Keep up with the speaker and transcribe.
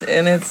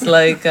And it's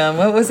like,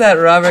 what was that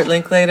Robert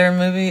Linklater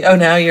movie? Oh,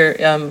 now you're,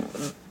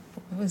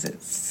 what was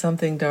it?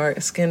 Something dark,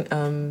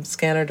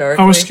 Scanner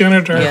Darkly. Oh,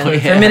 Scanner Darkly. Yeah.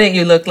 For a minute,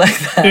 you looked like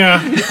that. Yeah.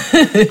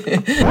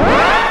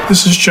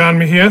 This is John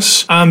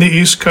Mejias on the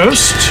East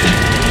Coast.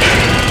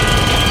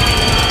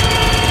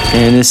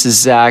 And this is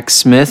Zach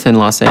Smith in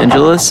Los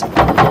Angeles.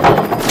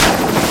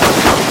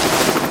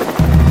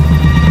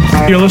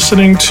 You're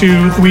listening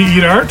to We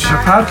Eat Art,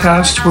 a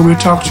podcast where we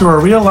talk to a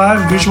real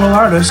live visual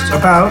artist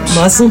about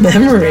muscle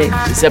memory.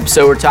 This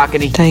episode we're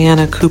talking to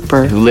Diana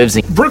Cooper, who lives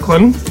in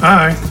Brooklyn.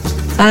 Hi.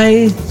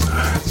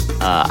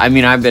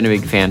 I've been a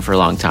big fan for a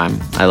long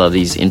time. I love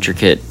these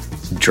intricate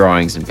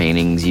drawings and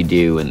paintings you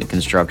do and the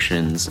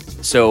constructions.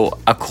 So,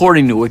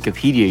 according to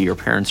Wikipedia, your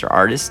parents are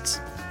artists.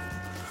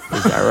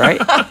 Is that right?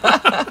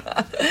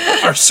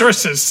 Our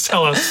sources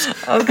tell us.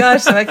 Oh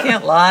gosh, so I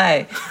can't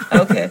lie.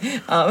 Okay,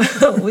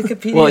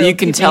 Wikipedia. Well, you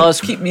can tell us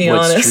keep me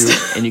what's honest.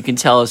 true, and you can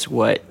tell us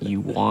what you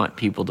want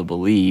people to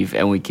believe,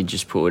 and we can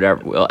just put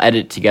whatever. We'll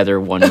edit together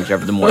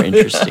whichever the more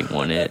interesting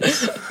one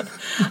is.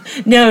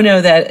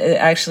 No, that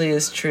actually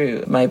is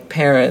true. My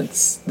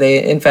parents,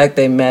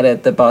 they met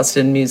at the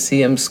Boston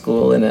Museum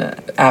School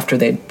after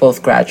they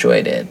both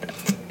graduated,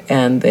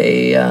 and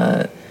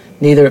they.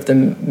 Neither of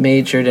them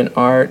majored in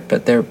art,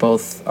 but they're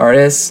both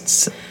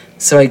artists.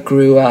 So I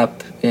grew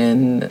up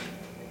in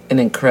an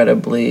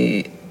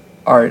incredibly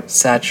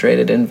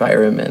art-saturated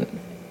environment.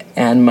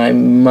 And my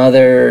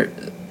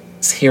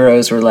mother's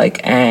heroes were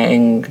like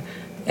Ang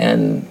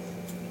and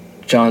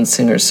John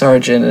Singer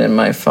Sargent, and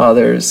my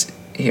father's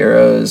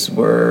heroes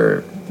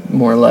were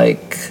more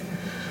like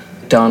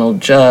Donald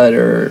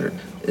Judd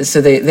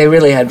so they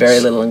really had very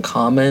little in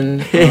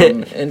common.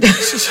 And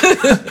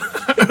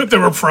There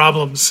were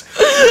problems.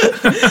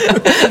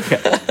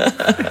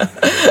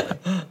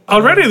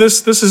 Already,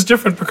 this is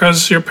different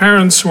because your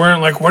parents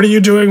weren't like, "What are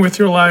you doing with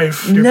your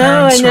life?" I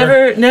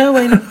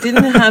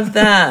didn't have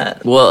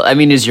that. Well,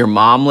 is your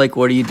mom like,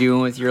 "What are you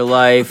doing with your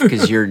life?"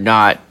 Because you're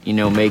not,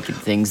 making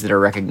things that are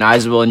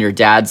recognizable, and your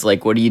dad's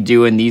like, "What are you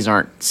doing? These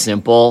aren't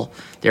simple;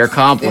 they're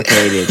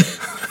complicated."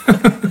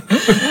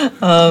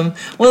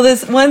 Well,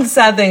 this one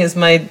sad thing is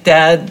my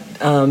dad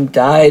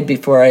died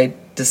before I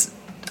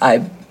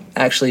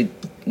actually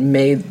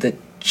made the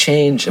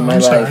change in my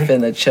life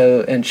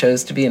and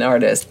chose to be an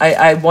artist.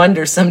 I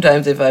wonder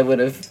sometimes if I would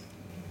have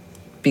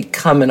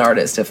become an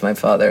artist if my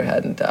father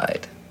hadn't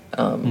died.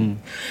 And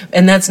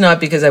that's not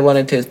because I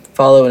wanted to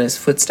follow in his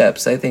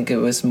footsteps. I think it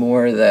was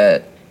more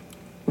that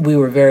we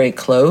were very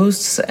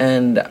close,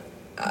 and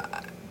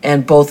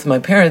both my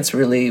parents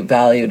really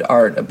valued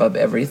art above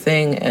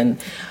everything. And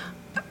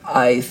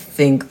I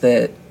think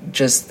that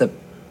just the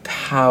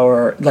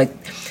power, like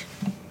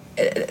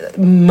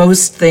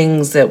most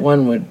things that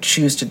one would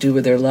choose to do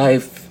with their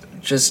life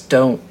just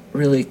don't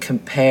really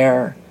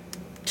compare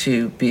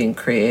to being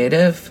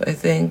creative, I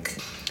think.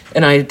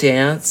 And I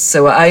dance.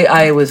 So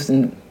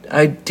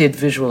I did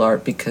visual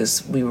art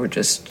because we were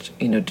just,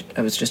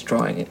 I was just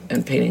drawing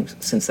and painting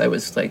since I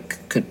was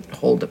could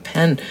hold a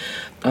pen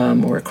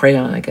or a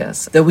crayon, I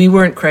guess. Though we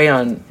weren't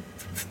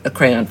a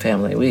crayon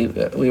family.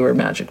 We were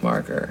magic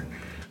marker.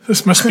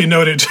 This must be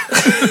noted.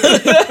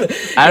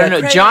 I don't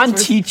know. John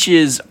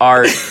teaches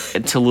art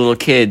to little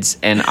kids,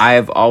 and I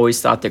have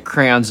always thought that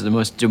crayons are the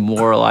most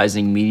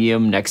demoralizing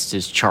medium next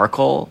to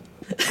charcoal.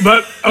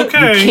 But,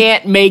 okay. You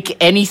can't make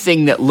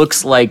anything that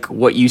looks like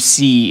what you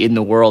see in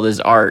the world as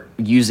art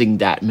using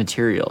that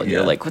material. And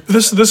you're like, what the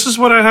This is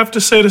what I have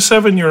to say to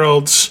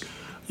 7-year-olds.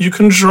 You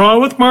can draw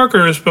with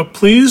markers, but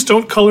please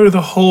don't color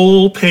the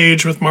whole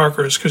page with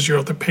markers because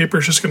the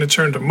paper's just going to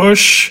turn to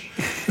mush.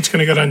 It's going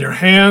to get on your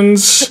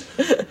hands.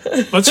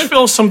 Let's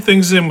fill some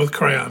things in with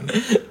crayon.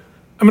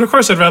 Of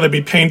course, I'd rather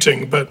be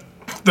painting, but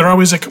they're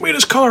always like, can we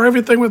just color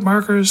everything with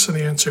markers? And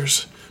the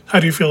answer's, how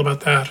do you feel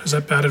about that? Is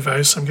that bad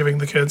advice I'm giving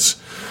the kids?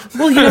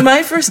 Well,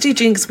 my first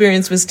teaching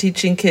experience was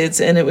teaching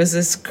kids, and it was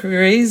this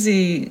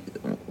crazy,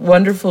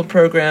 wonderful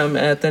program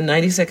at the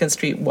 92nd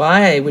Street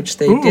Y, which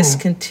they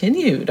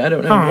discontinued. I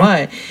don't know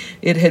why.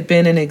 It had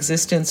been in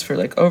existence for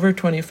over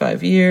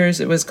 25 years.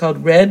 It was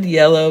called Red,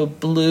 Yellow,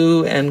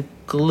 Blue, and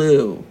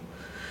Glue.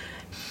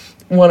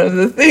 One of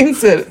the things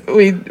that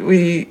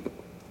we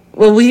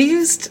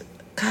used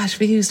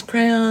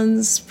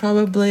crayons,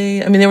 probably.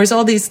 There was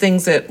all these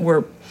things that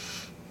were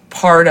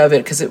part of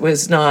it because it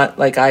was not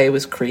like I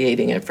was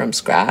creating it from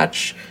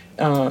scratch.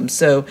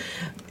 So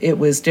it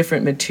was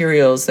different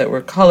materials that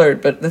were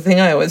colored. But the thing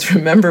I always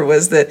remember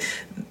was that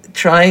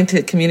trying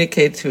to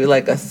communicate to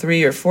a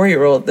 3 or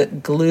 4-year-old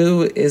that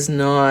glue is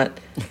not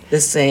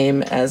the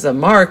same as a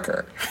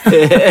marker.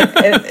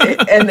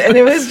 and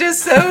it was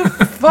just so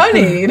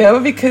funny,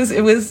 because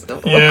it was,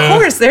 of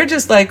course, they're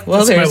just like, well,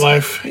 that's there's my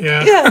life.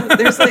 Yeah. Yeah,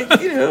 there's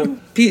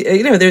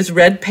there's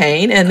red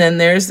paint, and then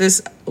there's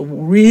this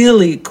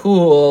really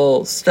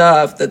cool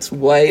stuff that's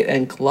white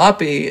and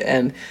gloppy,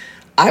 and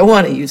I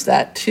want to use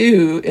that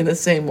too in the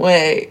same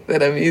way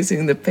that I'm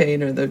using the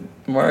paint or the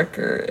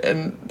marker.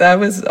 And that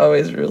was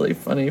always really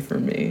funny for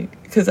me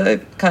because I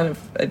kind of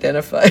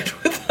identified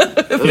with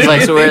that. It was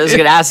like, so I was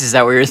going to ask, is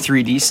that where your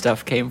 3D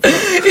stuff came from?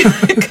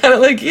 Kind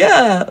of like,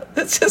 yeah,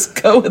 let's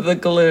just go with the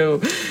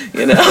glue,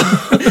 you know.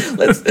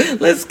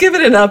 let's give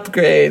it an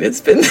upgrade.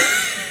 It's been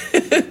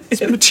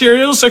It's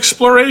materials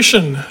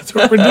exploration. That's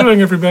what we're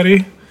doing,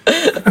 everybody.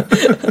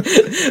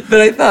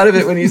 But I thought of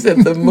it when you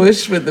said the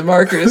mush with the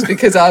markers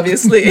because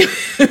obviously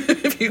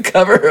if you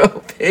cover a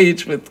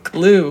page with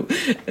glue,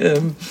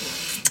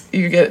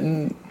 you're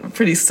getting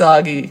pretty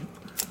soggy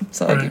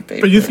Right.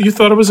 paper. But you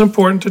thought it was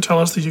important to tell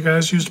us that you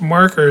guys used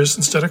markers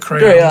instead of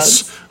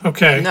crayons.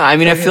 Okay. No, I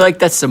mean, I feel like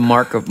that's the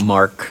mark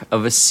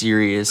of a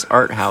serious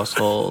art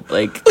household.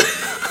 Like,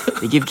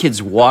 they give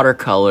kids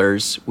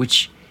watercolors,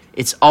 which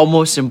it's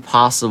almost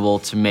impossible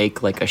to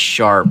make like a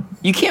sharp.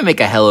 You can't make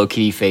a Hello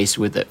Kitty face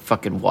with a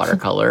fucking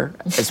watercolor,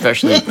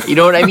 especially. You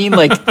know what I mean?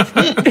 Like,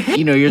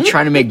 you know, you're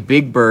trying to make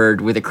Big Bird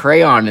with a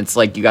crayon. It's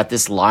like you got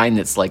this line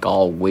that's like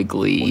all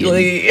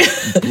wiggly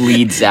and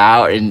bleeds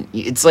out, and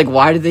it's like,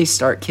 why did they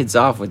start kids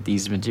off with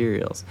these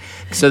materials?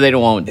 So they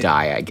won't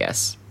die, I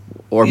guess,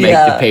 or make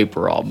the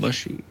paper all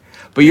mushy.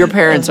 But your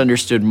parents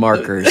understood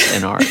markers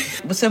and art.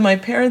 So my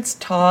parents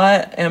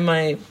taught, and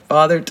my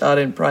father taught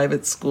in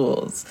private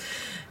schools.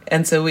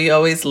 And so we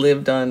always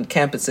lived on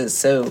campuses.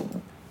 So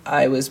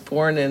I was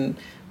born in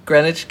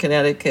Greenwich,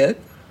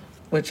 Connecticut,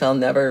 which I'll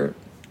never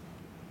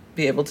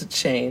be able to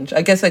change.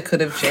 I guess I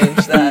could have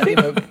changed that, you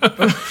know.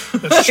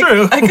 That's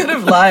true. I could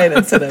have lied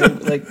and said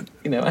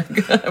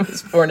I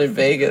was born in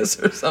Vegas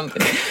or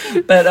something.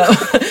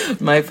 But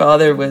my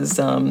father was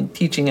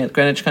teaching at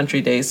Greenwich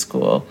Country Day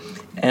School,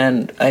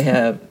 and I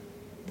have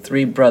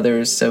 3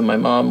 brothers, so my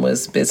mom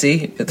was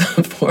busy with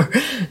the 4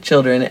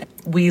 children.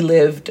 We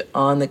lived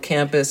on the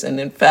campus, and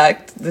in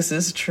fact, this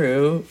is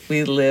true,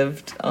 we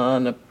lived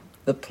on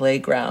the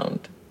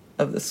playground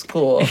of the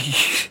school.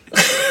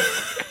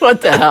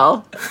 What the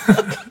hell?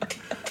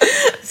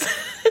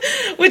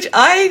 Which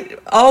I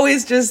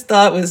always just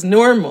thought was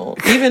normal,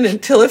 even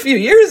until a few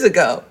years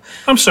ago.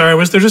 I'm sorry,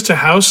 was there just a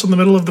house in the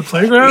middle of the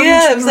playground?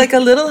 Yeah, it was like a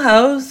little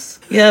house.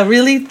 Yeah,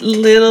 really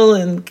little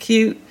and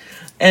cute.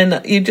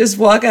 And you just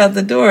walk out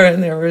the door,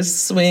 and there were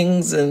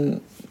swings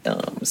and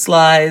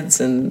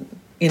slides, and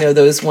you know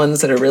those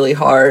ones that are really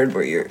hard,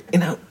 where you're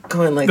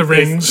going like the this.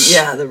 rings.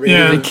 Yeah, the rings.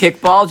 Yeah. The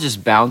kickball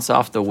just bounce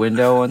off the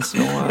window once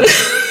in a while.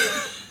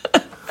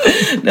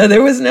 No,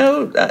 there was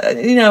no.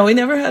 We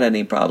never had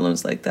any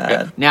problems like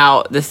that.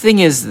 Now, the thing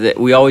is that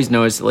we always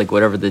notice that, like,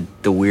 whatever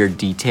the weird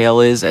detail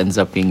is ends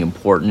up being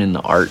important in the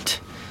art.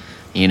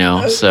 You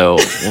know, so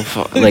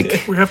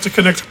like We have to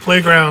connect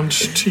playground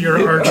to your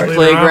art later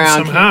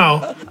Playground.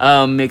 on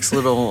somehow. mix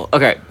little.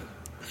 Okay,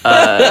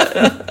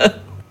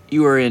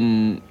 you were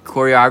in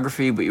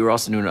choreography, but you were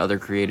also doing other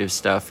creative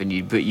stuff,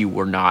 but you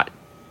were not.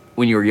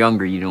 When you were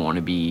younger, you didn't want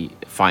to be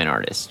a fine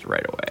artist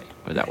right away,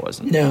 or that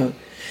wasn't.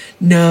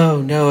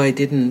 No, I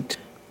didn't.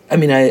 I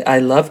mean, I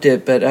loved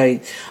it, but I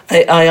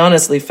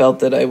honestly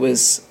felt that I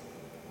was.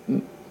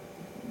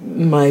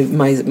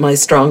 My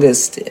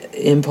strongest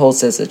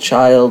impulse as a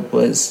child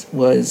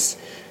was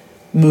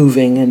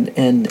moving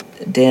and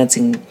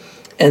dancing,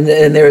 and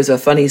there was a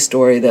funny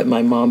story that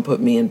my mom put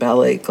me in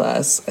ballet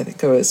class. I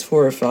think I was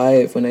 4 or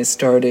 5 when I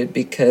started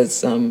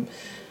because,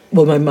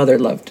 my mother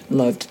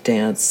loved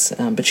dance,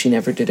 but she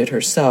never did it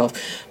herself.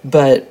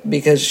 But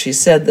because she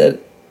said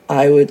that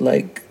I would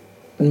like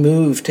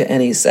move to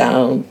any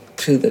sound,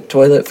 to the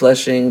toilet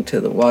flushing, to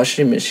the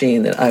washing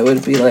machine, that I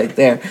would be like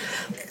there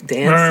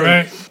dancing.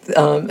 Right.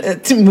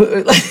 To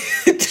move,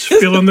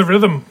 Feeling the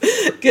rhythm.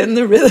 getting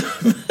the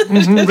rhythm.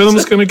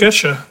 Rhythm's going to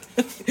get you.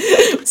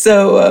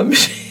 So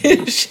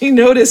she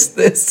noticed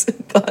this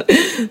and thought,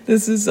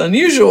 this is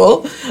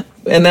unusual.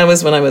 And that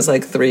was when I was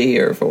like 3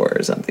 or 4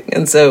 or something.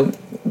 And so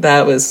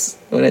that was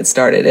when it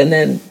started. And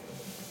then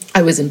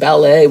I was in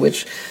ballet,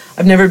 which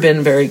I've never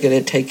been very good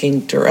at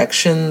taking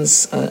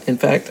directions. In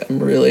fact, I'm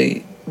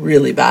really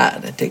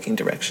bad at taking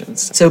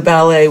directions. So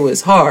ballet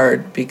was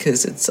hard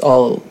because it's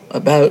all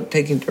about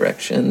taking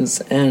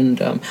directions,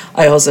 and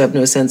I also have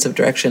no sense of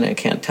direction. I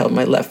can't tell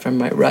my left from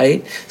my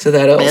right, so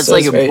that also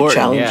is very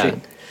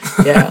challenging.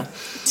 Yeah.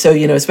 So,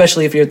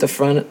 especially if you're at the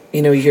front,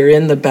 you're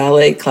in the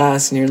ballet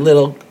class and you're a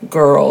little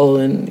girl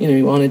and,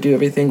 you want to do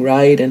everything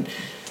right, and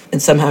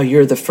somehow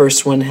you're the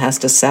first one has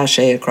to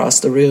sashay across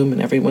the room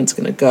and everyone's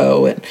going to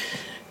go, and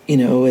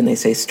and they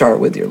say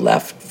start with your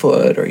left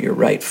foot or your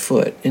right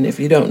foot. And if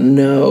you don't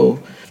know...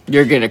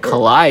 You're going to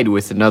collide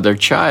with another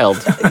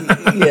child.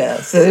 Yeah,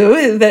 so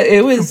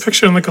it was... I'm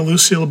picturing like a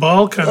Lucille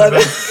Ball kind of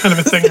a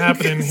thing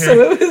happening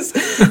here.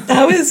 So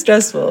that was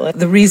stressful.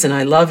 The reason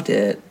I loved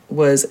it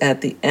was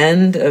at the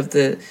end of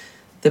the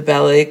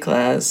ballet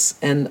class,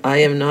 and I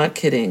am not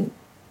kidding,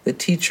 the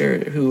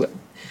teacher, who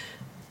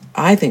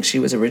I think she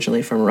was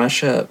originally from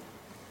Russia,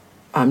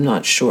 I'm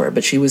not sure,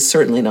 but she was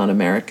certainly not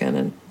American,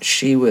 and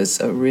she was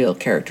a real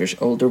character,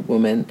 older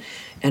woman,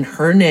 and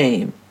her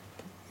name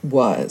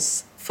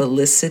was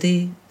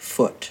Felicity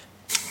Foote.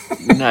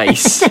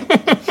 Nice.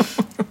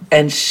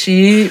 And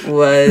she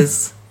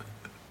was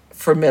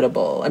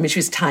formidable. I mean, she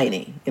was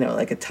tiny,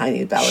 like a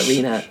tiny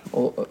ballerina,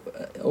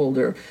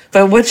 older.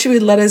 But what she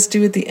would let us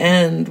do at the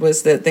end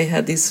was that they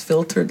had these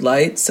filtered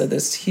lights. So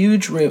this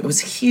huge room, it was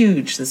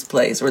huge, this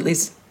place, or at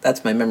least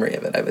that's my memory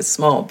of it. I was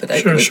small, but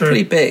it was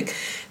pretty big.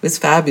 It was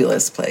a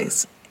fabulous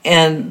place.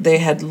 And they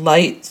had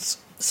light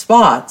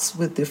spots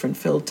with different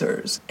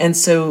filters. And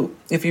so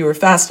if you were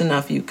fast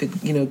enough, you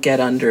could, get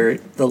under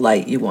the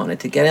light you wanted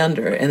to get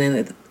under. And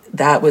then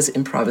that was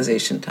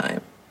improvisation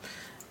time.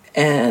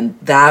 And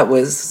that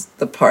was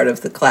the part of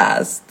the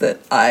class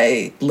that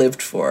I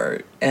lived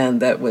for,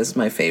 and that was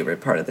my favorite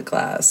part of the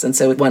class. And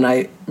so when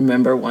I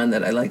remember one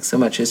that I like so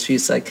much is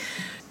she's like,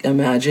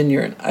 imagine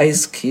you're an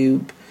ice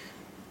cube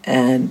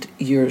and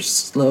you're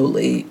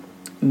slowly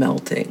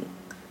melting,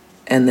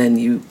 and then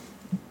you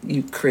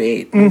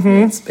create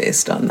movements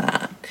based on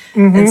that.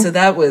 And so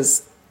that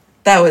was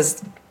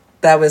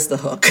the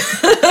hook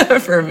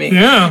for me.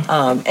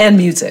 Yeah. And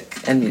music.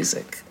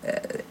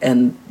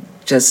 And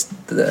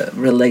just the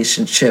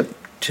relationship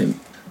to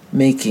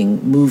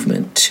making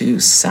movement to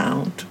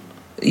sound.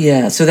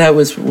 Yeah, so that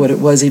was what it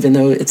was, even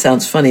though it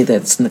sounds funny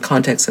that it's in the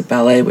context of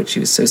ballet, which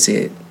you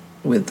associate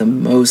with the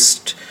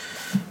most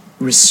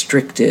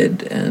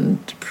restricted and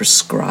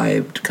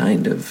prescribed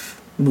kind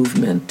of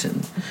movement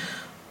and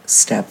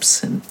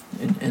steps and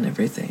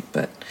everything.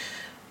 But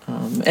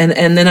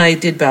and then I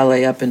did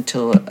ballet up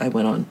until I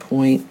went on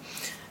point,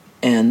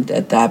 and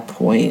at that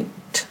point,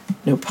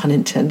 no pun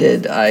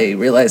intended, I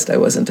realized I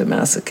wasn't a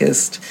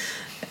masochist,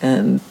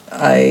 and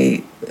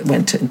I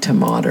went into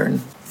modern.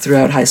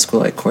 Throughout high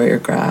school, I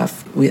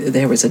choreographed.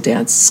 There was a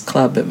dance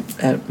club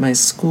at my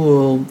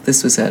school.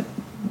 This was at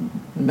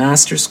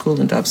Master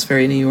School in Dobbs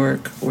Ferry, New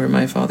York, where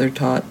my father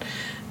taught,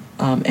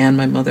 and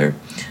my mother.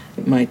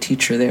 My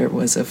teacher there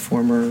was a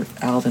former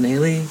Alvin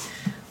Ailey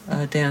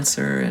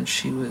dancer, and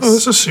she was... Oh,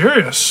 this is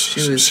serious.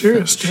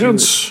 Serious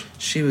dance.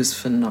 She was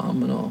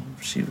phenomenal.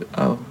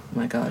 Oh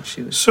my God,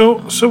 she was.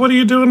 So what are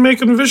you doing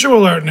making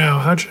visual art now?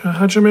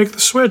 How'd you make the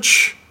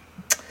switch?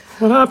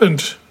 What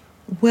happened?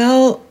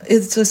 Well,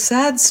 it's a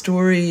sad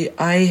story.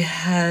 I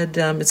had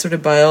it's sort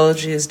of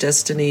biology is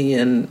destiny,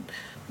 and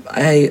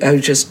I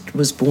just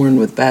was born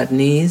with bad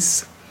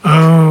knees.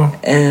 Oh.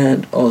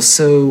 And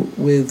also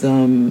with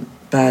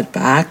bad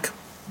back.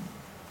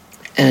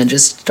 And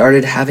just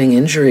started having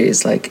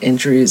injuries, like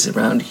injuries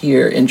around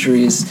here,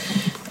 injuries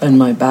on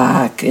my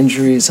back,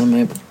 injuries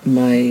on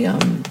my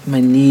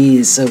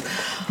knees. So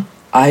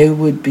I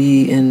would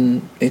be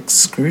in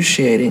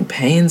excruciating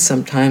pain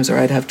sometimes, or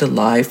I'd have to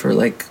lie for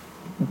like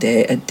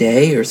a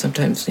day, or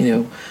sometimes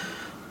 2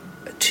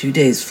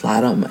 days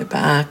flat on my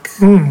back.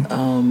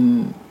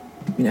 I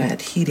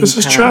had heating. This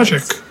is pads.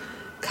 Tragic.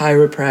 I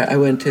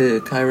went to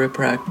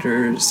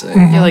chiropractors.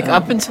 Yeah, like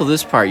up until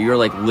this part, you were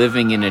like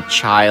living in a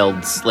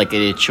children's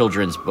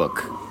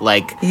book.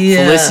 Like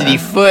Felicity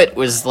Foote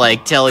was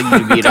like telling you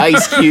to be an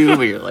ice cube,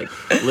 and you're like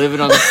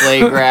living on the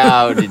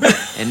playground,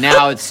 and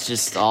now it's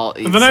just all.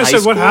 And then I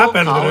said, "What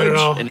happened?"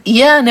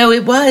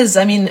 It was.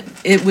 I mean,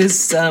 it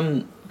was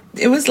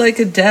like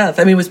a death.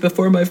 I mean, it was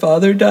before my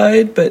father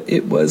died, but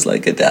it was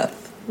like a death.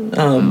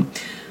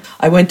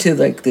 I went to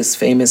like this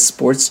famous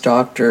sports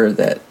doctor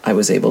that I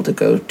was able to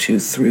go to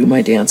through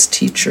my dance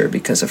teacher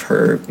because of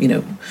her,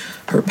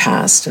 her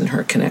past and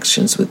her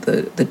connections with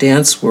the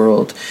dance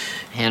world.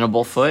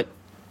 Hannibal Foote?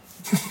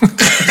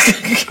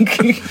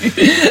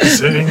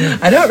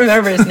 I don't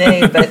remember his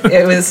name, but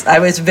I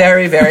was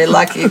very, very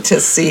lucky to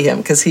see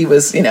him because he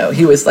was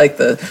like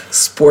the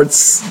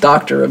sports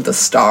doctor of the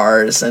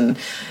stars, and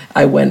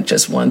I went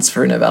just once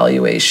for an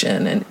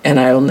evaluation, and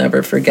I'll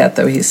never forget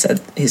though he said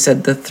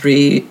the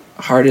three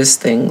hardest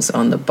things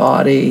on the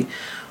body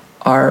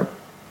are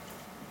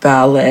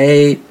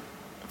ballet,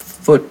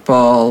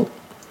 football,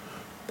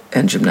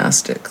 and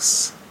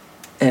gymnastics.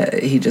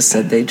 He just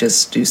said they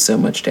just do so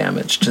much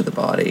damage to the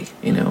body,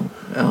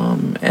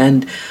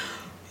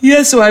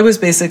 so I was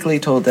basically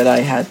told that I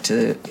had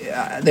to,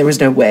 there was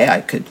no way I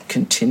could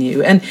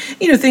continue. And,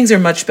 things are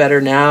much better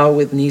now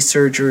with knee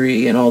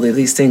surgery and all of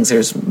these things.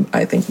 There's,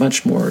 I think,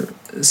 much more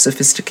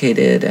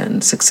sophisticated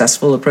and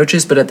successful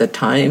approaches. But at the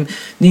time,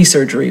 knee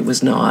surgery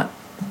was not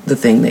the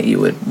thing that you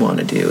would want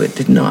to do. It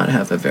did not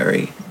have a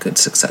very good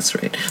success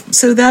rate.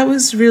 So that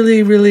was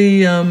really,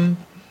 really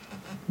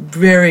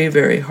very,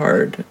 very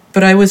hard.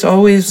 But I was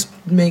always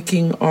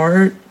making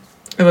art.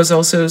 I was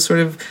also sort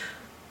of,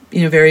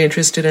 very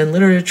interested in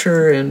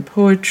literature and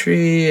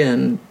poetry,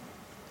 and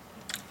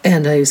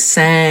I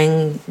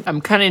sang. I'm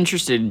kind of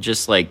interested in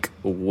just like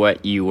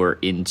what you were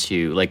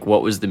into. Like,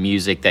 what was the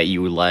music that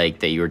you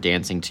liked, that you were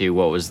dancing to?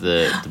 What was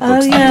the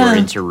books that you were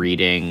into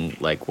reading?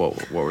 Like,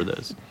 what were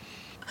those?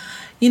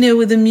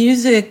 With the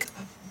music,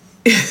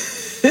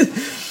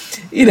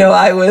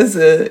 I was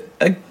a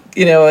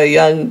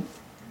young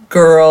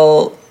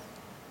girl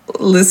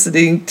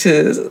listening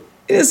to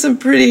some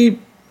pretty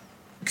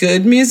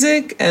good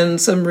music and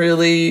some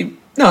really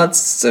not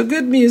so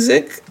good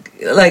music.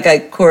 Like I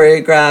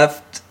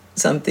choreographed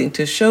something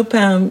to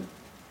Chopin,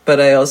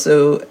 but I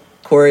also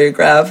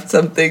choreographed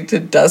something to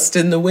Dust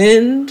in the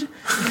Wind.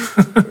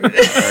 All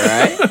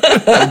right.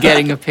 I'm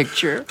getting a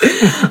picture.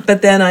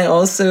 But then I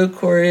also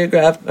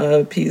choreographed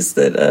a piece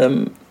that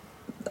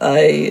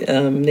I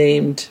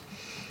named,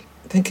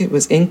 I think it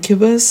was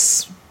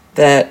Incubus,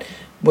 that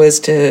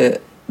was to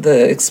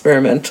the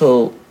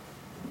experimental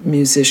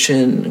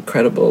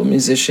incredible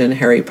musician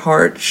Harry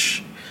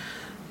Partch,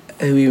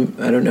 who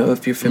I don't know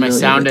if you're familiar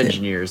with. My sound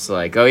engineer's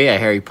like, oh yeah,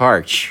 Harry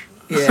Partch.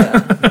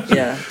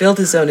 Yeah. Built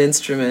his own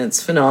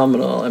instruments,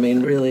 phenomenal. I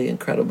mean, really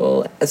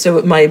incredible.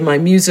 So my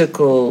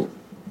musical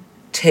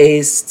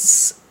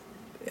tastes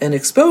and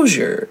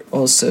exposure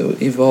also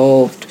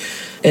evolved,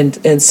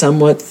 and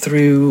somewhat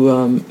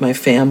through my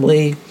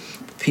family,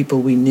 people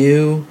we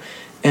knew,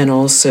 and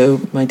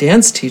also my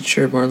dance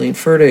teacher, Marlene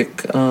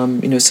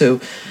Furtick.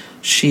 So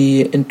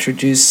she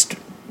introduced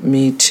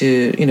me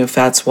to,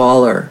 Fats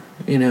Waller,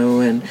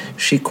 and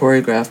she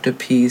choreographed a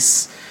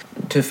piece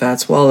to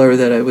Fats Waller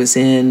that I was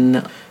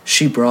in.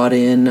 She brought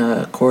in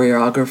a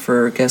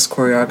guest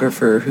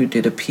choreographer, who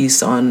did a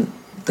piece on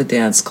the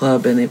dance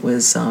club, and it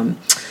was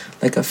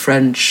like a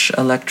French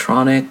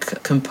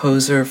electronic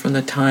composer from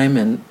the time,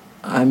 and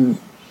I'm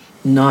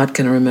not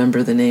going to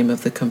remember the name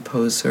of the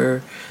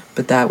composer,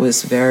 but that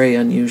was very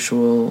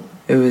unusual.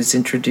 It was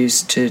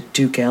introduced to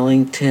Duke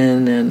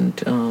Ellington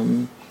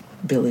and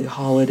Billie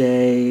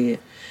Holiday.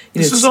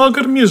 This is all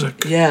good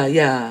music.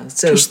 Yeah.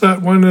 So just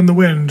that one in the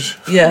wind.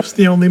 Yeah. It's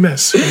the only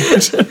miss.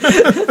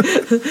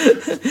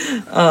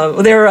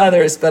 Well, there are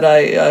others, but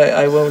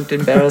I won't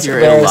embarrass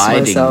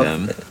myself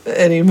them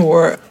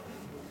anymore.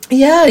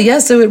 Yeah.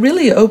 So it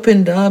really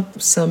opened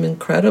up some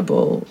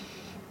incredible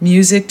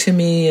music to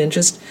me, and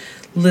just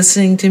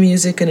listening to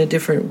music in a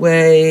different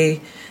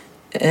way,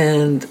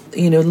 and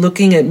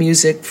looking at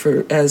music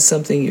as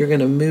something you're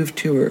going to move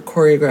to or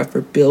choreograph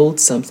or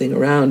build something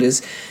around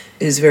is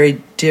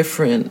very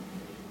different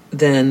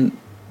than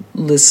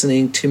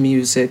listening to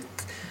music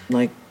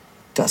like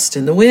Dust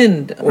in the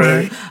Wind.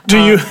 Right.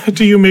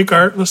 Do you make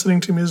art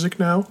listening to music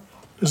now?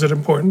 Is it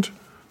important?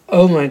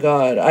 Oh my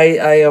God.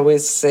 I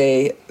always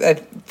say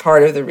that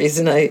part of the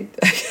reason I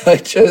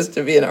chose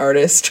to be an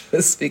artist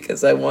was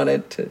because I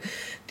wanted to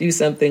do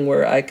something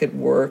where I could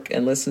work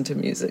and listen to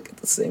music at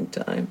the same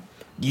time.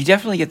 You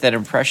definitely get that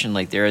impression,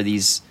 like there are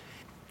these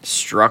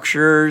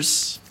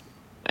structures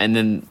and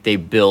then they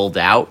build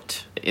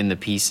out in the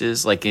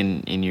pieces, like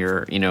in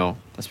your,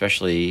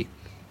 especially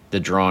the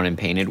drawn and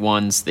painted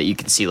ones that you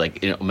can see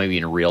like maybe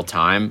in real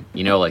time,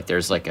 like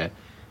there's like a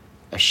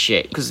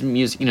shape, because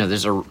music,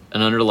 there's an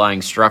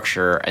underlying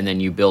structure, and then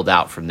you build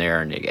out from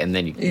there, and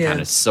then you can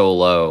kind of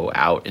solo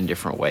out in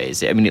different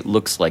ways. I mean, it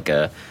looks like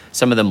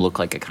some of them look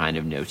like a kind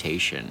of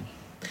notation.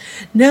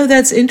 No,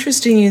 that's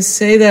interesting you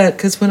say that,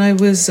 because when I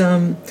was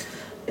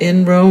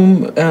in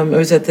Rome, I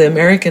was at the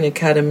American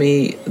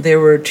Academy. There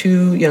were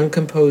two young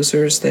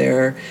composers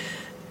there,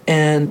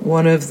 and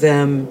one of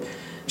them,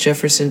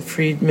 Jefferson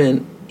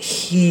Friedman,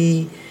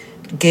 he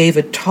gave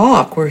a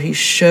talk where he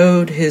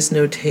showed his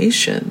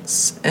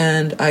notations,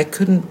 and I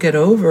couldn't get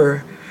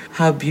over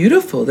how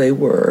beautiful they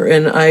were,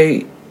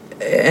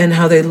 and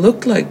how they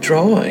looked like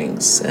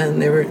drawings,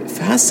 and they were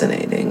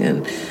fascinating.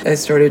 And I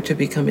started to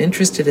become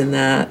interested in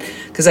that,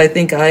 because I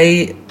think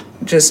I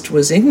just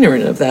was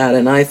ignorant of that,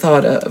 and I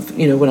thought of,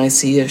 when I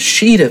see a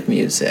sheet of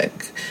music,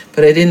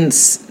 but I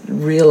didn't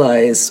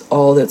realize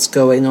all that's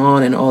going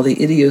on and all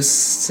the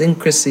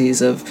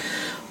idiosyncrasies of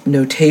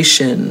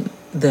notation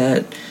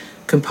that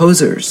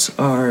composers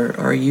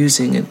are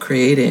using and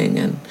creating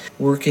and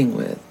working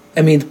with.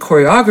 I mean,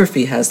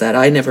 choreography has that.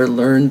 I never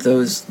learned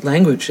those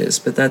languages,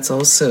 but that's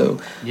also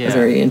a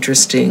very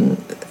interesting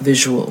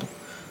visual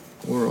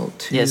world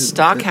too. Yeah,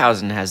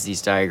 Stockhausen has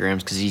these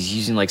diagrams because he's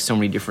using like so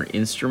many different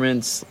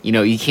instruments.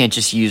 You can't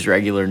just use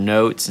regular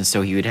notes, and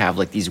so he would have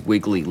like these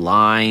wiggly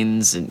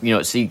lines, and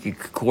so you could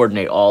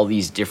coordinate all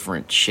these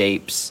different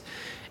shapes.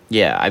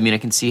 Yeah, I mean, I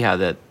can see how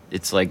that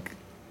it's like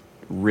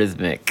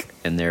rhythmic,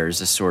 and there's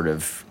a sort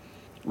of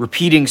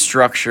repeating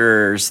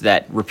structures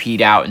that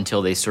repeat out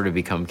until they sort of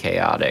become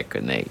chaotic,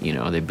 and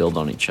they build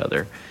on each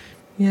other.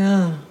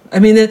 Yeah. I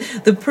mean,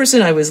 the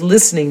person I was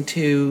listening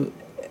to,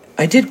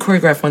 I did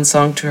choreograph one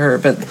song to her,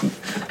 but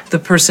the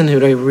person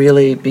who I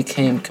really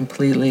became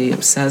completely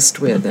obsessed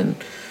with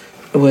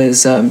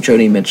was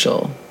Joni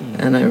Mitchell.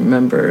 And I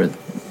remember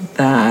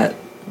that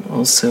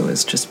also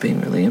as just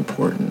being really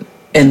important.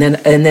 And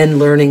then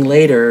learning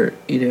later,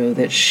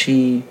 that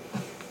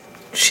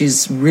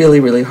she's really,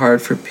 really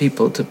hard for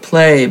people to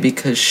play,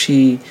 because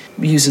she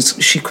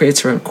creates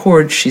her own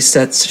chords,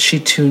 she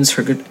tunes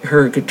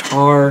her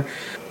guitar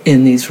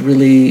in these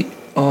really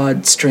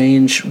odd,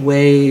 strange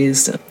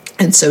ways.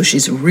 And so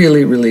she's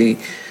really, really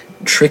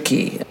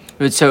tricky.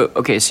 So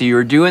you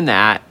were doing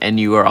that, and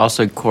you were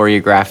also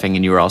choreographing,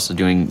 and you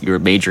were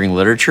majoring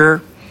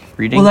literature,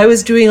 reading? Well, I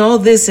was doing all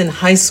this in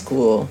high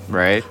school.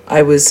 Right.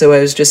 I was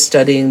just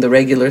studying the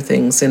regular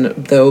things, and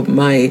though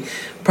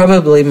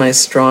probably my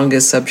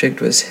strongest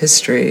subject was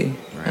history,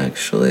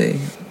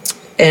 actually.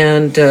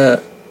 And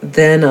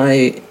then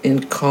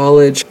in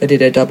college, I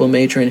did a double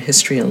major in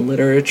history and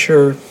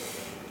literature.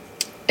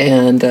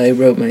 and I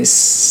wrote my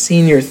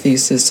senior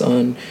thesis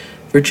on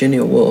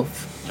Virginia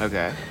Woolf.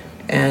 Okay.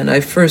 And I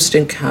first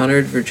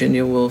encountered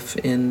Virginia Woolf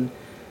in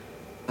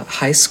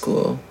high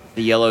school.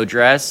 The yellow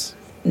dress?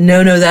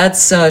 No,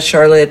 that's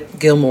Charlotte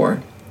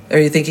Gilmore. Are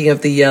you thinking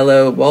of the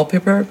yellow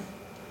wallpaper?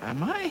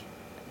 Am I?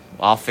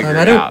 Well, I'll figure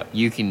I it don't- out.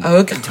 You can. Oh,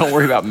 okay. Don't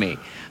worry about me.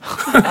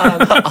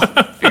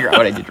 I'll figure out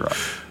what I did wrong.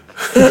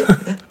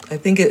 I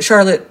think it's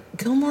Charlotte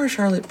Gilmore,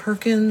 Charlotte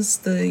Perkins,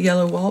 the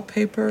yellow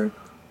wallpaper.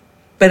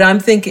 But I'm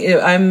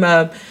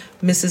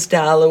Mrs.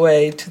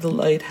 Dalloway to the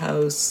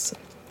Lighthouse.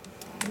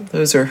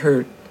 Those are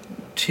her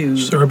two.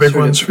 So are big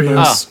sort of ones for you.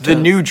 most, The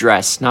new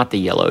dress, not the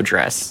yellow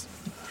dress.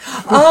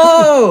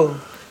 Oh,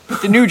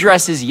 The new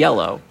dress is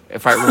yellow,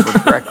 if I remember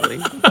correctly.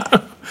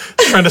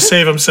 Trying to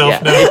save himself Yeah,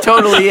 now. it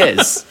totally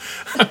is.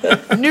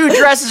 New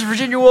dress is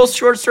Virginia Woolf's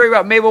short story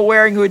about Mabel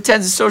Waring, who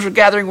attends a social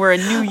gathering wearing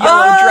a new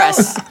yellow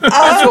dress.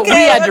 That's what we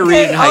had to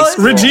read in high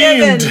school.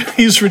 Redeemed.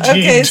 He's redeemed.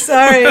 okay,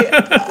 sorry.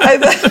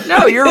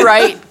 No, you're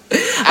right.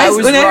 I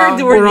was when I heard wrong.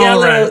 the word We're all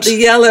yellow, right. the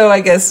yellow,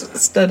 I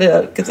guess, stood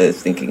out because I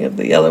was thinking of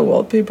the yellow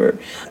wallpaper.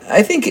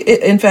 I think,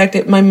 in fact,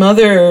 my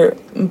mother,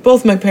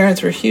 both my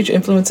parents were huge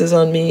influences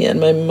on me, and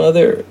my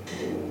mother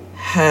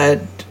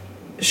had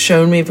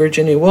shown me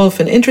Virginia Woolf.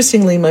 And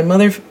interestingly, my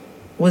mother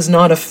was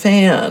not a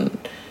fan,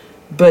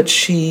 but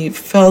she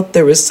felt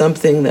there was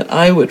something that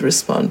I would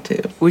respond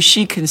to. Was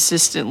she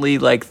consistently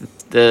like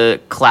the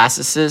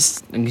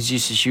classicist? Because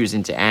she was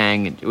into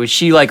Ang. Was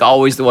she like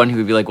always the one who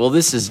would be like, well,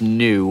 this is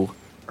new,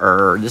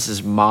 or this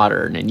is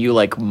modern, and you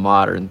like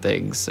modern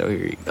things, so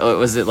here you go.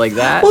 Was it like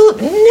that? Well,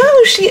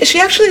 no, she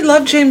actually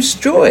loved James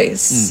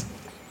Joyce.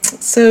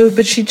 So,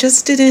 but she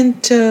just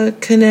didn't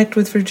connect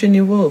with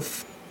Virginia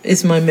Woolf,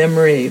 is my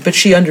memory. But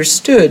she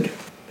understood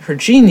her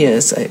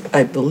genius.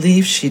 I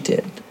believe she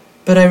did.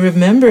 But I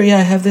remember,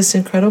 I have this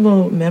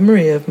incredible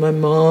memory of my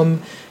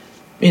mom,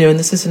 and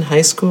this is in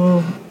high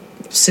school,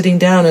 sitting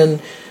down, and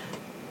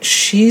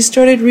she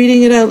started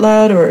reading it out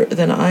loud, or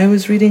then I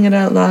was reading it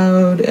out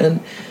loud,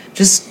 and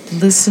just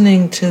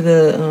listening to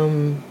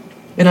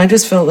and I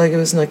just felt like it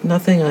was like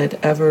nothing I'd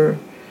ever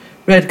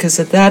read, because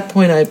at that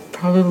point I'd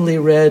probably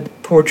read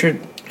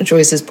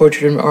Joyce's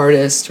Portrait of an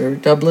Artist or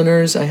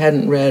Dubliners. I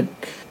hadn't read.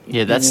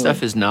 Yeah, that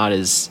stuff is not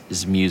as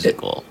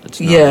musical.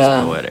 It's not Yeah,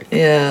 as poetic.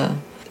 yeah.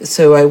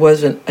 So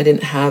I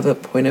didn't have a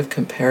point of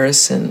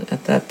comparison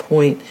at that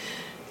point,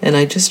 and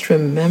I just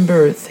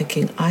remember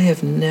thinking,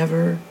 I've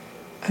never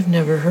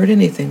heard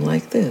anything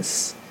like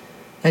this.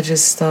 I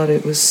just thought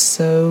it was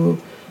so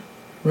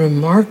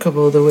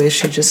remarkable the way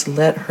she just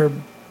let her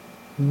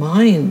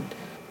mind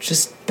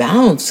just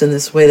bounce in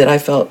this way that I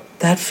felt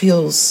that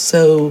feels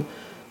so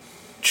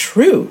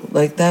true.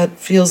 Like that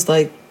feels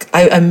like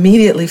I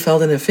immediately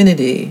felt an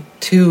affinity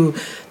to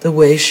the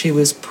way she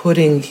was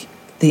putting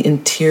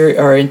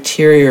our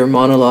interior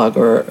monologue,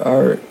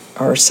 or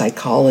our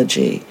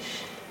psychology,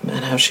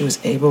 and how she was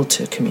able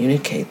to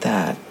communicate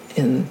that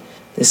in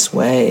this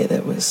way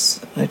that was,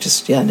 I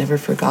just never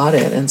forgot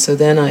it. And so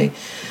then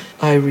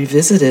I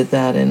revisited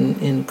that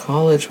in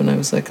college when I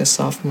was like a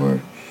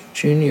sophomore,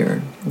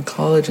 junior in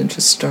college, and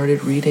just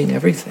started reading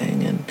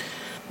everything. And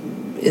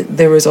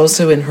there was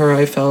also in her,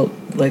 I felt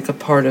like a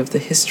part of the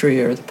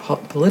history or the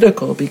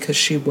political, because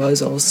she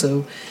was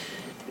also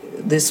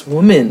this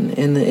woman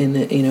in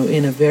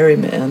a very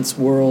man's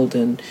world,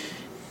 and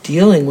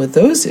dealing with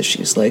those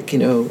issues, like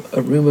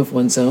A Room of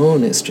One's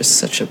Own is just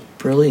such a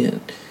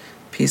brilliant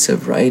piece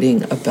of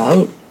writing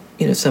about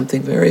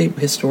something very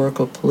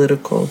historical,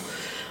 political,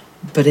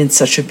 but in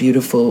such a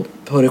beautiful,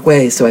 poetic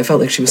way. So I felt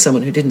like she was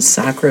someone who didn't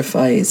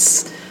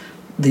sacrifice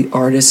the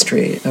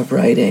artistry of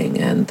writing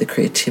and the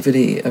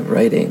creativity of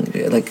writing,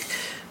 like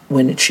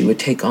when she would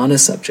take on a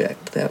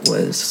subject that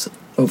was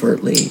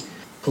overtly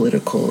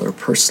political or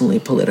personally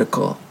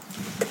political.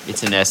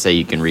 It's an essay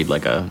you can read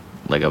like a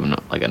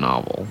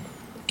novel.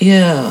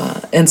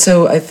 Yeah, and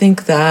so I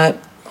think that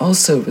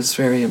also was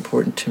very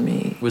important to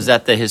me. Was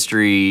that the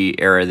history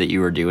era that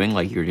you were doing?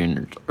 Like you were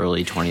doing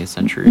early 20th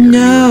century?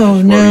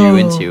 No. What were you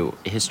into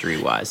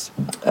history-wise?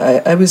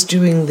 I was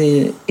doing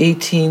the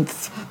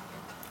 18th,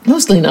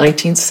 mostly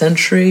 19th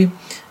century,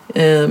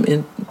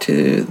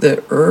 into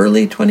the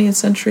early 20th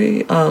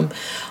century.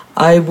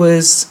 I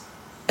was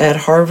at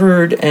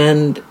Harvard,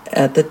 and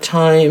at the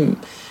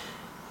time,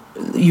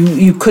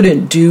 you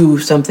couldn't do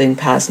something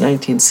past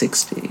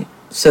 1960.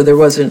 So there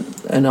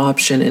wasn't an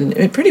option,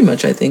 and pretty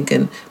much, I think,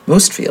 in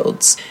most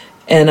fields.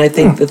 And I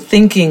think the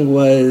thinking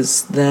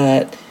was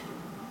that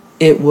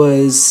it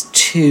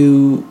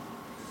wasn't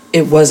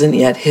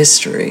yet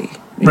history.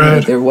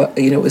 Right.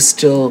 It was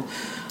still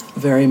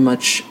very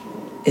much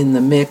in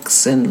the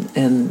mix,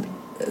 and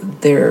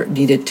there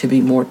needed to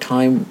be more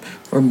time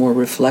or more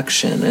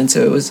reflection. And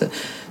so it was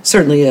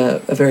certainly a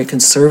very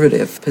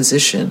conservative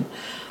position.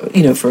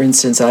 For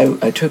instance,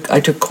 I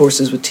took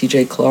courses with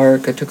T.J.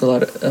 Clark. I took a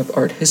lot of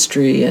art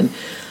history, and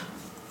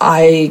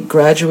I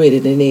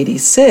graduated in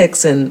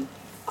 '86. And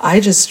I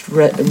just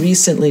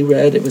recently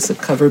read, it was a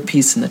cover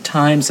piece in the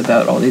Times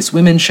about all these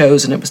women's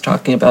shows, and it was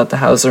talking about the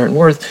Hauser and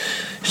Wirth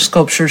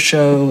sculpture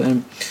show,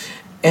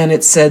 and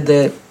it said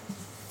that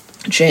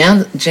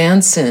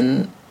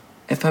Jansen,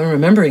 if I'm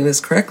remembering this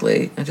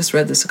correctly, I just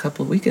read this a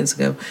couple of weekends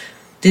ago,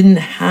 didn't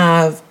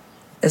have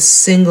a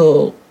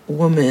single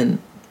woman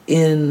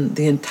in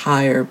the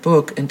entire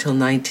book until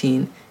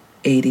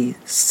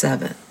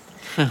 1987.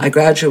 I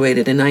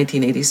graduated in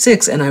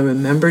 1986, and I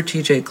remember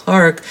T.J.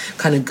 Clark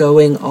kind of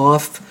going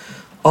off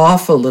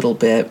a little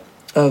bit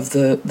of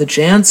the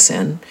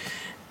Jansen.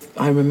 If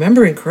I'm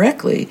remembering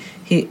correctly,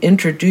 he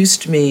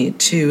introduced me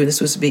to, and this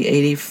was to be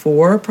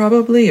 84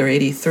 probably, or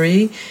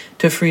 83,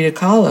 to Frida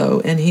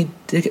Kahlo, and he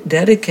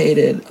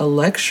dedicated a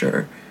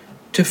lecture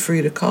to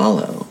Frida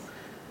Kahlo.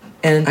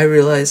 And I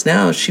realize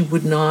now she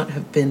would not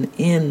have been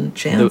in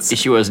Jansen.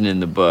 She wasn't in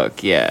the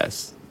book,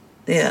 yes.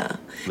 Yeah,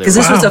 because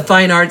this was a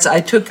fine arts.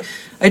 I took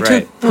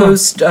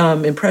post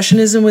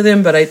impressionism with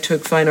him, but I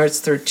took fine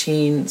arts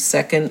 13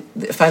 second.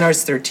 Fine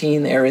arts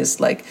 13 there is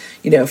like,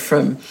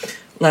 from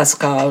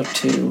Lascaux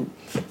to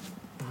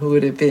who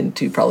would have been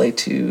to probably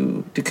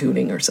to de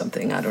Kooning or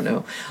something. I don't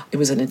know. It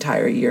was an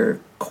entire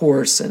year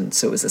course, and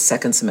so it was a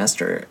second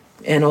semester.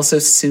 And also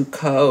Sue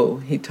Coe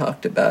he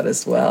talked about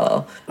as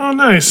well. Oh,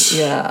 nice.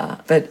 Yeah,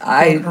 but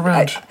I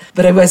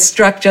was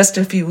struck just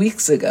a few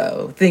weeks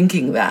ago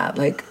thinking that,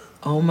 like,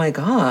 oh my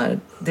God,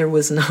 there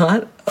was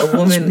not a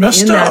woman in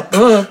that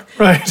book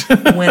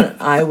when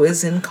I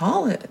was in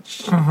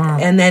college.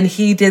 And then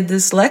he did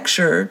this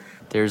lecture.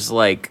 There's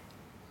like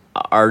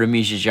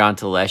Artemisia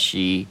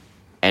Gentileschi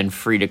and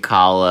Frida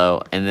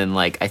Kahlo, and then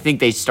like I think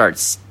they start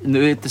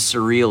with the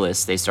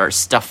Surrealists. They start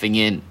stuffing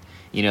in,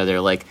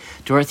 they're like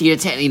Dorothea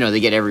they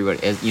get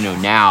everybody.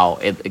 Now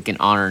it can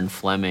honor and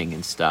Fleming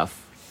and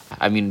stuff.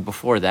 I mean,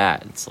 before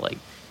that, it's like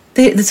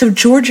so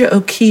Georgia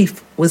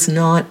O'Keeffe was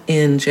not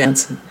in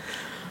Jansen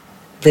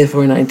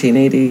before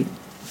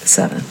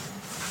 1987.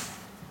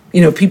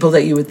 People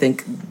that you would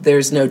think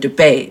there's no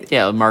debate.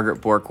 Yeah,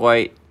 Margaret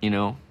Bourke-White,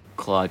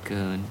 Claude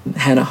Cahun.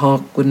 Hannah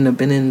Hawke wouldn't have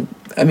been in.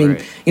 I mean,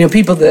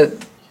 people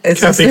that.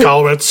 Kathy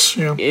Kollwitz,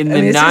 yeah. In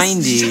the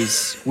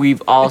 90s,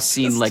 we've all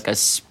seen like a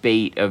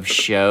spate of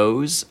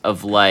shows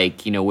of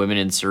like, women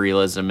in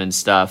surrealism and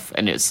stuff.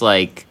 And it's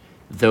like,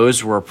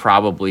 those were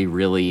probably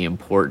really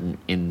important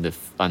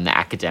on the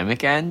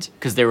academic end.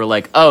 Because they were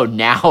like, oh,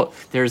 now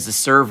there's a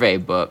survey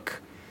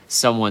book.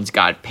 Someone's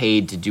got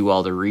paid to do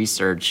all the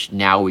research.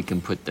 Now we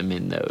can put them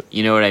in those.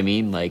 You know what I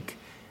mean? Like,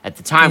 at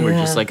the time, we're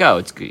just like, oh,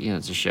 it's good.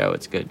 It's a show.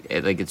 It's good.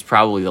 It's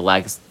probably the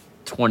last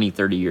 20,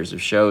 30 years of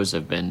shows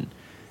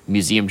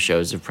museum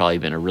shows have probably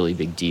been a really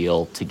big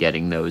deal to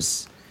getting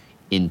those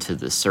into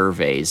the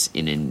surveys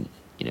in an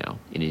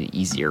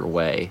easier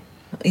way.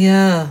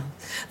 Yeah.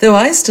 Though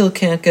I still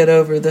can't get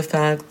over the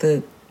fact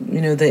that,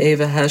 the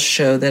Ava Hess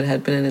show that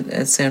had been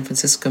at San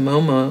Francisco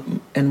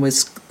MoMA and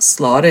was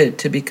slotted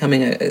to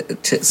becoming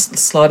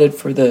slotted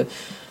for the,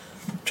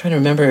 I'm trying to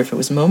remember if it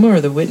was MoMA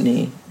or the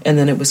Whitney, and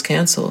then it was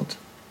canceled.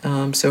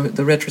 So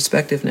the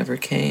retrospective never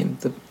came,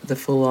 the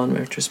full-on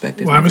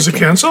retrospective. Why was it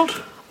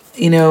canceled?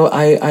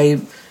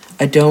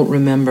 I don't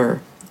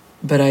remember,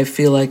 but I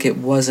feel like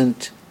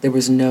there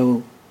was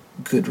no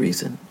good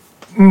reason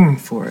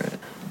for it.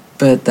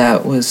 But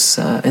that was,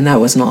 and that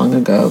was long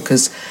ago,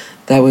 because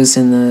that was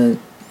in the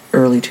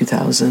early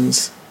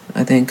 2000s,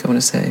 I think, I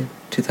want to say,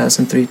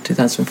 2003,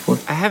 2004.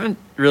 I haven't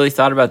really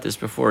thought about this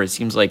before. It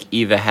seems like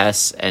Eva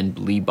Hess and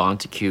Lee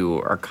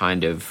Bonteque are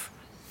kind of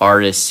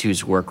artists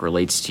whose work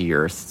relates to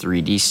your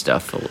 3D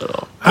stuff a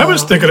little. I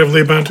was thinking of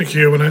Lee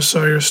Bonteque when I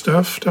saw your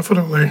stuff,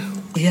 definitely.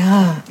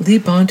 Yeah, Lee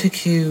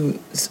Bonteque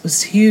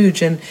was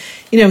huge. And,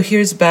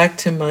 here's back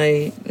to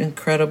my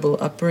incredible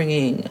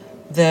upbringing,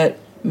 that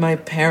my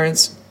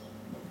parents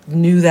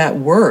knew that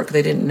work.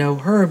 They didn't know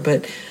her,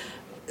 but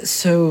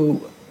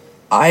so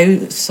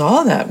I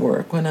saw that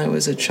work when I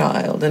was a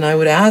child, and I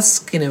would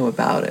ask,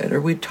 about it,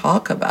 or we'd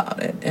talk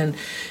about it. And,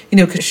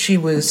 because she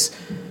was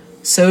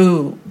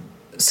so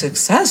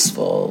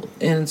successful,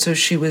 and so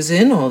she was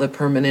in all the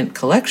permanent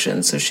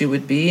collections, so she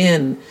would be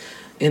in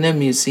a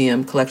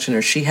museum collection,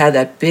 or she had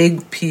that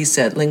big piece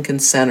at Lincoln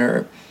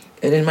Center,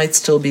 and it might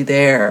still be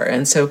there.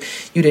 And so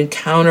you'd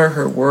encounter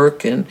her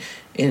work in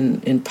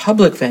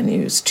public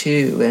venues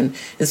too, and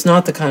it's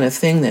not the kind of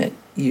thing that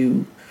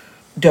you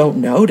don't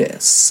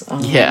notice.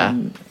 I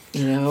mean,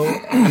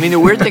 the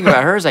weird thing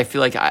about her is I feel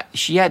like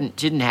she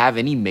didn't have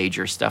any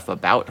major stuff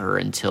about her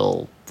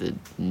until the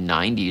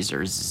 90s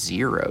or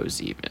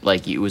zeros even.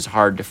 Like, it was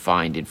hard to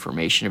find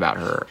information about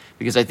her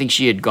because I think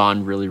she had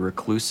gone really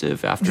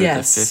reclusive after the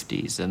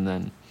 50s,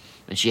 and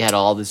she had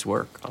all this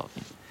work.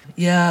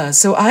 Yeah,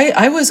 so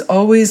I was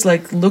always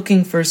like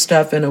looking for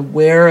stuff and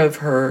aware of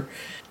her.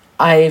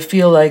 I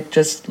feel like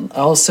just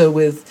also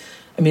with,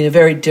 a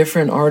very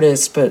different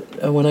artist,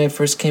 but when I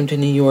first came to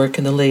New York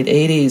in the late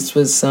 80s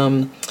was,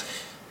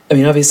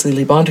 obviously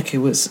Lee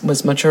Bonteque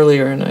was much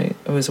earlier, and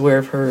I was aware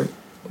of her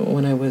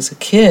when I was a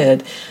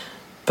kid,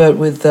 but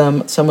with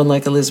someone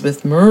like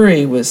Elizabeth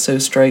Murray was so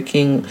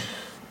striking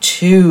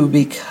too,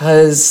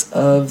 because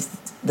of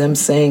them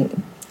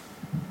saying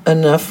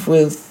enough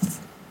with,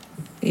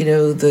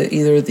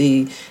 either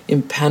the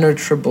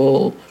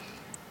impenetrable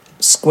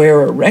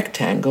square or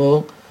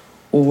rectangle,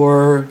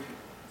 or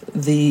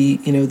the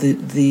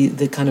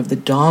kind of the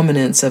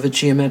dominance of a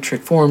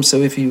geometric form.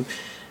 So if you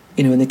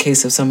in the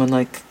case of someone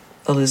like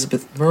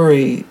Elizabeth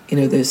Murray,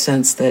 the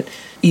sense that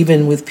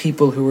even with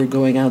people who were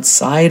going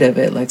outside of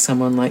it, like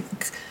someone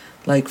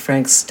like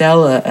Frank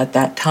Stella at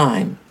that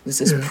time, this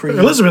is pre.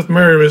 Elizabeth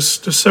Murray was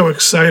just so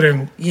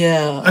exciting.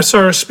 Yeah, I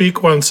saw her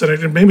speak once, and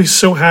it made me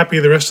so happy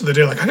the rest of the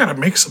day. Like, I gotta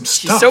make some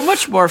stuff. She's so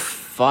much more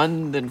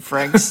fun than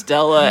Frank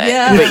Stella.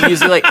 Yeah. But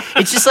usually,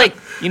 it's just like,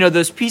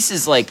 those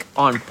pieces like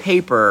on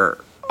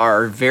paper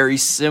are very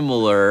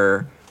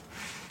similar,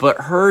 but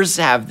hers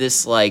have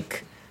this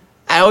like,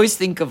 I always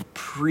think of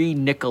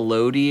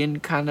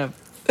pre-Nickelodeon kind of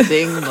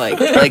thing.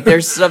 like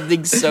there's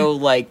something so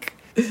like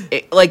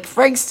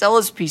Frank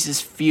Stella's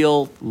pieces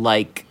feel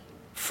like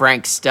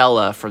Frank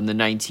Stella from the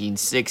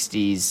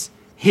 1960s.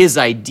 His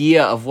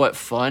idea of what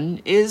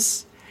fun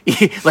is.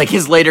 Like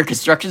his later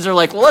constructions are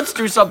like, well, let's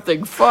do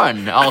something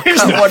fun. I'll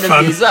cut one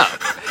of these up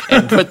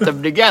and put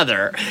them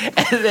together.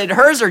 And then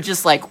hers are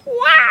just like,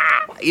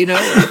 wow,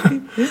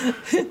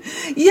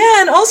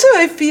 Yeah, and also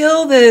I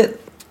feel that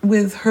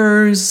with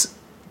hers,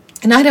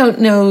 and I don't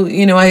know,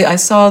 I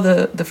saw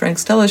the Frank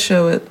Stella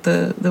show at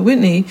the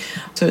Whitney,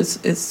 so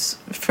it's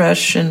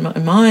fresh in my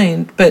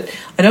mind, but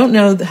I don't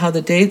know how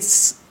the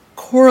dates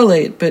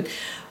correlate. But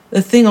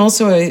the thing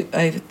also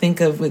I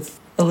think of with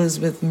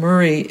Elizabeth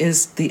Murray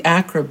is the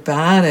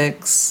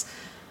acrobatics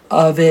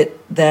of it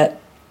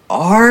that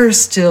are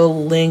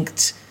still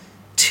linked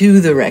to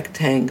the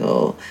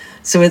rectangle.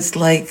 So it's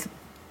like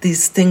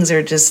these things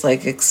are just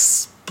like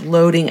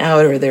exploding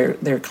out, or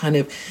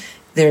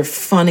they're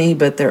funny,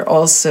 but they're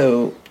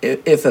also,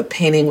 if a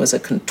painting was a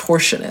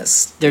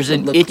contortionist, there's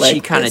an itchy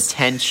like kind of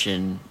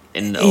tension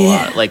in a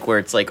lot, like where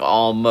it's like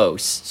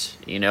almost,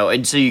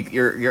 and so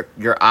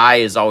your eye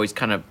is always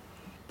kind of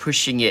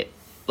pushing it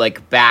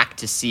like back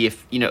to see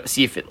if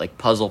it like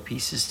puzzle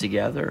pieces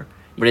together,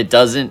 but it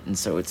doesn't, and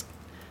so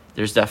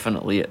there's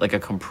definitely like a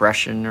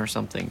compression or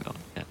something.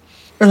 Yeah.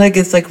 Or like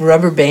it's like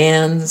rubber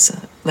bands,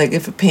 like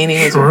if a painting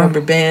is a rubber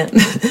band.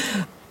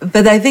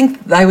 But I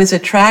think I was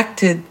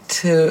attracted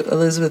to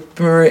Elizabeth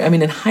Murray. I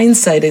mean, in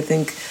hindsight, I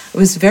think I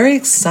was very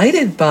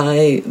excited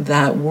by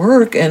that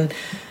work and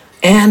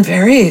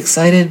very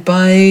excited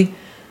by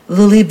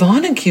the Leigh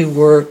Bonnique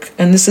work.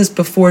 And this is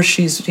before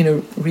she's,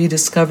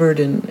 rediscovered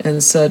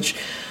and such,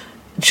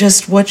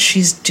 just what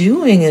she's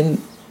doing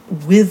and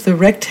with the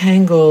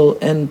rectangle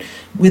and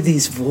with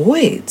these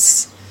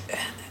voids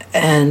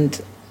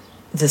and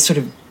the sort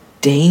of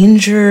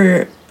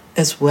danger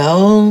as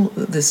well.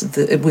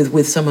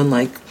 With someone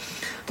like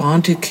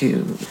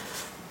Bonticu,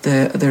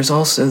 there's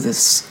also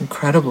this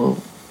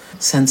incredible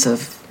sense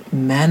of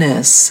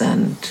menace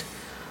and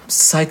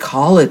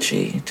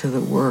psychology to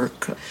the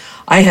work.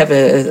 I have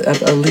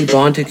a Leigh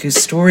Bonticu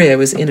story. I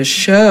was in a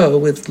show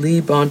with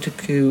Leigh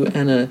Bonticu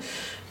and a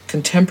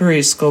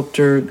contemporary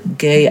sculptor,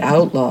 Gay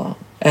Outlaw,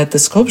 at the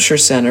Sculpture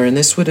Center, and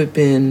this would have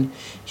been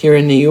here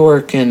in New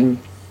York in,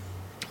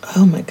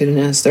 oh my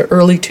goodness, the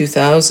early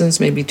 2000s,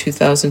 maybe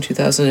 2000,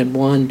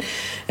 2001.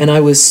 And I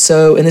was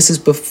and this is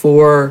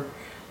before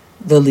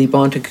the Leigh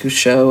Bonticu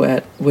show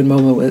when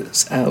MoMA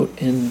was out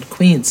in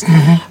Queens.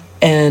 Mm-hmm.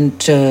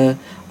 And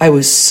I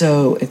was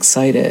so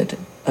excited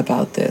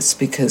about this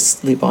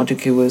because Leigh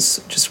Bonticu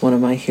was just one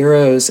of my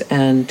heroes.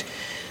 And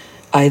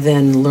I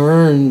then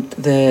learned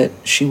that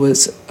she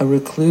was a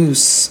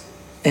recluse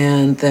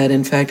and that,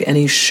 in fact,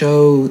 any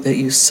show that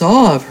you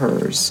saw of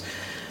hers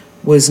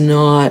was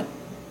not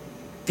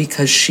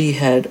because she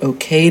had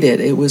okayed it.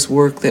 It was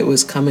work that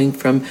was coming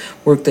from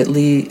work that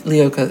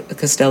Leo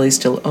Castelli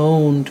still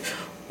owned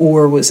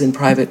or was in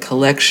private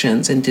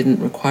collections and didn't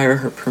require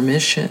her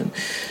permission.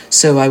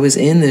 So I was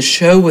in this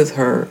show with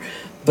her,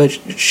 but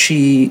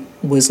she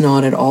was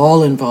not at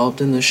all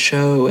involved in the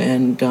show,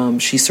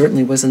 and she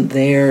certainly wasn't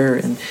there.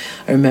 And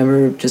I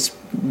remember just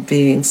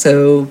being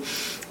so,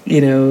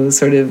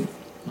 sort of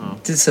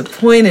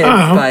disappointed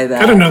by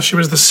that. I don't know. She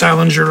was the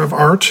Salinger of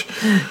art.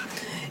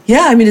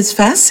 Yeah, I mean, it's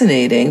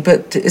fascinating,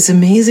 but it's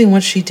amazing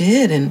what she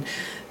did.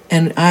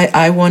 And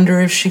I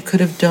wonder if she could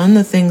have done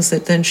the things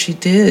that then she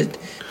did,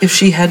 if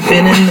she had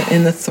been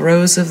in the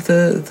throes of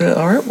the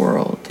art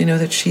world,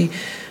 that she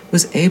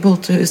was able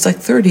to, it's like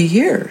 30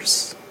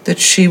 years that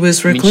she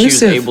was reclusive. I mean,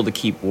 she was able to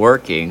keep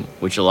working,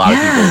 which a lot of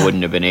people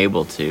wouldn't have been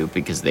able to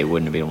because they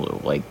wouldn't have been able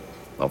to,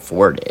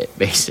 afford it,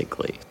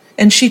 basically.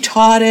 And she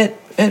taught it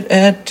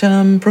at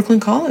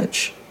Brooklyn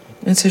College.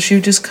 And so she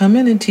would just come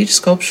in and teach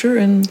sculpture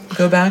and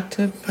go back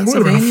to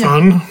Pennsylvania.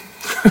 That would have been fun.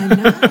 I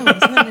know,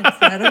 isn't that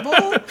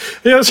incredible?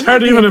 Yeah, it's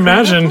hard to even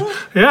imagine.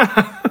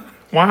 Yeah,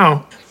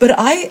 wow. But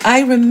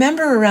I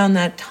remember around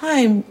that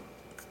time,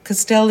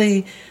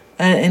 Castelli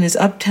in his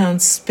Uptown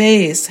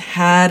Space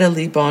had a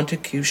Leigh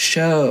Bonticu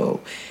show,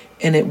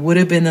 and it would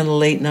have been in the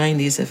late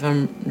 90s, if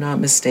I'm not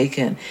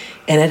mistaken.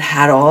 And it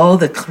had all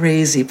the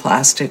crazy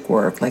plastic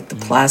work, like the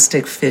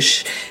plastic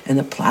fish and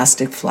the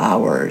plastic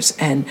flowers.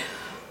 And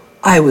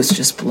I was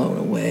just blown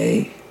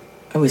away.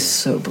 I was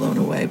so blown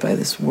away by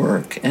this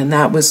work. And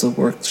that was the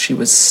work she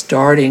was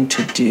starting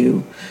to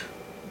do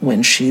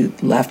when she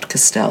left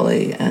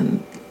Castelli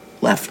and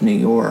left New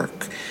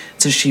York.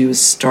 So she was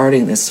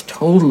starting this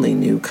totally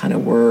new kind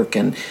of work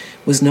and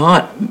was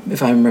not,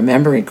 if I'm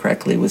remembering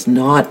correctly, was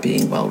not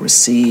being well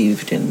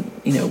received and,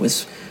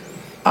 was,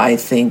 I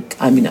think,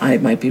 I mean, I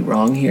might be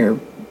wrong here,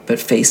 but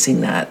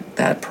facing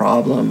that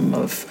problem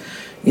of,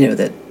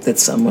 that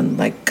someone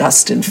like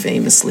Guston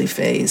famously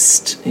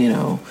faced,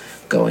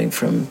 going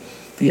from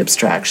the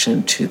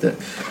abstraction to the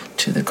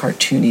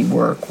cartoony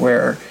work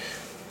where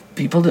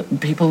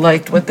people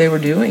liked what they were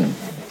doing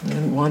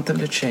and want them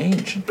to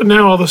change. But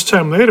now, all this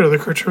time later, the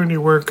cartoony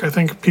work, I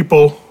think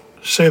people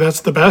say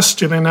that's the best.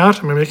 Do they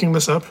not? Am I making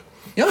this up?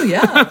 Oh,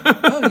 yeah.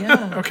 Oh,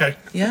 yeah. Okay.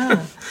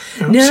 Yeah.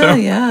 So.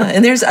 Yeah.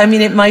 And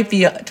it might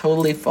be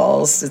totally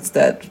false. It's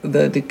the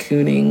de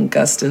Kooning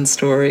Guston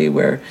story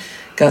where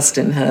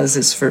Guston has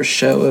his first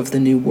show of the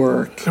new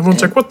work.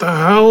 Everyone's like, what the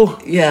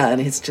hell? Yeah,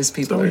 and it's just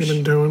people What have you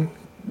been doing?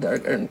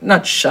 are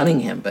not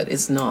shunning him, but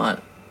it's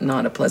not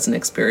a pleasant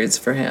experience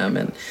for him.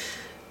 And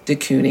de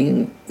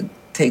Kooning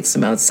takes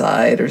him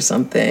outside or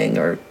something,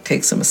 or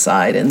takes him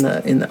aside in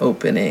the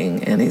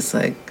opening, and he's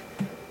like,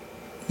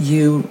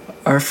 "You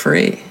are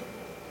free.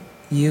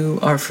 You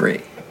are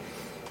free."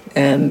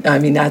 And I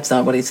mean, that's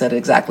not what he said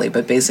exactly,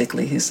 but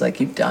basically he's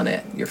like, "You've done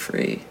it. You're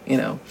free."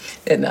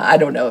 And I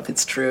don't know if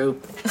it's true,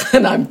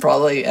 and I'm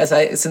probably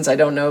since I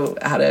don't know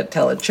how to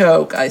tell a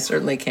joke, I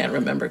certainly can't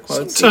remember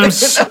quotes.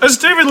 Sometimes, as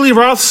David Lee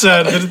Roth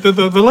said,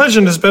 the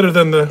legend is better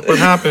than what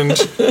happened.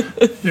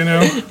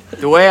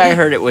 The way I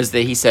heard it was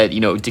that he said, de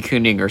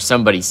Kooning or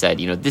somebody said,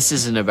 this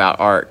isn't about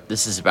art.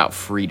 This is about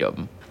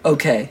freedom.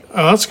 Okay.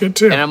 Oh, that's good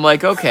too. And I'm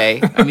like,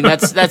 okay. I mean,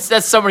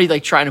 that's somebody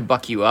like trying to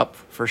buck you up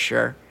for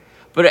sure.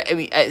 But I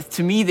mean,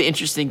 to me, the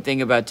interesting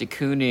thing about de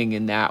Kooning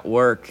and that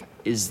work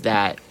is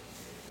that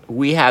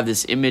we have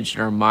this image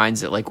in our minds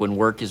that like when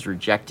work is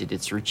rejected,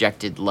 it's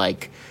rejected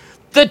like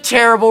the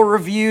terrible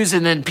reviews,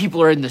 and then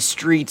people are in the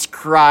streets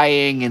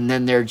crying, and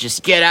then they're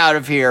just get out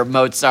of here,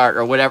 Mozart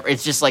or whatever.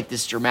 It's just like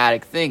this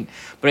dramatic thing.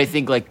 But I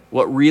think like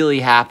what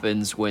really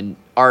happens when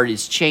art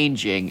is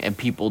changing and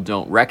people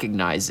don't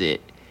recognize it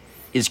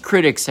is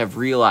critics have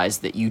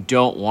realized that you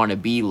don't want to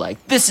be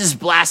like, this is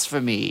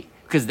blasphemy,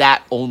 because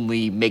that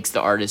only makes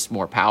the artist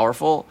more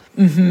powerful.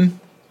 Mm-hmm.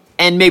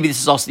 And maybe this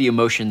is also the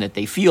emotion that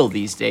they feel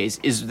these days,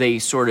 is they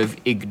sort of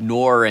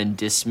ignore and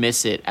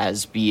dismiss it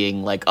as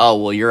being like,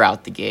 oh, well, you're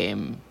out the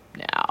game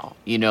now.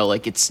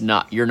 Like it's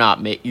not,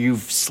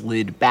 you've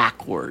slid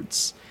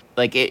backwards.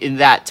 Like in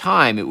that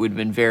time, it would have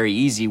been very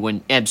easy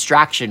when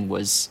abstraction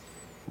was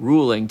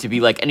ruling to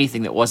be like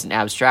anything that wasn't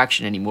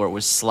abstraction anymore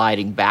was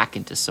sliding back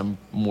into some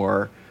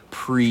more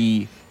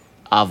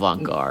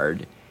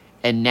pre-avant-garde.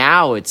 And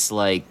now it's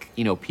like,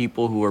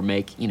 people who are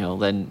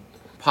then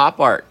pop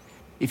art.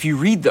 If you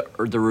read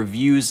the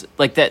reviews,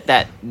 like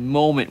that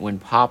moment when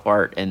pop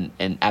art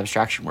and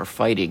abstraction were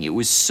fighting, it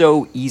was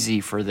so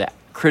easy for the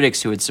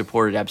critics who had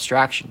supported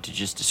abstraction to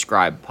just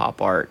describe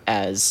pop art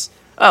as,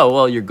 oh,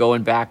 well, you're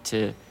going back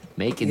to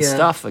making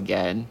stuff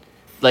again.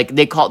 Like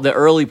they called the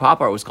early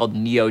pop art was called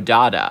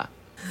Neo-Dada.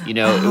 It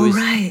was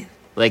right.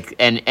 Like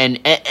and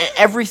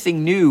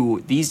everything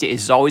new these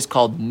days is always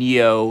called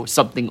neo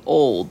something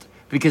old,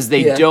 because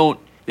they don't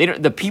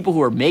the people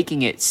who are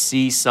making it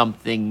see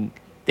something.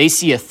 They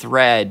see a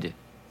thread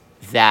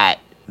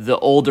that the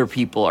older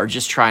people are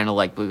just trying to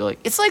like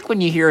it's like when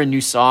you hear a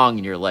new song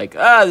and you're like,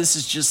 this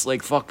is just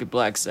like fucking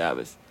Black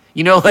Sabbath,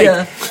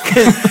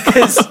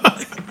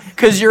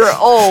 because you're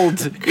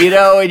old,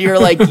 and you're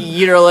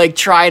like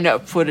trying to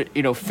put it,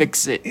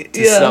 fix it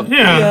to something.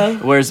 Yeah.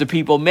 Whereas the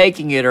people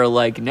making it are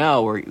like,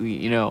 no,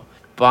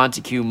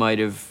 Bonteque might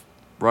have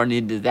run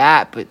into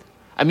that, but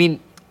I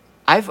mean,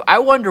 I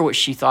wonder what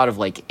she thought of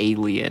like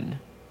Alien.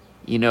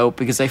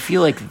 Because I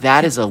feel like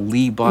that is a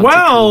Lee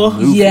Bonteque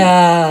movie.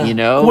 Yeah.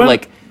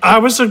 I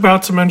was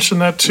about to mention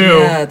that too.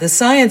 Yeah, the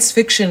science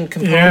fiction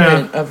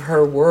component of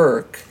her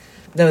work.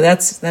 No,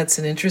 that's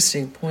an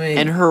interesting point.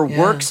 And her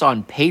works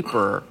on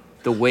paper,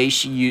 the way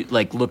she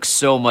looks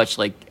so much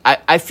like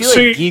I feel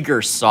like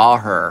Giger saw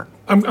her.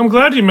 I'm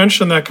glad you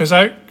mentioned that, because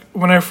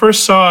when I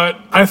first saw it,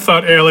 I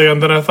thought Alien,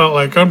 then I thought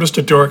like, I'm just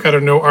a dork, I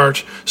don't know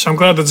art. So I'm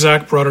glad that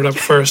Zach brought it up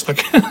first.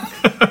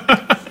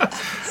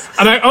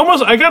 And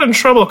I got in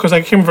trouble because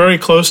I came very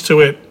close to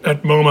it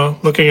at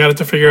MoMA, looking at it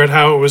to figure out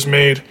how it was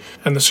made.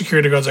 And the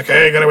security guard's like,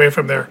 hey, get away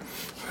from there.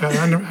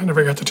 I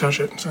never got to touch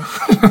it. So.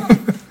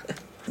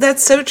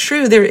 That's so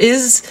true. There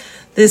is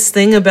this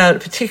thing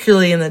about,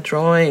 particularly in the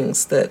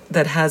drawings, that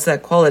has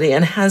that quality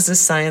and has this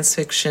science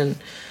fiction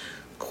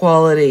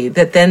quality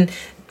that then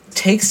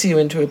takes you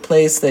into a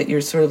place that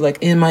you're sort of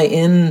like, am I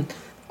in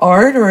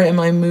art or am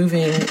I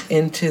moving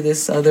into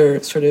this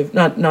other sort of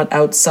not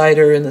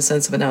outsider in the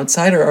sense of an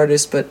outsider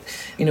artist, but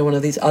one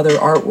of these other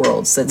art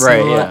worlds that's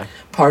not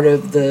part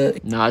of the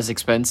not as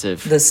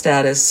expensive, the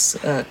status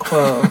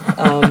quo.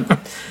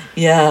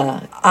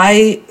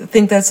 I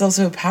think that's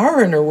also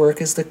power in her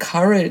work, is the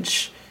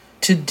courage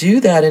to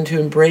do that and to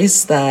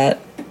embrace that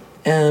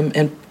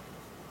and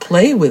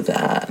play with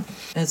that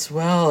as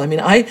well. I mean,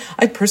 I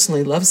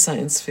personally love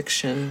science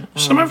fiction.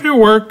 Some of your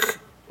work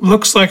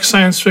looks like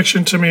science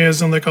fiction to me,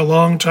 as in like a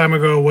long time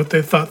ago, what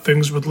they thought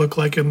things would look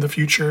like in the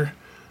future.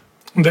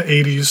 In the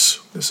 80s,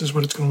 this is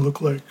what it's going to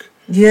look like.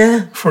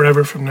 Yeah.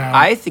 Forever from now.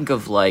 I think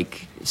of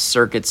like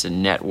circuits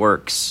and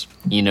networks,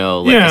 you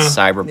know, like a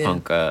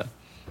cyberpunk,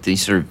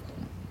 these sort of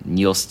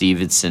Neil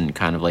Stephenson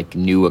kind of like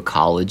new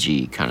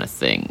ecology kind of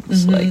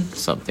things, like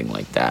something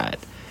like that.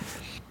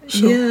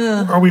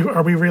 So are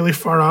we really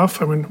far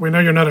off? I mean, we know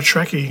you're not a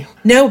Trekkie.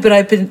 No, but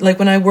I've been, like,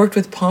 when I worked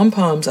with Pom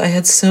Poms, I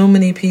had so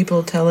many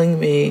people telling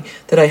me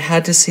that I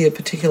had to see a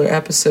particular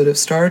episode of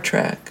Star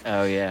Trek.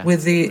 Oh, yeah.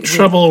 With the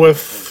Trouble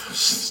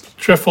with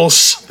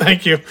Trifles.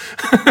 Thank you.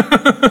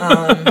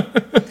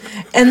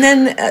 And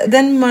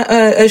then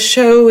a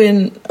show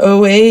in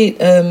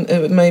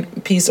 '08, my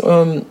piece,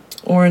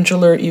 Orange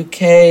Alert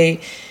UK,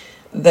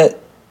 that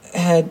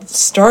had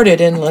started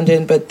in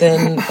London, but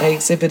then I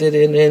exhibited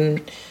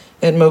it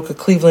at MoCA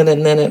Cleveland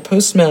and then at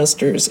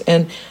Postmasters.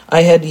 And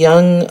I had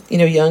young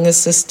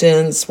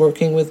assistants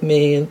working with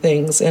me and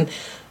things. And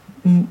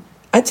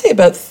I'd say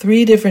about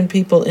 3 different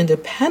people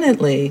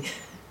independently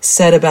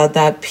said about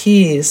that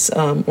piece,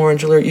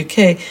 Orange Alert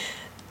UK,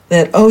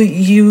 that, oh,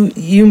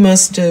 you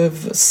must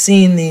have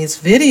seen these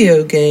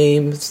video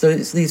games,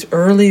 these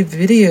early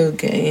video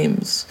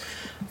games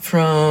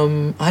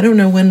from, I don't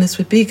know when this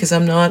would be, because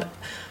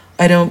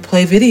I don't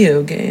play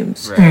video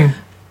games. Right.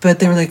 But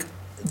they were like,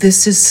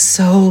 this is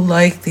so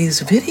like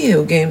these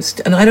video games.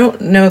 And I don't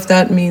know if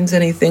that means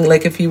anything,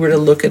 like if you were to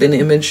look at an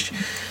image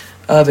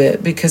of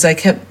it, because I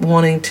kept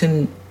wanting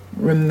to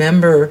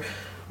remember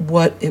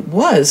what it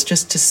was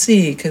just to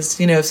see, because,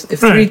 you know, if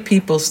 3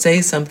 people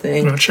say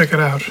something, check it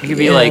out. It could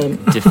be like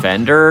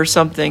Defender or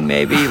something,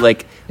 maybe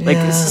like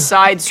this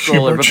side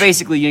scroller, but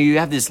basically you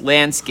have this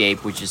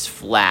landscape which is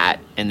flat,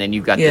 and then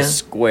you've got this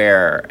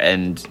square,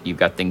 and you've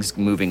got things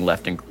moving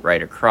left and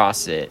right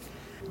across it.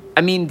 I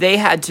mean, they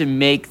had to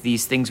make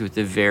these things with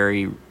a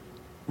very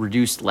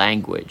reduced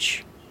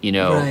language, you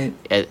know,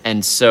 right.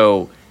 And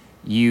so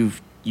you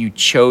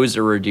chose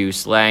a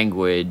reduced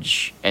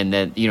language, and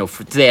then, you know,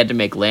 they had to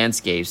make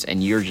landscapes,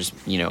 and you're just,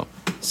 you know,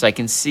 so I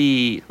can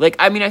see, like,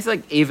 I mean, I feel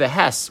like Ava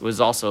Hess was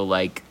also,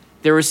 like,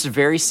 there was some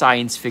very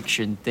science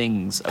fiction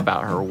things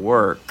about her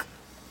work,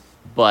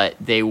 but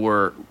they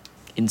were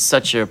in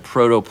such a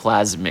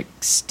protoplasmic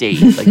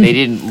state. Like, they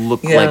didn't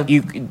look like,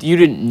 you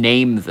didn't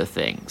name the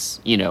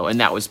things, you know, and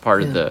that was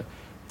part of the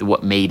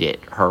what made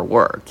it her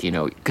work, you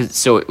know,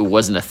 so it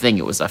wasn't a thing,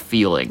 it was a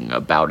feeling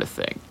about a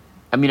thing.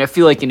 I mean, I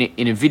feel like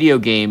in a video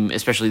game,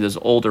 especially those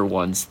older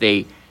ones,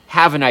 they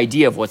have an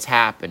idea of what's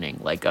happening,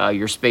 like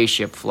your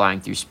spaceship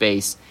flying through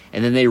space,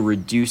 and then they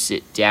reduce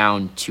it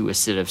down to a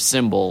set of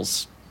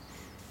symbols.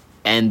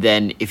 And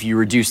then if you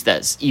reduce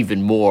that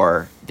even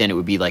more, then it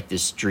would be like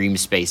this dream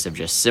space of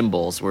just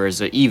symbols.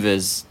 Whereas what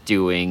Eva's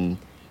doing,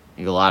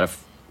 I think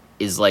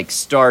is like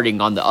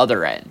starting on the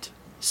other end,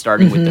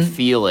 starting with the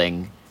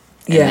feeling,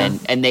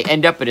 and they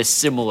end up at a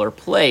similar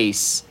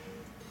place.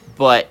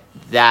 But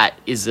that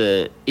is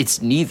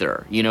it's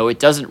neither, you know, it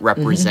doesn't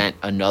represent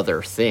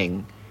another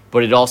thing,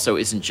 but it also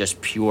isn't just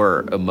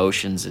pure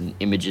emotions and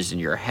images in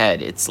your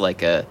head. It's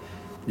like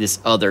this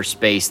other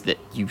space that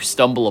you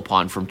stumble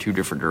upon from 2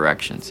 different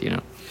directions, you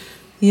know?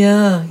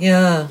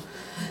 Yeah.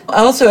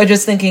 Also, I'm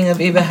just thinking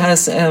of Eva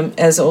Hess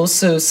as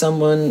also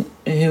someone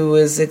who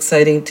was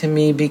exciting to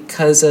me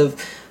because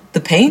of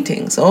the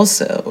paintings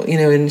also, you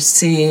know, and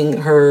seeing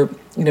her,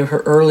 you know, her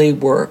early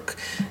work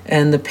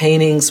and the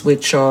paintings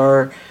which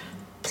are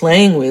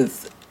playing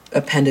with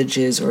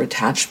appendages or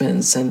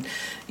attachments and,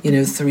 you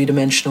know,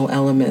 3-dimensional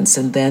elements,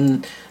 and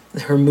then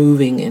her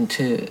moving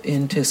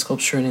into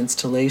sculpture and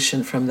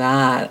installation from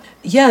that.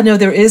 Yeah, no,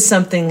 there is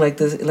something like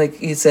this,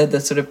 like you said, the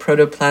sort of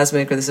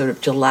protoplasmic or the sort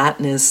of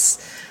gelatinous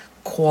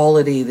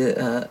quality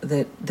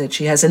that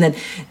she has, and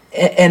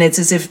it's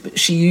as if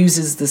she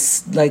uses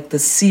this, like the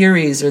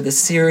series or the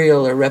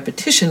serial or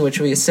repetition, which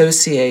we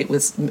associate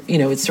with, you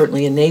know, it's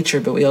certainly in nature,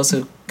 but we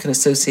also can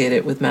associate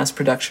it with mass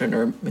production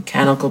or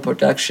mechanical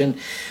production.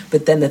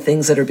 But then the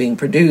things that are being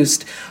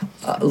produced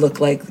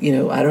look like, you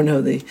know, I don't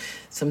know,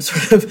 some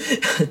sort of,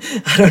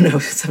 I don't know,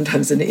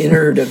 sometimes an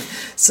innard of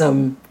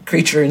some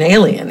creature, an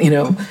alien, you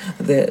know,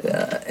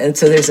 and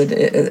so there's an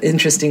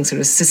interesting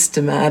sort of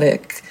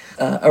systematic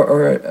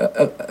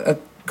or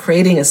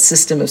creating a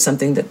system of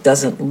something that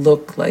doesn't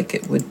look like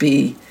it would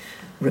be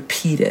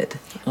repeated.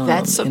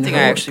 That's something I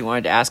actually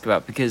wanted to ask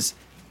about, because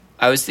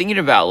I was thinking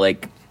about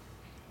like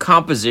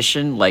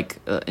composition, like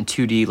in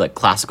 2D, like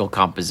classical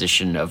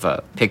composition of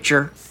a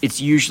picture.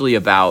 It's usually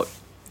about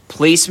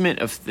placement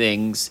of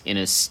things in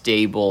a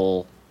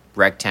stable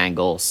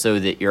rectangle so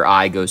that your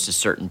eye goes to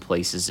certain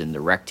places in the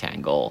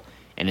rectangle,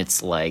 and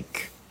it's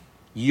like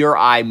your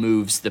eye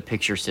moves, the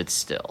picture sits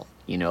still.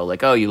 You know,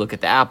 like, oh, you look at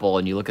the apple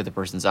and you look at the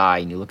person's eye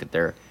and you look at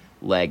their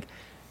leg.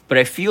 But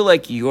I feel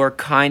like your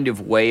kind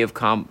of way of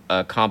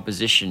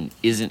composition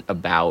isn't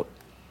about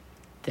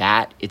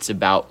that. It's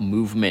about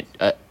movement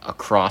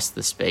across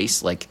the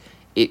space. Like,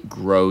 it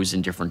grows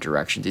in different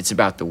directions. It's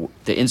about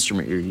the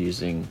instrument you're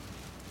using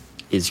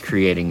is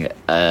creating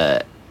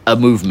a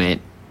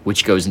movement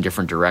which goes in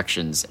different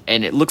directions.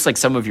 And it looks like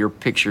some of your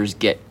pictures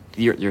get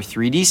your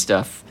 3D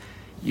stuff.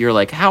 You're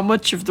like, how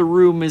much of the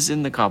room is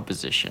in the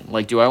composition?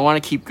 Like, do I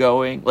want to keep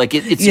going? Like,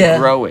 it's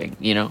growing,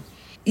 you know?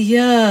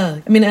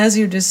 Yeah. I mean, as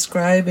you're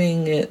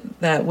describing it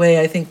that way,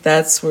 I think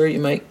that's where you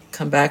might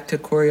come back to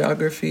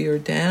choreography or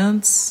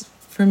dance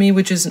for me,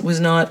 which was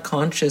not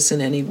conscious in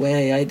any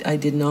way. I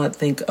did not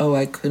think,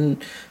 I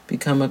couldn't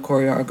become a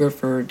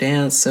choreographer or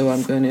dance, so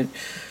I'm going to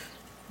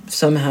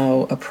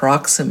somehow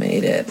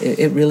approximate it.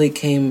 It really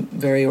came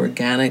very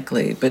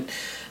organically. But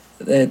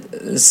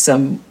that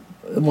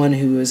someone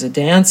who was a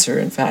dancer,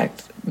 in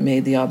fact,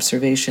 made the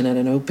observation at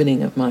an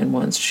opening of mine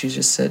once. She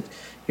just said,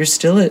 you're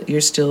still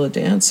a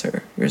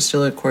dancer. You're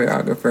still a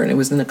choreographer. And it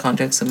was in the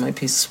context of my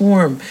piece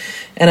Swarm.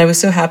 And I was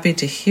so happy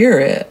to hear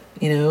it,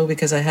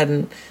 because I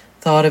hadn't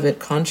thought of it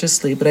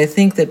consciously. But I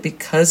think that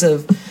because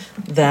of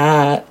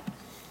that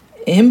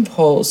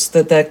impulse,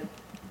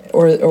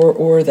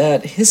 or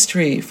that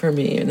history for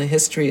me, and the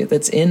history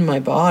that's in my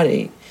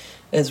body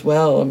as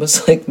well,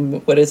 almost like,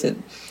 what is it?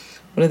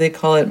 What do they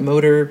call it?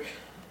 Muscle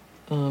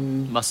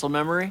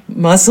memory?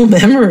 Muscle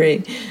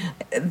memory.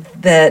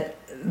 That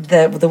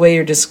the way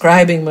you're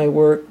describing my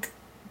work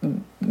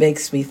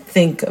makes me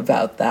think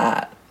about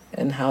that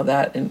and how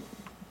that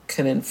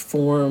can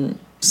inform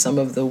some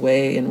of the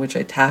way in which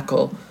I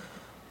tackle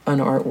an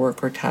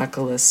artwork or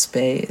tackle a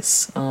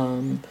space.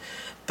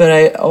 But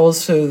I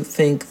also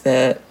think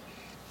that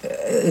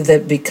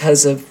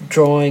because of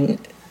drawing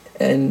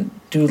and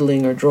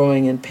doodling, or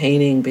drawing and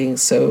painting being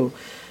so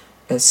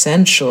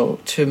essential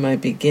to my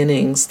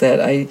beginnings, that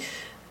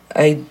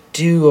I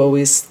do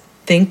always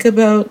think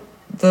about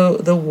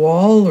the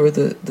wall or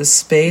the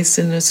space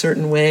in a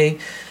certain way,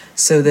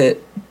 so that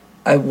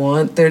I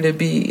want there to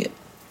be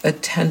a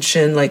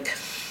tension, like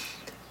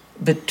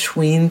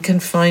between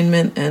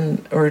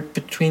confinement or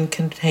between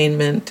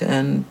containment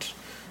and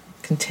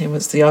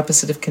what's the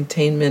opposite of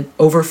containment?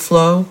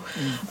 Overflow.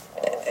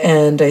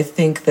 And I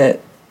think that,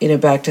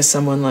 back to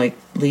someone like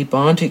Leigh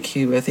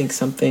Bonteque, I think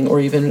something, or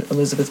even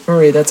Elizabeth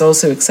Murray, that's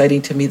also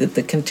exciting to me, that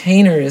the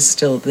container is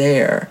still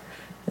there.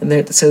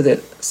 And so that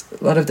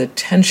a lot of the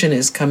tension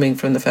is coming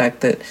from the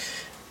fact that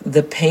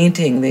the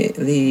painting,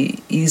 the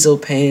easel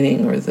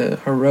painting or the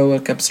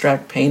heroic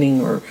abstract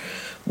painting or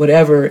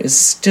whatever, is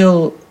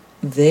still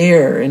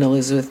there in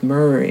Elizabeth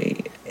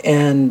Murray,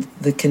 and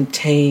the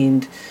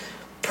contained,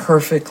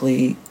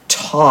 perfectly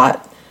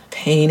taut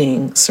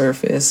painting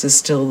surface is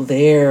still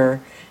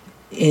there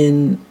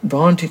in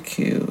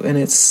Bonteque. And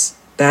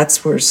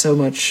that's where so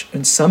much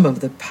and some of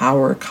the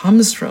power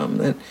comes from,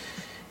 that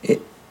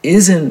it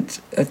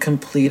isn't a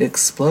complete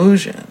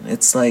explosion.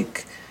 It's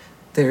like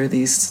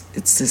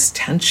it's this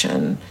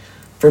tension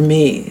for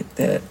me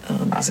that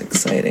is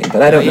exciting.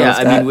 But I don't know if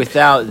that... I mean,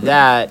 without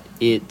that,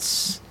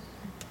 it's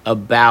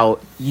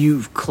about,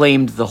 you've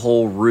claimed the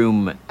whole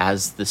room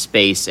as the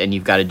space, and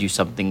you've got to do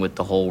something with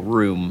the whole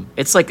room.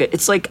 It's like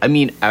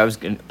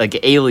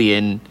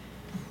Alien,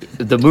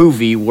 the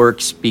movie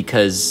works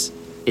because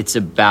it's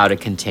about a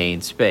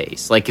contained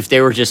space. Like, if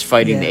they were just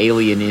fighting the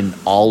alien in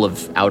all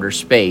of outer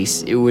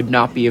space, it would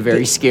not be a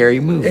very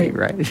scary movie,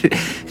 right?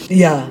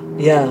 Yeah.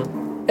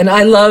 And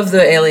I love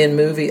the Alien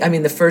movie. I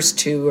mean, the first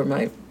two are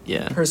my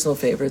personal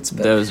favorites.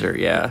 But those are,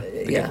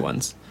 the good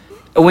ones.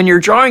 When you're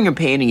drawing and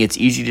painting, it's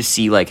easy to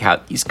see like how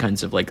these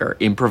kinds of like are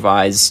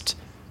improvised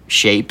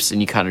shapes,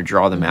 and you kind of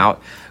draw them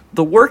out.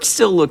 The work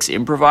still looks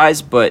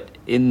improvised, but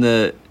in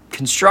the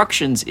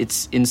constructions,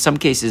 it's in some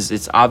cases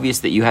it's obvious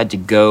that you had to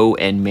go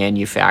and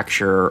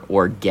manufacture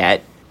or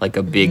get like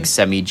a big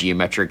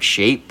semi-geometric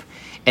shape,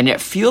 and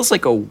it feels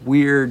like a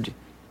weird,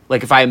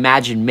 like if I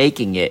imagine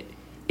making it,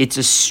 it's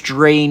a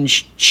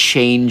strange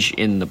change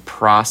in the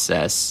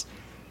process,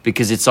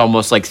 because it's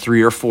almost like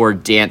 3 or 4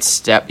 dance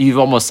steps. You've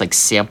almost like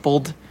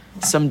sampled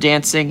some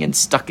dancing and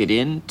stuck it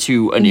in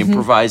to an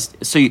improvised.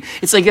 So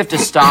it's like you have to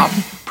stop,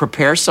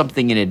 prepare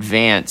something in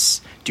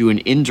advance, do an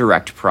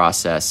indirect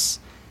process.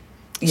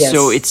 Yes.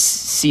 So it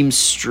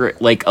seems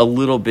like a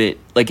little bit,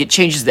 like it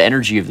changes the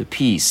energy of the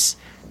piece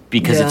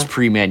because it's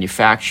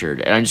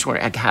pre-manufactured. And I just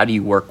wonder, like, how do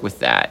you work with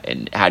that?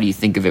 And how do you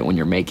think of it when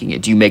you're making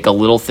it? Do you make a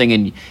little thing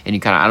and you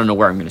kind of, I don't know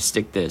where I'm going to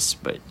stick this,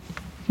 but...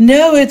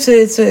 No, it's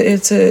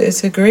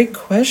a great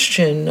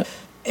question,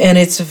 and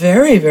it's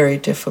very, very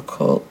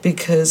difficult,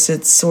 because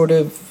it sort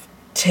of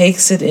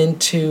takes it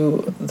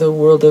into the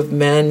world of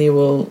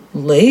manual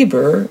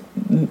labor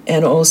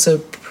and also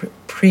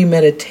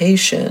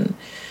premeditation,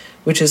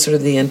 which is sort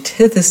of the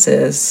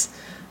antithesis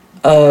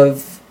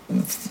of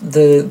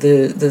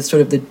the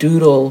sort of the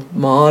doodle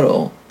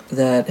model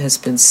that has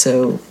been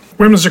so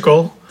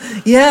whimsical.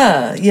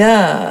 Yeah,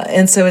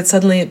 and so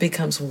it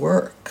becomes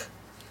work.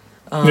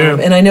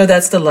 And I know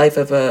that's the life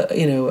of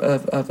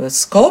a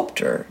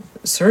sculptor,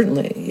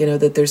 certainly,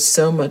 that there's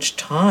so much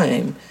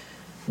time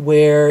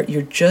where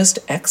you're just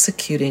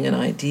executing an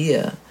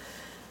idea.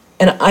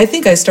 And I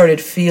think I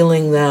started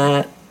feeling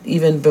that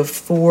even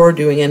before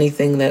doing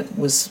anything that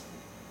was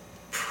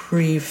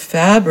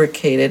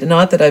prefabricated.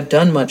 Not that I've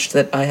done much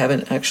that I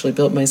haven't actually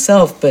built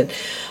myself, but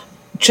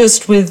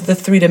just with the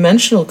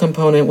three-dimensional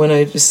component, when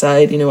I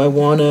decide, I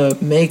want to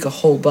make a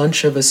whole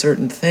bunch of a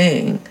certain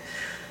thing,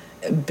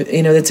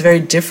 it's a very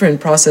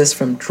different process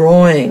from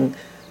drawing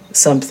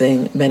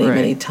something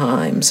many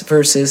times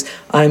versus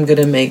I'm going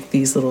to make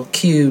these little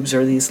cubes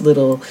or these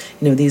little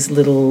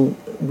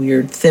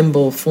weird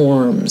thimble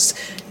forms,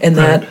 and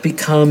that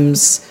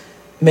becomes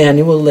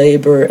manual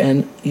labor,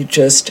 and you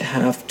just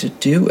have to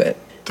do it.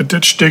 The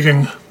ditch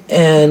digging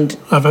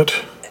of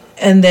it.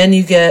 And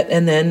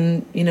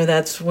then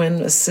that's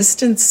when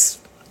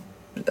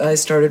I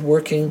started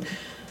working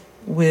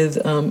with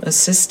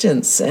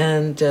assistants,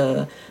 and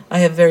I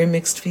have very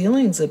mixed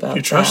feelings about that.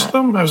 You trust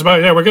them?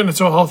 We're getting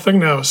into a whole thing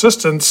now.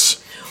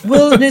 Assistants.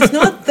 Well, it's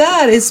not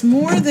that. It's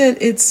more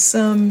that it's,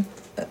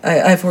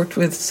 I've worked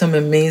with some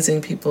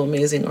amazing people,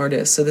 amazing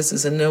artists, so this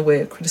is in no way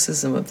a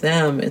criticism of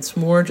them. It's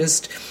more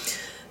just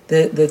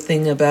the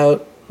thing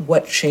about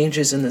what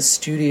changes in the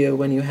studio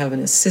when you have an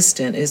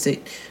assistant is that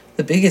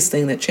the biggest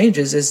thing that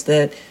changes is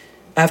that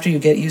after you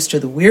get used to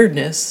the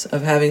weirdness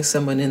of having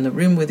someone in the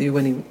room with you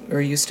when you are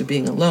used to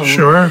being alone,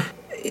 sure,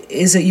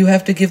 is that you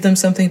have to give them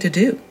something to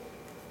do.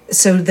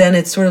 So then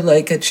it's sort of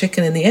like a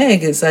chicken and the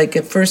egg. It's like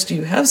at first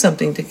you have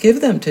something to give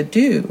them to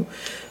do,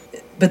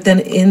 but then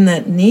in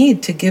that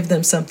need to give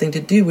them something to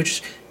do,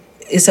 which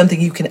is something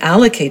you can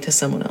allocate to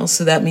someone else.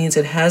 So that means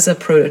it has a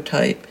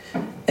prototype,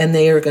 and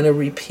they are going to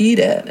repeat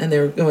it, and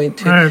they're going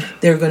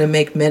to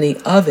make many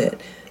of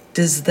it.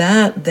 Does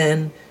that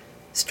then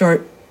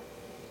start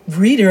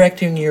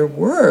redirecting your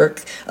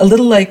work a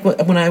little like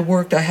when I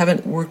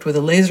haven't worked with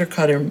a laser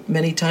cutter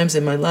many times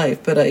in my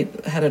life, but I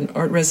had an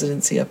art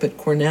residency up at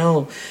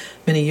Cornell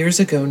many years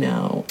ago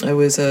now. I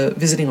was a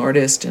visiting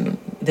artist, and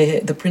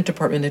the print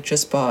department had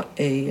just bought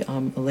a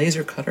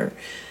laser cutter,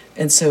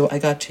 and so I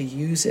got to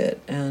use it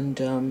and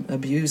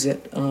abuse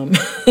it.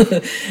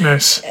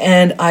 Nice.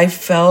 And I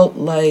felt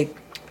like,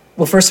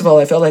 well, first of all,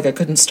 I felt like I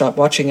couldn't stop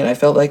watching it. I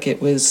felt like I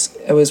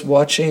was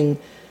watching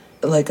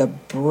like a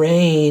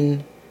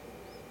brain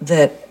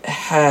that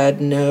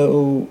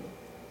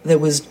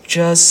was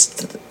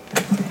just,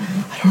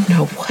 I don't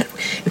know what,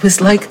 it was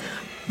like,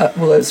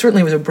 it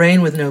certainly was a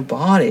brain with no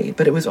body,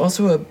 but it was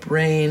also a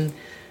brain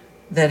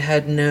that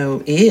had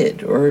no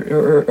id, or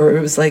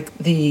it was like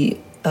the...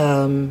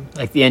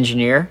 like the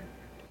engineer?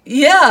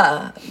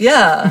 Yeah.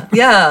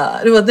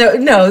 Well,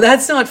 no,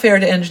 that's not fair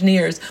to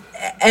engineers.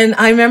 And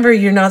I remember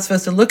you're not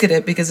supposed to look at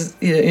it because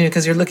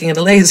you're looking at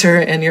a laser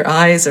and your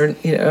eyes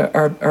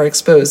are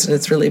exposed, and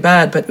it's really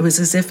bad. But it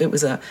was as if it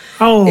was it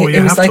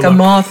was like a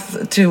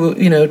moth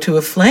to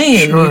a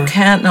flame. Sure. You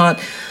can't not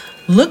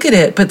look at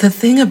it. But the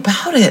thing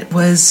about it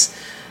was,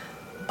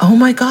 oh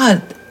my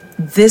God,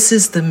 this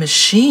is the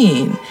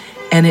machine,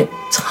 and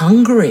it's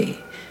hungry.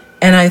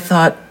 And I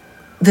thought,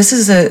 this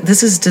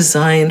is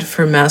designed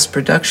for mass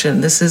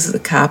production. This is the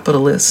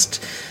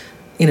capitalist,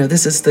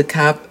 this is the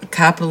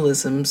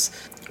capitalism's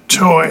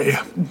toy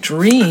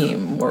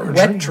dream or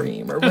wet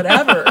dream or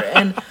whatever.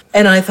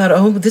 and I thought,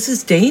 oh, this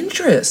is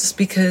dangerous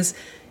because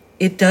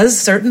it does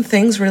certain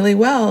things really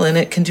well, and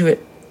it can do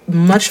it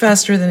much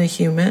faster than a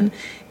human,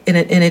 and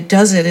it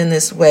does it in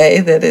this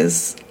way that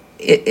is,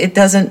 it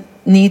doesn't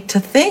need to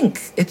think.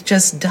 It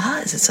just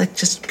does. It's like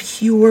just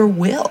pure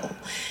will.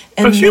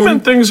 But human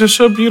things are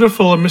so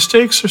beautiful, and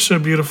mistakes are so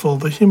beautiful.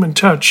 The human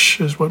touch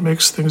is what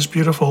makes things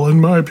beautiful,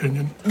 in my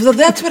opinion. Well,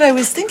 that's what I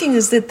was thinking,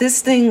 is that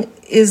this thing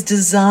is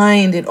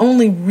designed, it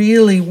only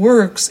really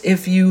works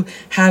if you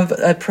have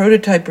a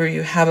prototype or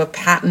you have a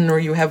patent or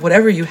you have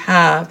whatever you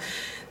have,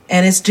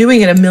 and it's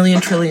doing it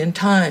 1,000,000 trillion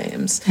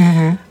times.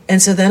 Mm-hmm.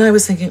 And so then I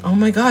was thinking, oh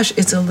my gosh,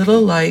 it's a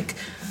little like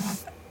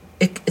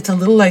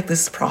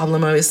this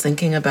problem I was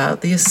thinking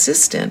about the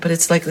assistant, but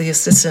it's like the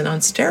assistant on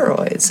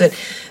steroids. That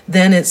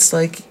then it's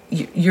like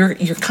you're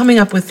coming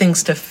up with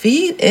things to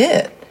feed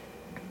it.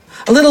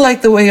 A little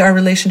like the way our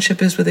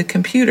relationship is with a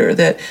computer,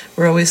 that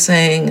we're always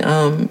saying,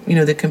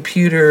 the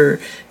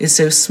computer is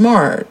so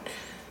smart,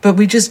 but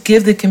we just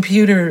give the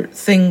computer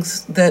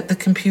things that the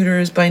computer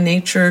is by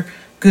nature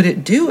good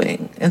at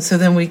doing, and so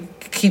then we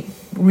keep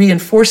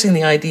reinforcing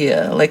the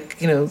idea,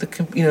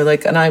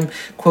 and I'm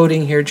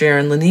quoting here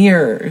Jaron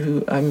Lanier,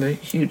 who I'm a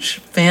huge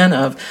fan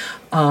of,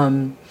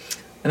 and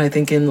I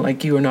think in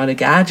like You Are Not a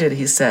Gadget,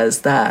 he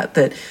says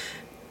that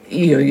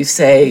you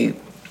say,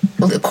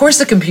 well, of course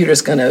the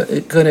computer's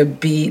gonna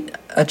beat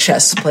a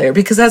chess player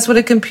because that's what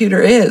a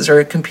computer is, or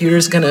a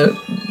computer's gonna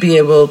be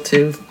able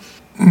to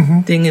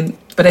ding and.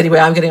 But anyway,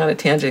 I'm getting on a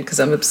tangent because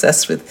I'm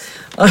obsessed with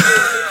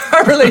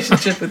our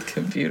relationship with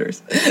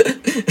computers.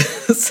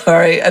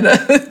 Sorry.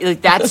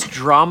 Like that's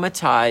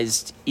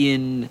dramatized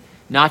in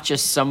not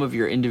just some of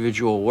your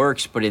individual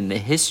works, but in the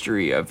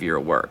history of your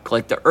work.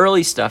 Like the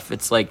early stuff,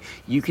 it's like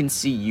you can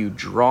see you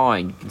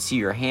drawing, you can see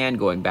your hand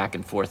going back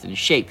and forth in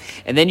shape.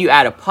 And then you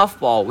add a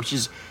puffball, which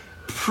is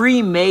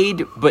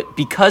pre-made, but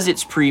because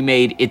it's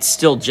pre-made, it's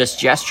still just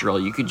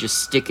gestural. You could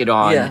just stick it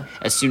on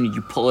as soon as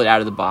you pull it out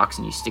of the box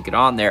and you stick it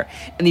on there.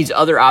 And these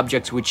other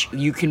objects, which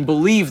you can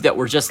believe that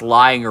were just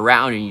lying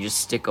around and you just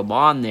stick them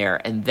on there.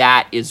 And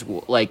that is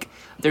like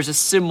there's a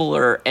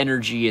similar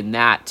energy in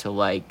that to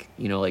like,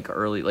 you know, like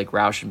early, like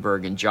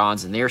Rauschenberg and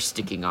Johns, and they're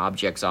sticking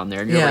objects on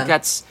there. And you're like,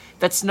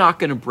 that's not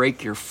going to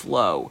break your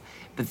flow.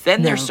 But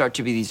then there start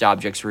to be these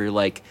objects where you're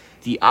like,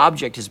 the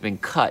object has been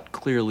cut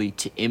clearly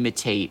to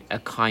imitate a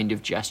kind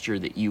of gesture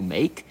that you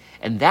make.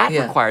 And that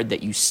required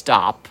that you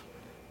stop,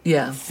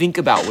 think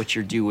about what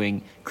you're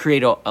doing,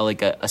 create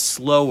a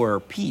slower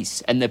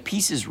piece. And the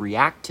pieces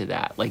react to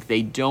that. Like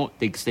they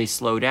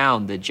slow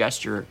down, the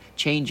gesture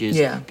changes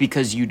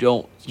because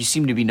you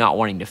seem to be not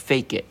wanting to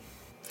fake it.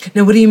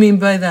 Now, what do you mean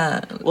by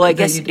that? Well, I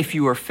guess if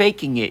you were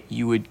faking it,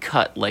 you would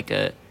cut like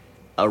a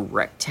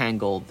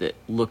rectangle that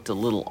looked a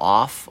little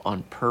off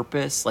on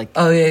purpose, like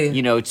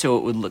you know, so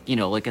it would look, you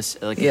know, like it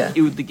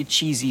would like a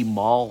cheesy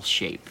mall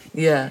shape.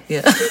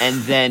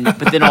 And then,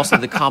 but then also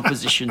the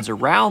compositions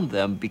around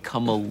them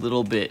become a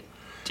little bit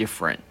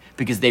different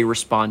because they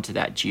respond to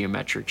that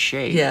geometric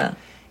shape.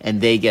 And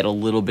they get a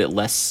little bit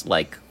less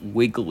like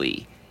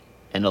wiggly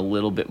and a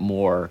little bit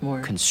more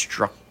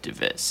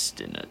constructivist,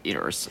 and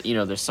you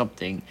know, there's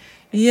something.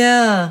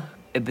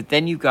 But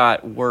then you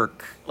got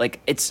work,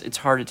 like it's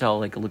hard to tell,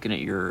 like looking at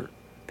your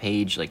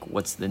page, like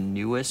what's the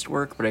newest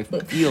work, but I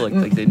feel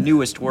like the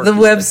newest work, the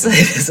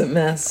website is a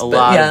mess. A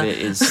lot of it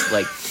is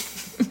like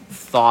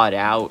thought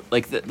out,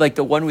 like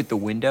the one with the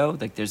window,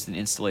 like there's an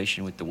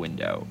installation with the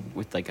window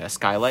with like a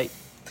skylight.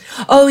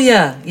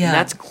 And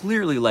that's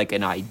clearly like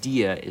an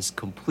idea is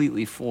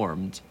completely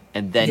formed,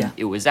 and then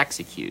it was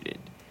executed,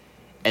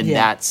 and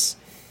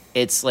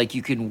it's like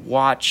you can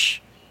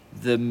watch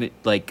the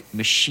like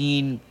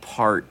machine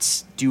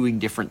parts doing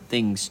different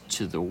things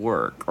to the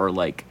work, or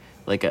like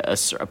like I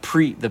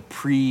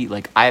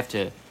have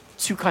to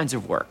two kinds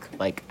of work.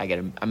 Like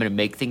I'm gonna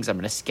make things, I'm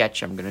gonna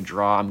sketch, I'm gonna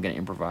draw, I'm gonna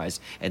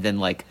improvise, and then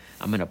like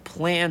I'm gonna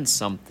plan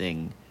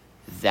something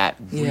that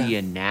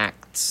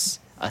reenacts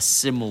a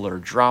similar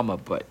drama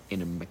but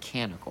in a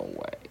mechanical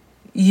way.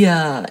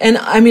 And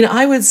I mean,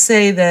 I would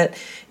say that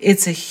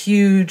it's a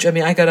huge, I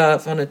mean, I got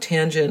off on a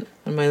tangent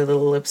on my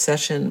little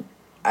obsession.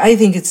 I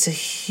think it's a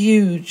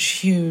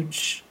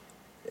huge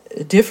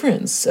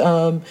difference,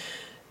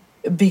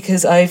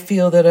 because I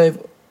feel that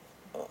I've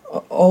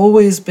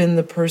always been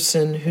the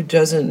person who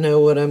doesn't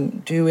know what I'm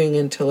doing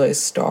until I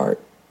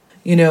start,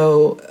 you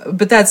know,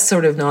 but that's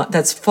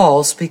that's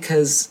false,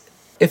 because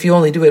if you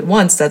only do it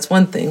once, that's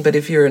one thing. But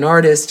if you're an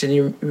artist and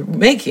you're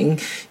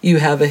making, you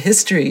have a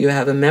history, you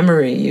have a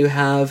memory, you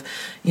have,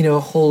 you know,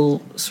 a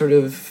whole sort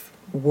of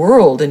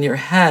world in your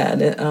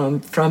head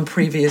from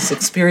previous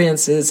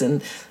experiences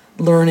and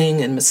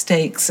learning and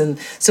mistakes, and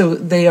so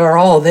they are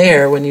all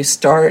there when you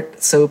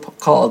start,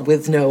 so-called,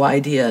 with no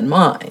idea in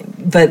mind.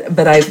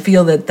 But I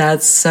feel that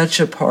that's such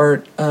a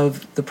part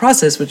of the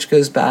process, which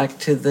goes back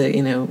to the,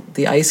 you know,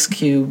 the ice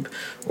cube,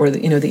 or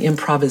the, you know, the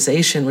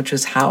improvisation, which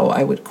is how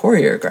I would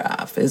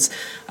choreograph. Is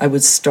I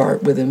would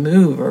start with a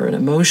move or an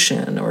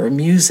emotion or a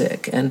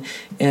music, and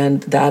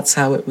that's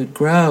how it would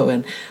grow.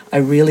 And I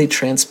really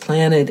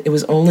transplanted. It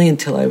was only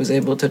until I was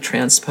able to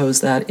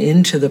transpose that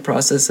into the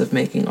process of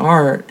making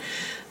art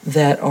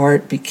that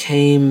art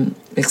became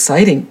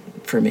exciting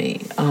for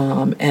me,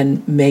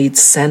 and made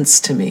sense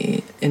to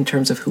me in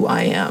terms of who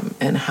I am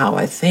and how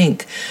I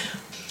think.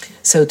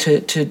 So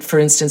to for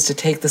instance, to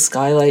take the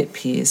skylight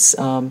piece,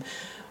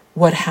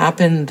 what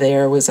happened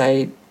there was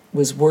I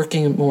was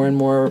working more and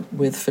more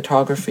with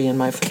photography and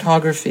my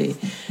photography.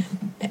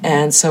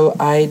 And so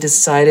I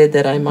decided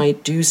that I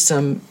might do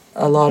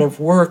a lot of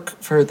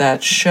work for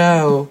that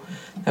show.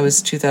 That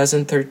was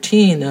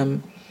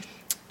 2013.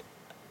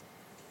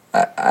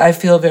 I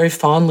feel very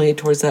fondly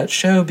towards that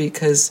show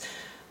because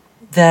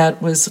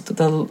that was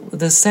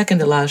the second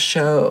to last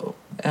show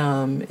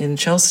in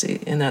Chelsea,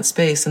 in that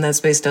space, and that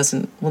space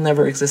will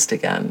never exist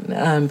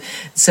again.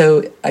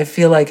 So I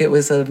feel like it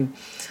was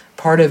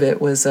part of it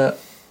was a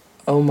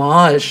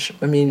homage,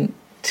 I mean,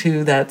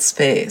 to that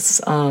space,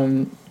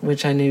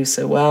 which I knew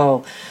so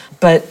well.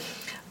 But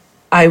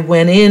I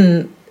went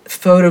in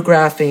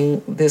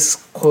photographing this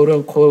quote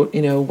unquote,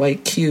 you know,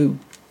 white cube,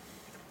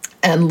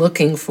 and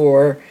looking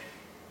for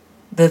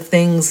the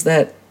things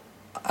that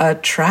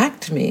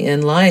attract me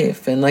in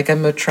life. And like,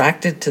 I'm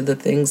attracted to the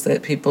things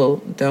that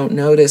people don't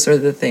notice, or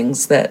the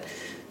things that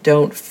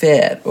don't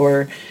fit,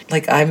 or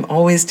like I'm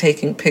always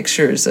taking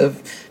pictures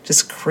of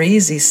just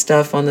crazy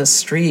stuff on the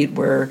street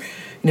where,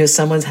 you know,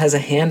 someone has a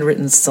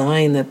handwritten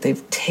sign that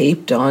they've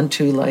taped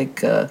onto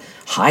like a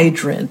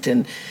hydrant,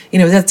 and, you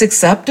know, that's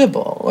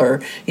acceptable.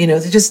 Or, you know,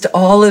 just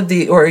all of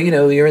or, you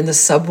know, you're in the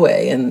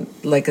subway and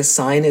like a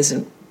sign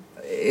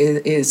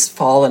is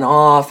fallen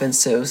off, and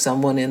so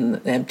someone in the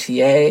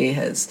MTA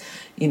has,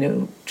 you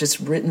know, just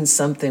written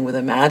something with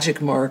a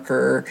magic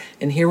marker,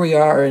 and here we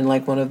are in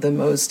like one of the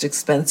most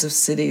expensive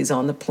cities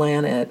on the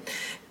planet.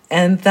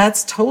 And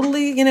that's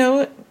totally, you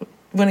know,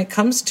 when it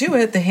comes to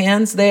it, the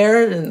hand's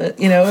there, and the,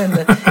 you know, and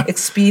the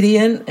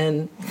expedient,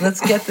 and let's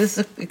get this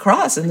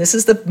across, and this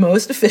is the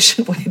most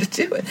efficient way to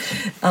do it.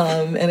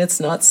 And it's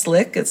not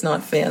slick, it's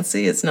not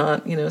fancy, it's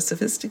not, you know,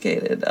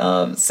 sophisticated.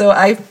 So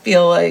I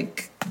feel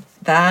like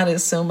that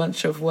is so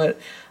much of what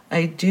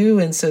I do.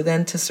 And so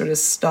then to sort of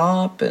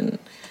stop and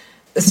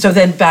so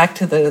then back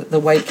to the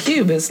white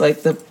cube is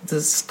like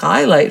the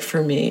skylight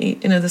for me.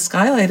 You know, the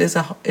skylight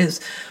is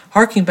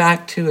harking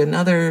back to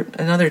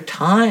another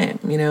time,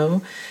 you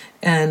know,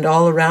 and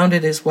all around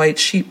it is white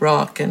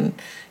sheetrock and,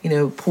 you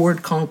know,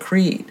 poured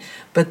concrete.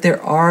 But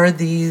there are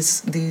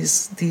these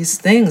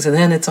things, and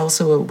then it's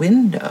also a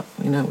window,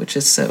 you know, which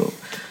is so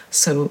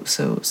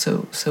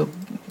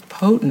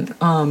potent,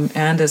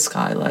 and a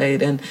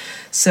skylight. And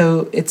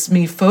so it's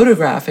me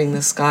photographing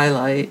the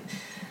skylight,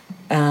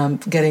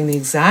 getting the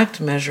exact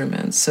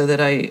measurements so that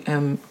I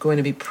am going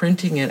to be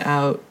printing it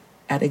out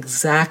at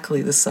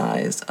exactly the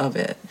size of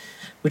it,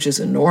 which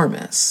is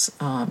enormous.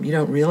 You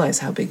don't realize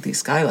how big these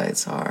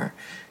skylights are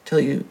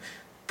till you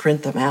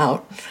print them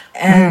out.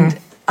 And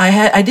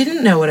I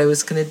didn't know what I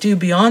was going to do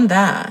beyond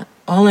that.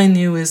 All I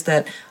knew is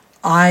that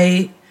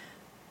I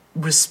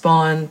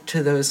respond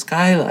to those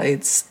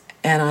skylights,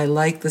 and I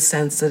like the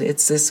sense that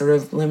it's this sort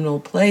of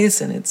liminal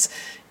place, and it's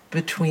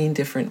between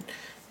different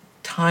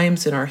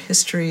times in our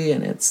history,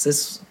 and it's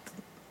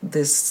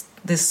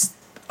this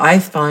I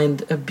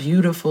find a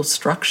beautiful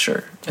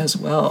structure as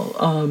well,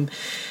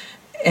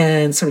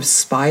 and sort of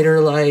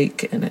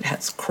spider-like, and it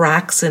has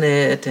cracks in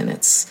it, and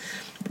it's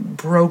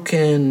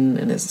broken,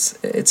 and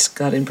it's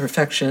got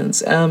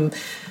imperfections, and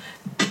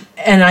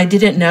I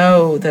didn't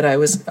know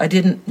I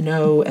didn't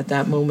know at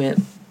that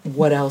moment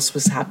what else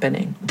was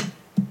happening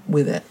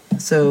with it.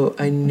 So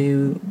I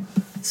knew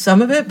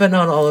some of it, but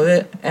not all of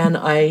it, and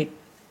I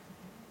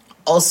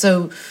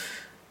also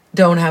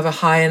don't have a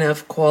high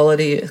enough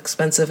quality,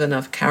 expensive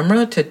enough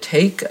camera to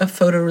take a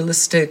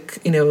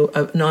photorealistic, you know,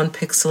 a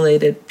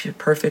non-pixelated,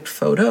 perfect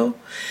photo.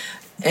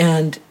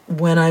 And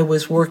when I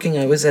was working,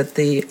 I was at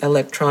the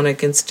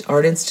Electronic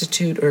Art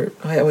Institute, or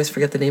I always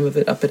forget the name of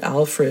it, up at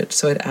Alfred.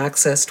 So I had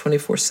access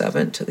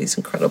 24/7 to these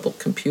incredible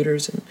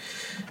computers and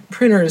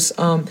printers.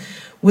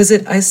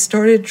 I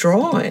started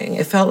drawing.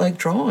 It felt like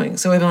drawing.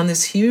 So I'm on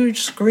this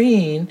huge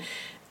screen,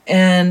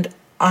 and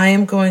I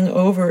am going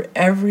over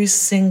every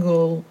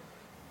single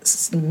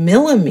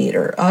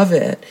millimeter of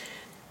it,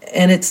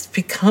 and it's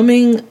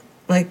becoming,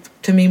 like,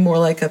 to me, more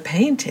like a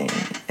painting,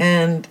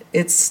 and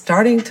it's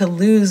starting to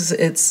lose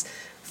its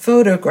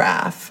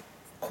photograph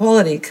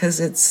quality because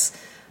it's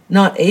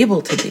not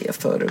able to be a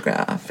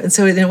photograph. And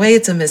so in a way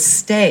it's a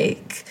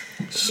mistake.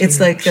 It's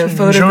like a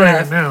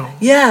photograph. Enjoying it now.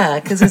 Yeah,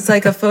 because it's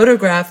like a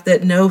photograph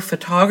that no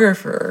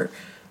photographer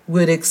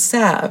would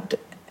accept,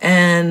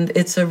 and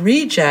it's a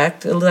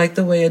reject, like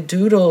the way a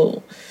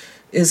doodle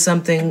is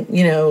something,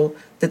 you know,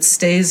 that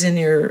stays in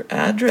your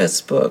address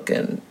book,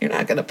 and you're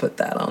not going to put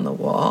that on the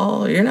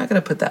wall. You're not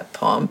going to put that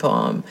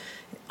pom-pom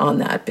on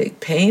that big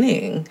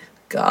painting.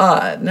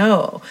 God,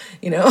 no,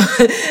 you know.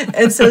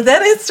 And so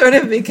then it sort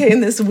of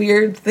became this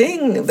weird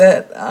thing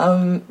that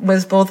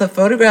was both a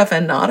photograph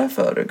and not a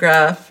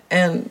photograph.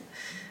 And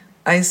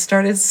I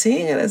started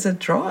seeing it as a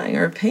drawing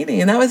or a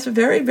painting. And that was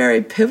very,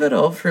 very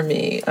pivotal for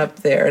me up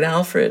there at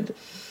Alfred.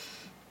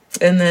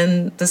 And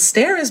then the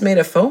stair is made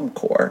of foam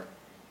core.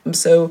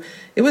 So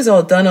it was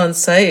all done on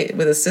site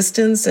with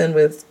assistants and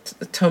with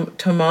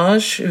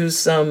Tomasz,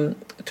 who's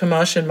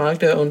Tomasz and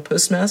Magda own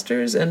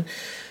Postmasters, and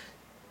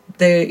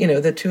they, you know,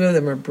 the two of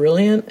them are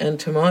brilliant. And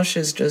Tomasz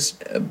is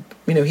just,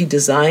 you know, he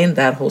designed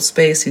that whole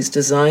space. He's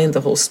designed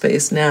the whole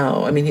space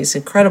now. I mean, he's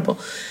incredible.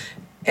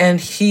 And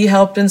he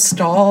helped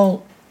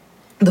install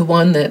the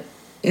one that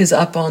is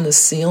up on the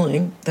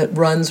ceiling that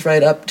runs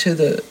right up to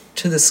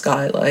the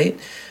skylight.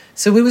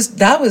 So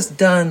that was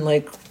done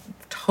like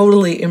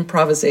totally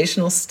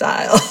improvisational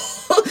style,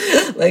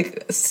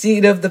 like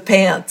seat of the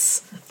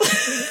pants.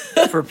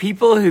 For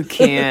people who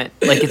can't,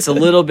 like, it's a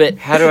little bit,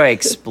 how do I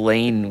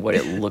explain what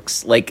it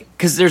looks like?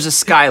 Because there's a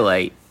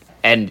skylight,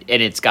 and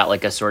it's got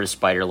like a sort of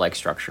spider-like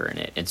structure in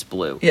it. It's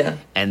blue. Yeah.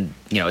 And,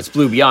 you know, it's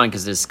blue beyond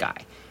because there's sky.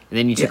 And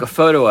then you took a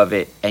photo of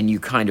it, and you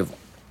kind of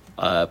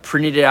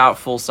printed it out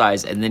full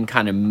size, and then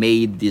kind of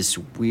made this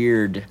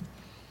weird,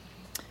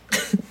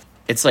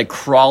 it's like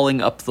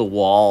crawling up the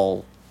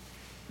wall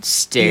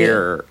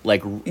stair,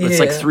 like it's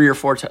like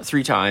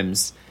three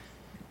times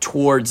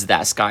towards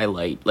that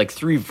skylight, like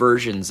three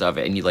versions of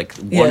it, and you like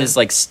one is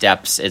like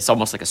steps. It's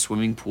almost like a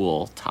swimming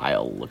pool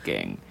tile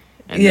looking,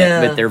 and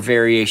but they're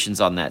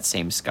variations on that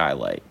same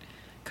skylight,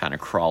 kind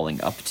of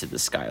crawling up to the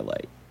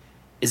skylight.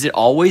 Is it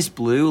always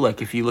blue?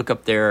 Like if you look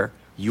up there,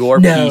 your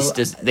piece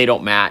they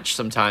don't match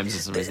sometimes.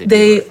 And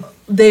sometimes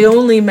they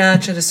only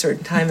match at a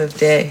certain time of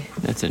day.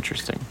 That's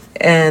interesting.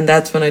 And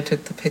that's when I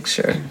took the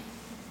picture.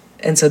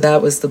 And so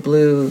that was the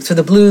blue. So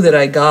the blue that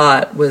I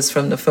got was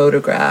from the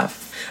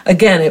photograph.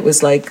 Again, it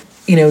was like,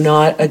 you know,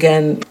 not,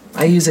 again,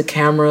 I use a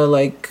camera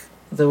like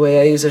the way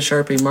I use a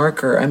Sharpie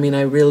marker. I mean,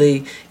 I really,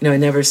 you know, I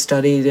never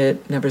studied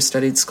it, never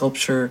studied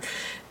sculpture.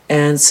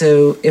 And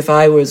so if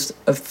I was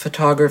a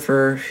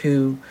photographer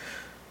who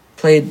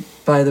played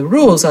by the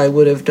rules, I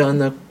would have done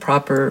the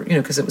proper, you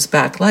know, because it was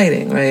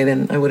backlighting, right?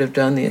 And I would have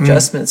done the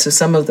adjustments. So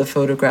some of the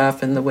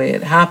photograph and the way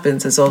it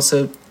happens is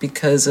also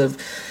because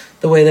of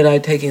the way that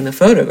I'm taking the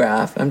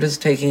photograph. I'm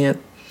just taking it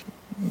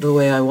the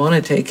way I want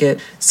to take it.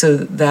 So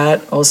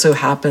that also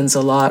happens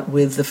a lot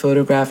with the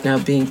photograph now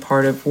being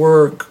part of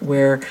work,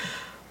 where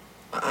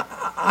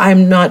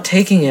I'm not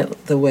taking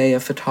it the way a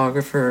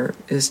photographer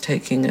is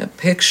taking a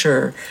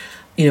picture,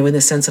 in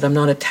the sense that I'm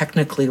not a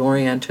technically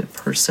oriented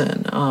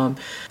person. And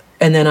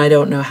then I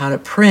don't know how to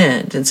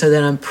print. And so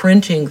then I'm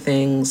printing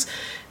things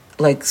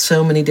like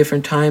so many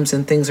different times,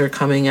 and things are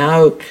coming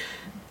out,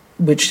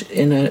 which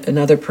in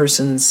another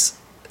person's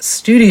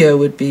studio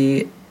would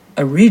be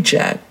a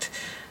reject.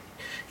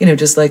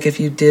 Just like if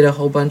you did a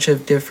whole bunch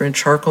of different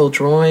charcoal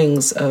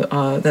drawings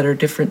that are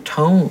different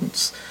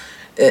tones.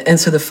 And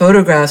so the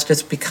photographs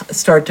just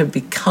start to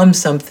become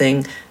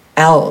something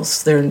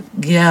else. And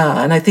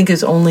I think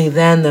it's only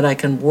then that I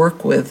can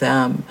work with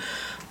them.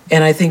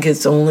 And I think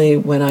it's only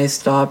when I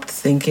stopped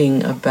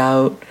thinking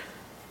about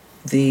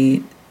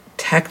the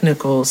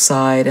technical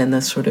side and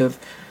the sort of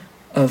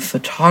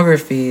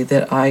photography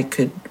that I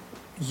could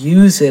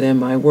use it in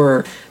my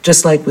work.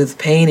 Just like with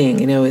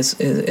painting,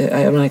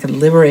 when I could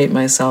liberate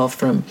myself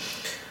from,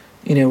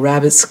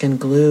 rabbit skin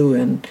glue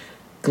and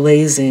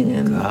glazing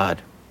and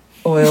God.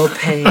 Oil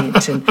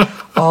paint and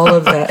all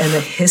of that, and the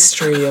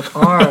history of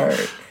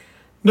art.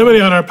 Nobody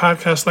on our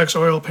podcast likes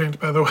oil paint,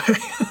 by the way.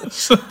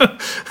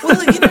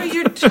 Well,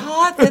 you're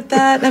taught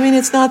that. I mean,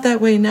 it's not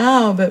that way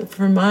now, but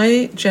for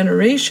my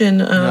generation,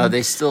 no,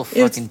 they still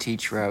fucking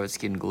teach rabbit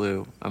skin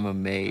glue. I'm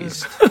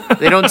amazed.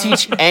 They don't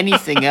teach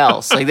anything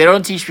else. Like, they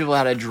don't teach people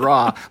how to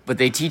draw, but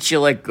they teach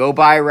you, like, go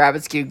buy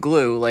rabbit skin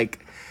glue.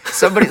 Like,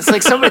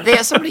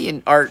 somebody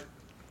in art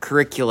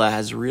curricula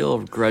has a real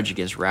grudge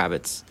against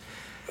rabbits.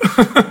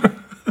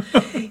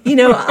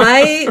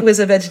 I was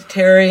a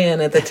vegetarian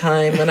at the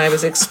time when I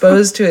was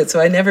exposed to it, so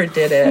I never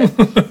did it.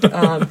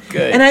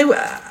 Good. And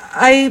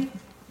I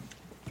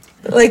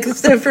like,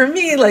 so for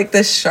me, like the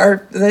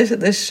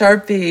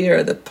Sharpie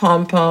or the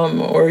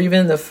pom-pom or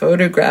even the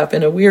photograph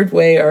in a weird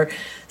way are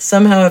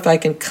somehow, if I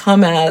can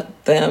come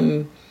at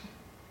them,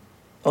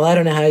 well, I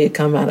don't know how you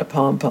come at a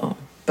pom-pom,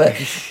 but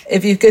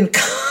if you can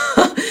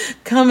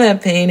come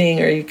at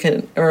painting,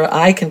 or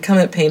I can come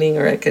at painting,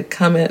 or I could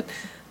come at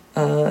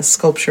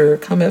sculpture,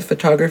 come at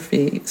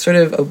photography sort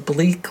of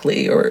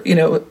obliquely, or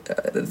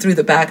through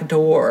the back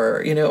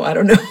door, I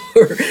don't know,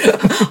 or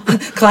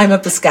climb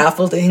up the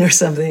scaffolding or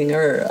something,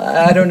 or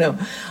I don't know,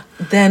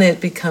 then it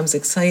becomes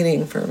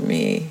exciting for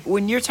me.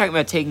 When you're talking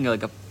about taking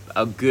like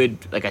a good,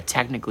 like a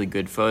technically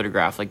good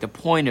photograph, like the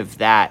point of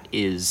that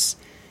is,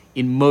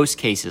 in most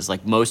cases,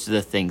 like most of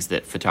the things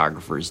that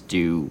photographers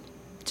do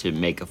to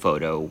make a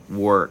photo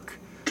work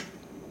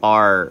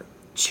are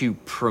to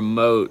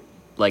promote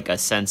like a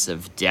sense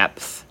of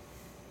depth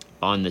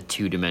on the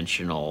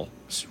two-dimensional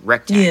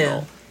rectangle.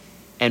 Yeah.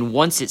 And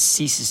once it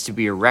ceases to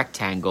be a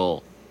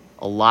rectangle,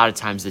 a lot of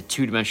times the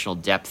two-dimensional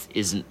depth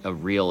isn't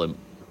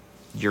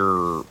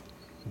your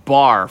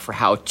bar for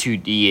how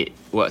 2D,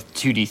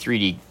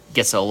 3D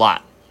gets a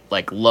lot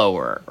like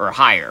lower or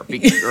higher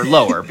or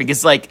lower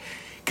because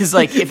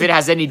if it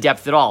has any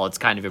depth at all, it's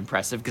kind of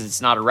impressive because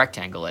it's not a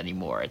rectangle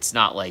anymore. It's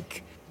not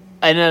like.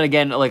 And then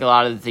again, like a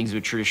lot of the things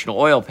with traditional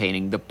oil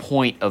painting, the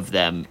point of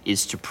them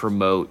is to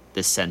promote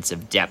the sense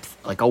of depth,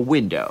 like a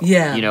window.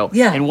 Yeah.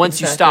 Yeah. And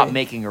once exactly. you stop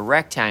making a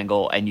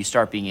rectangle and you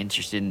start being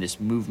interested in this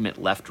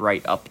movement left,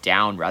 right, up,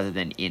 down, rather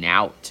than in,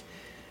 out,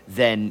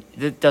 then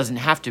it doesn't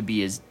have to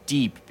be as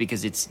deep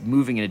because it's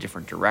moving in a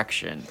different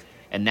direction.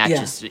 And that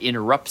just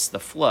interrupts the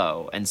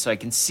flow. And so I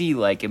can see,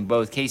 like, in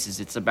both cases,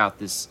 it's about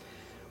this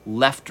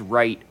left,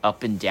 right,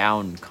 up and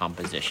down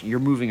composition. You're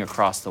moving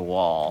across the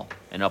wall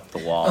and up the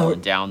wall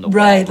and down the wall.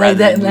 Right,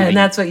 and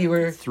that's what you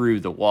were through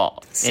the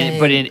wall.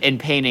 But in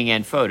painting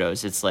and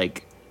photos, it's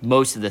like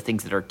most of the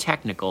things that are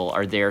technical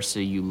are there so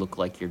you look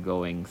like you're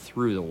going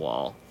through the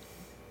wall.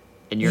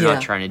 And you're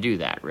not trying to do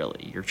that,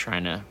 really. You're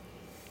trying to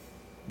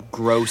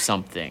grow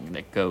something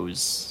that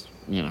goes,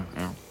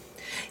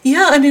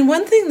 Yeah, I mean,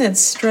 one thing that's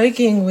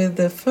striking with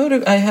the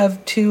photo, I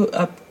have two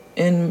up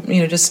in,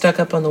 just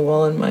stuck up on the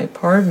wall in my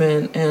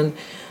apartment, and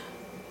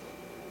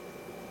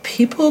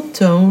people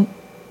don't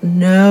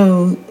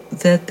know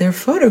that they're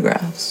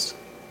photographs.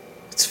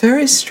 It's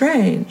very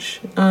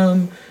strange.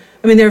 I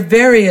mean, they're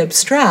very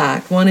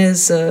abstract. One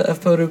is a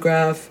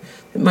photograph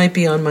that might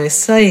be on my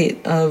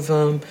site of,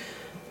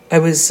 I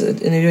was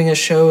doing a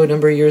show a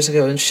number of years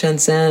ago in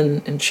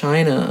Shenzhen in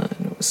China,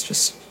 and it was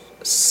just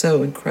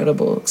so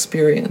incredible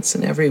experience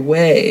in every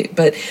way.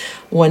 But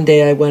one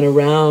day I went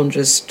around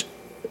just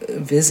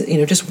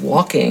just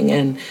walking,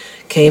 and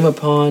came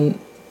upon,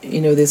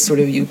 this sort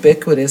of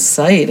ubiquitous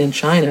site in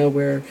China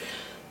where,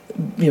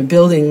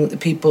 building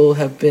people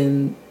have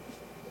been,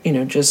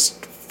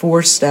 just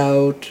forced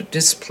out,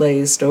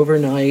 displaced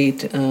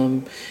overnight,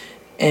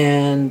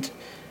 and,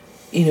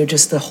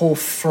 just the whole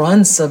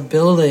fronts of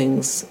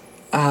buildings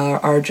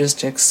are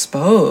just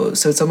exposed.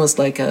 So it's almost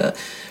like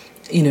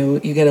you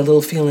get a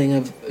little feeling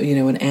of,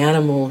 an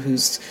animal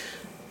who's,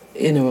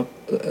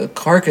 a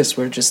carcass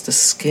where just the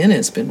skin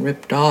has been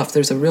ripped off.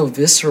 There's a real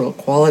visceral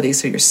quality.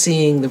 So you're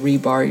seeing the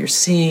rebar, you're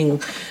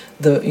seeing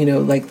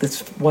like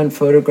this one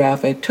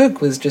photograph I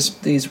took was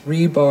just these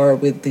rebar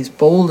with these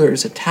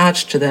boulders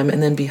attached to them,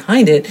 and then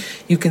behind it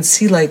you can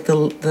see like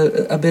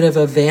a bit of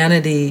a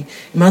vanity.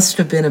 It must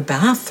have been a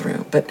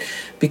bathroom, but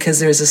because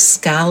there's a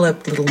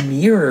scalloped little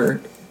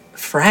mirror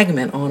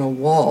fragment on a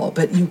wall,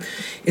 but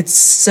it's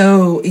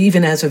so,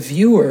 even as a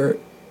viewer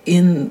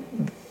in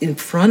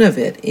front of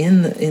it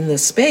in the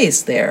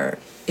space there,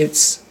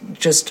 it's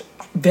just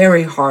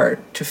very hard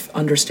to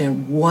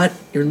understand what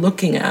you're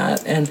looking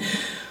at. And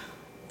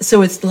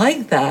so it's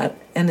like that,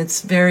 and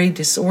it's very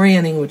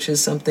disorienting, which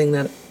is something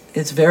that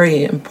is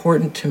very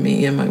important to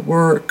me in my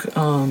work,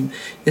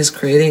 is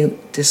creating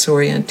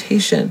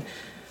disorientation.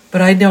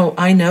 But I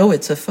know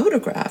it's a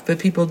photograph, but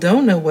people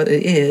don't know what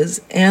it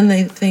is, and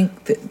they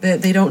think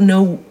that they don't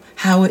know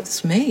how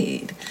it's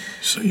made.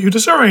 So you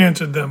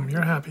disoriented them.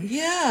 You're happy.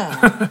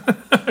 Yeah.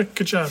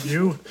 Good job,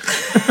 you.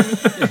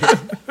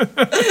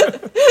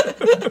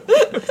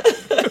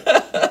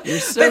 You're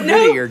so good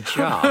at your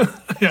job.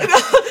 Yeah.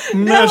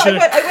 No,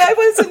 Magic. I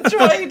wasn't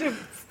trying to.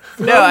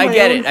 No, I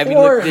get it. I mean,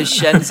 look, the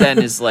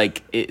Shenzhen is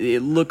like,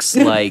 it looks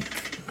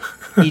like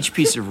each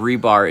piece of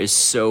rebar is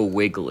so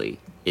wiggly.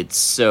 It's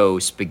so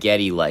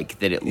spaghetti-like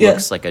that it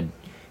looks like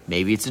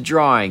maybe it's a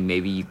drawing,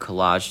 maybe you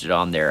collaged it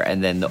on there,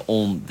 and then the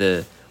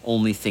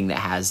only thing that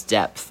has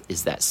depth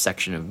is that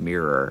section of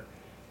mirror,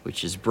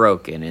 which is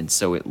broken, and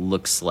so it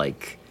looks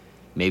like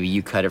maybe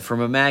you cut it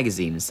from a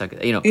magazine and stuck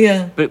it,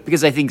 Yeah. But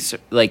because I think,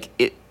 like,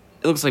 it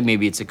looks like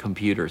maybe it's a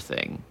computer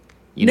thing.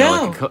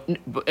 Like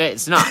but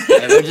it's not.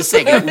 I'm just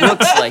saying it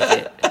looks like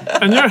it.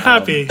 And you're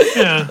happy.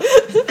 Yeah.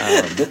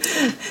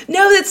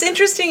 No, that's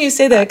interesting you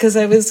say that, because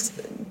I was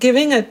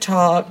giving a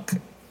talk.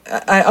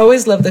 I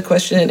always love the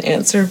question and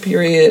answer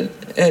period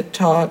at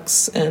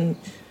talks and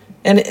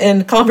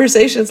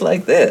conversations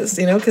like this,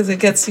 because it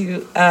gets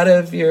you out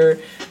of your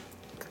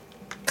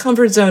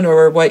comfort zone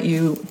or what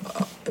you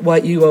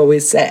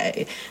always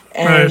say.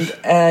 And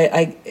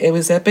Right. it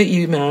was up at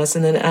UMass,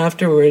 and then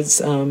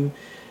afterwards,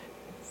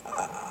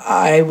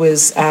 I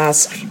was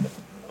asked,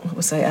 what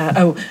was I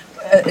asked?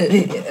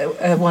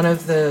 One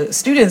of the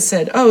students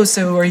said,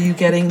 so are you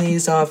getting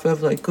these off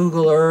of like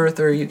Google Earth,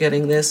 or are you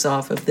getting this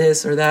off of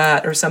this or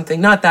that or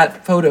something? Not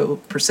that photo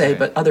per se,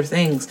 but other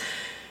things.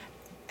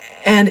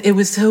 And it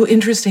was so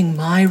interesting,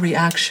 my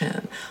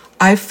reaction.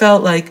 I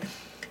felt like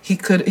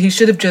he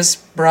should have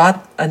just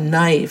brought a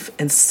knife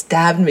and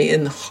stabbed me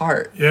in the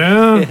heart.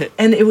 Yeah.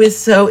 And it was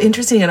so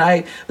interesting. And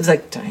I was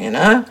like,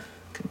 Diana,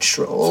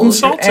 control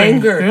your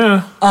anger.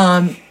 Yeah.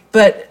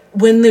 But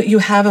when you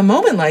have a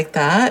moment like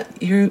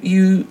that,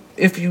 you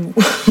if you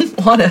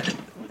want to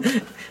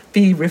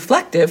be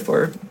reflective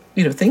or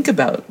think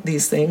about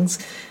these things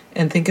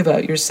and think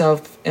about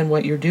yourself and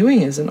what you're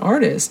doing as an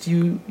artist,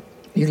 you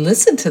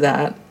listen to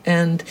that,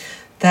 and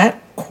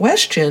that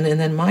question and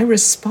then my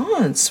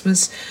response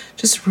was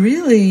just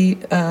really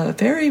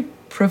very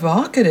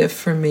provocative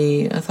for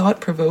me,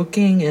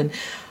 thought-provoking. And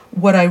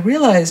what I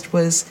realized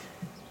was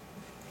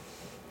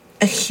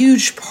a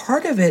huge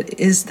part of it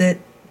is that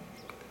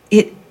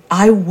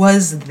I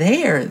was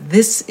there.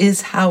 This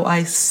is how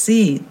I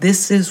see.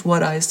 This is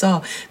what I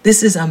saw.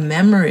 This is a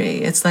memory.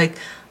 It's like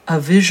a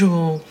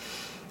visual,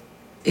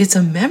 it's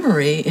a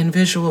memory in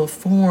visual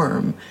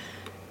form.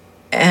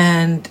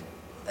 And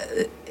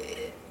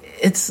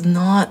it's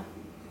not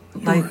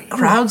like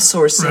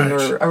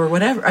crowdsourcing or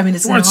whatever. I mean,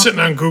 it's You weren't not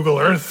sitting on Google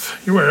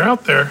Earth. You were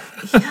out there.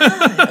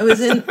 Yeah, I was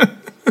in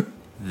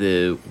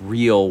The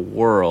real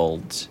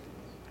world,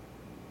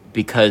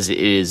 because it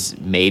is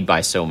made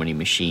by so many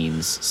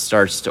machines,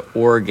 starts to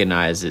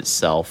organize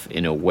itself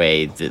in a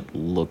way that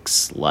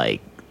looks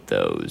like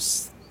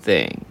those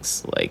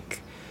things.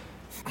 Like,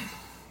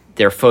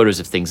 there are photos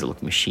of things that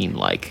look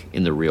machine-like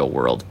in the real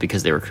world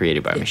because they were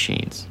created by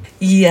machines.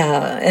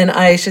 Yeah, and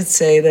I should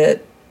say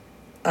that,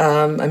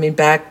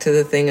 back to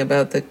the thing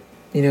about the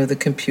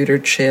computer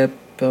chip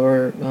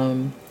or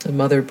the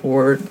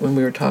motherboard when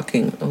we were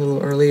talking a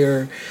little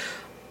earlier,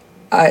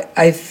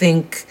 I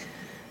think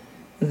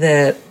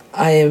that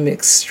I am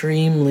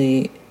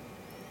extremely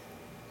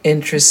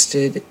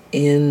interested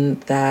in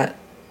that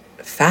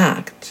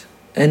fact,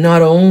 and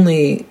not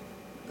only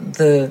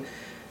the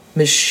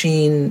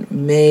machine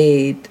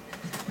made,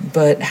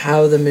 but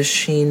how the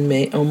machine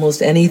made,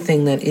 almost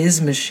anything that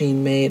is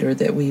machine made or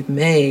that we've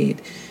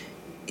made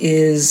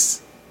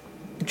is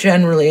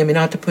generally,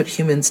 not to put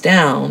humans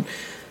down,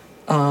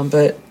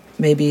 but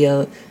maybe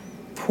a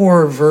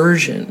poor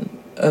version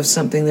of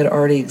something that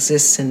already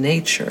exists in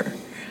nature.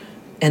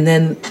 And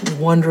then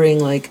wondering,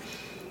 sort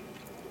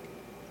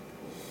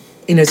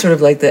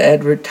of like the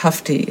Edward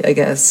Tufte, I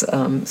guess,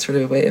 sort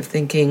of a way of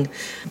thinking.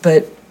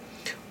 But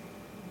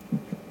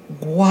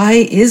why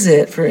is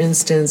it, for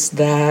instance,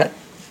 that,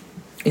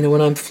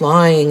 when I'm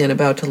flying and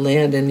about to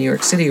land in New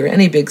York City or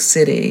any big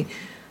city,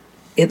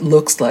 it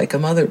looks like a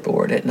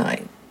motherboard at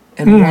night?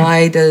 And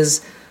why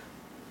does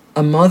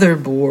a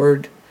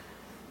motherboard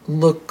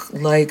look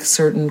like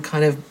certain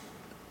kind of,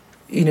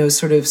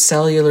 sort of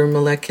cellular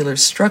molecular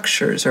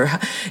structures, or,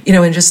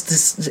 and just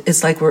this,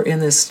 it's like we're in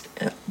this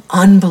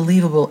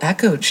unbelievable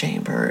echo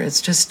chamber.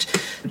 It's just,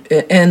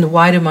 and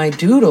why do my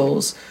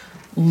doodles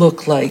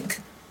look like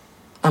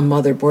a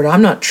motherboard?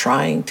 I'm not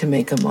trying to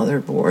make a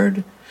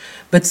motherboard,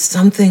 but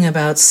something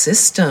about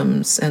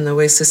systems and the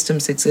way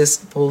systems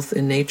exist both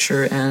in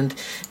nature and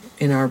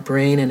in our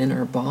brain and in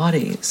our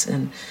bodies.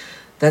 And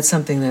that's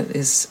something that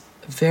is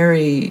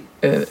very,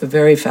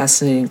 very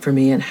fascinating for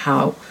me, and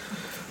how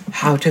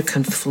to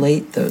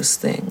conflate those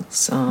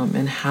things,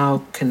 and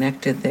how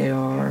connected they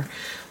are.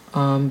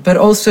 But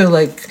also,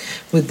 like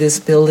with this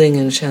building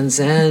in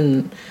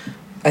Shenzhen,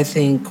 I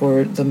think,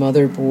 or the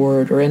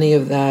motherboard or any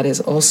of that,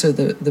 is also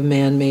the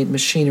man-made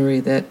machinery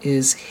that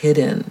is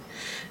hidden.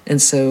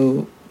 And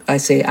so I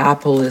say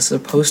Apple is a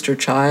poster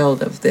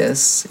child of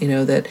this,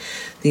 that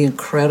the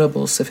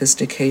incredible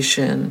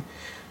sophistication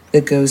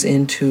that goes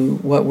into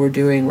what we're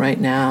doing right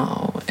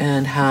now,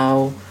 and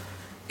how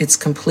it's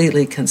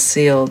completely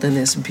concealed in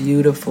this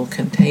beautiful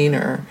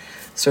container,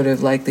 sort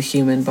of like the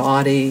human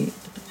body,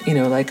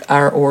 like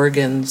our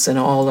organs and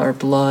all our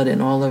blood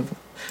and all of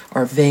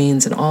our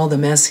veins and all the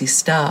messy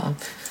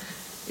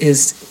stuff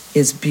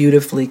is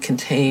beautifully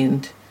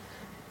contained,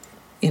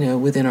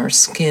 within our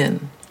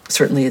skin.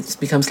 Certainly it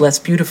becomes less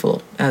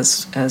beautiful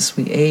as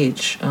we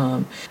age.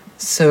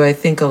 So I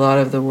think a lot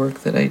of the work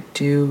that I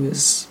do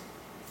is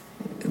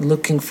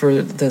looking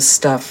for the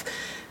stuff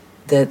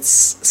that's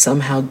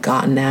somehow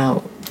gotten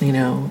out,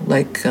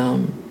 like,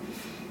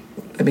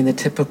 the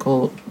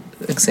typical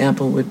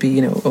example would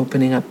be,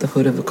 opening up the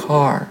hood of a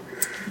car.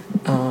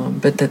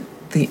 But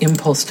the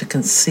impulse to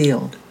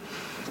conceal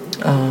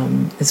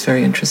is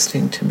very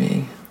interesting to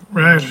me.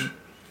 Right.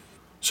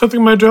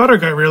 Something my daughter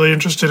got really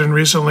interested in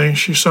recently.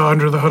 She saw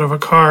under the hood of a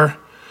car.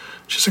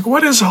 She's like,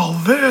 what is all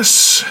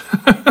this?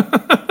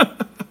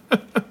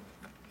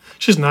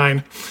 She's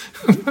 9.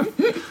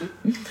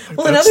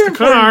 Well, another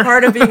important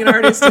part of being an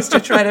artist is to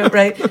try to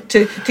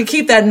to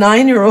keep that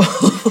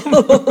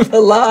 9-year-old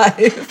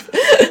alive.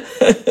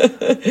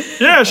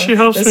 Yeah, she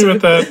helps me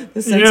with that.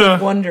 The sense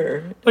of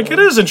wonder. Like, it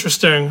is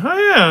interesting.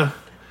 Oh,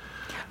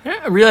 yeah.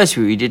 I realized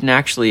we didn't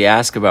actually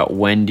ask about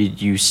when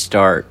did you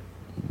start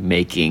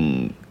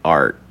making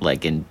art,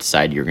 like, and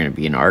decide you're going to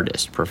be an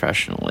artist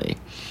professionally.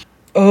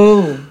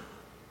 Oh.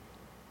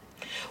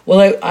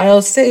 Well,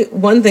 I'll say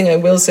one thing I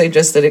will say,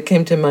 just that it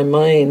came to my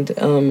mind,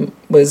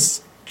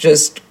 was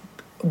just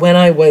when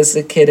I was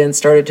a kid and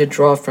started to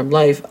draw from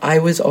life, I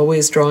was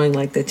always drawing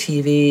like the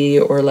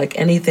TV or like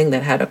anything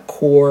that had a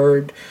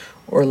cord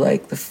or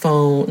like the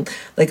phone.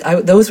 Like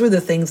those were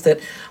the things that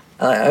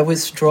I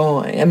was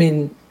drawing. I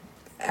mean,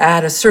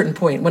 at a certain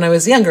point, when I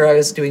was younger, I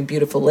was doing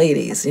beautiful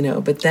ladies,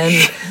 but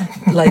then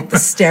like the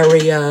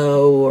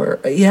stereo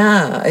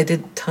I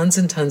did tons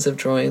and tons of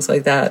drawings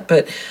like that.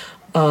 But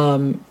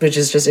which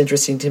is just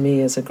interesting to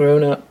me as a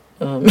grown-up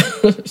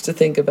to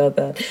think about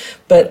that.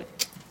 But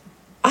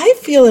I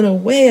feel in a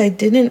way I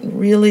didn't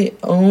really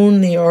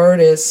own the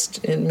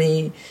artist in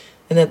me,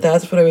 and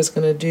that's what I was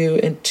going to do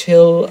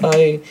until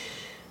I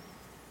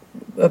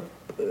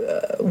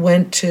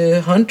went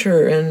to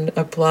Hunter and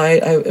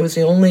applied. It was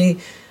the only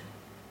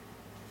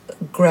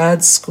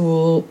grad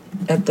school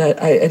at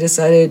that. I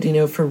decided,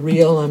 for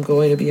real, I'm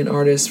going to be an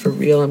artist. For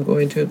real, I'm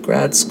going to a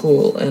grad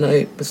school. And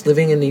I was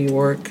living in New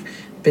York,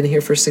 been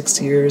here for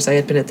 6 years. I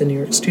had been at the New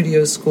York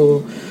Studio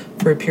School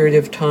for a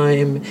period of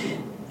time.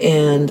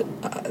 And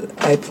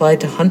I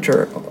applied to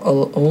Hunter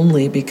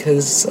only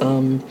because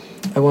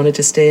I wanted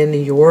to stay in New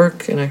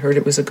York, and I heard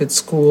it was a good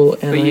school.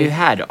 And but you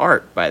had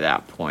art by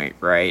that point,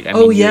 right? I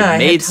mean, you had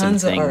made tons some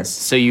of things. art.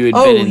 So you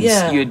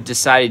had you had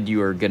decided you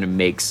were going to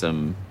make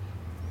some,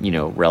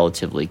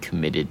 relatively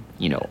committed,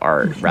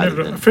 art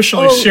rather than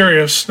officially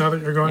serious. Now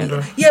that you're going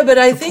to but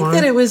I think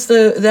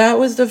that that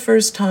was the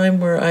first time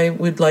where I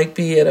would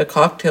be at a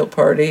cocktail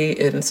party,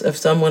 and if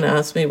someone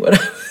asked me what I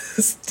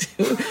was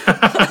doing,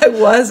 what I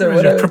was or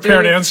what I was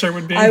prepared doing, answer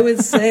would be, I would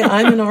say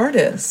I'm an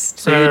artist.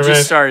 So you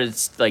just started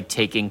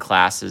taking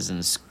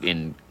classes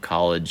in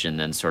college, and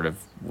then sort of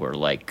were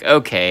like,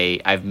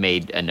 okay, I've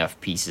made enough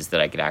pieces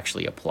that I could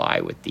actually apply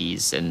with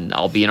these, and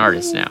I'll be an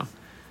artist now.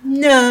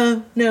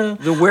 No.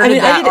 Where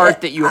did that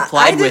art that you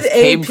applied with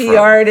came from? I did AP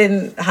art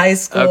in high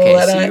school. Okay,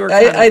 and so you were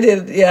I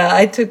did. Yeah,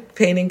 I took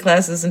painting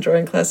classes and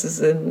drawing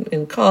classes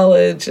in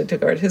college. I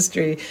took art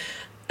history.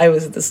 I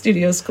was at the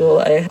studio school.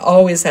 I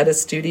always had a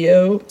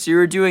studio. So you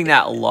were doing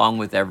that along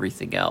with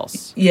everything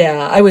else.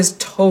 Yeah, I was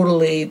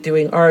totally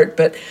doing art,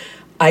 but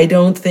I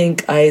don't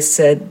think I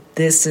said,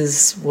 this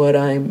is what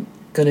I'm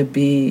going to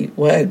be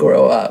when I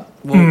grow up.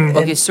 Well,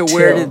 okay, so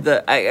where did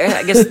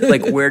I guess,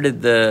 where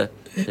did the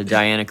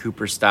Diana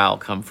Cooper style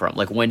come from?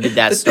 Like, when did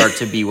that start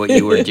to be what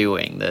you were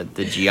doing?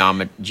 The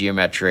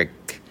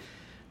geometric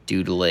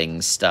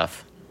doodling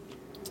stuff?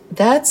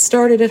 That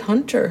started at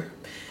Hunter.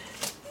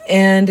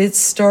 And it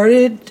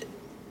started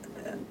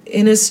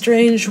in a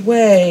strange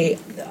way.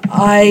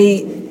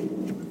 I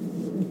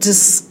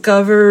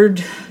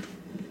discovered,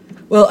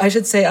 well, I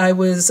should say I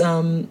was,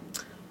 I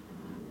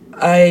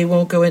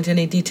won't go into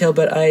any detail,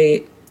 but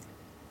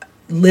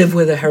live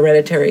with a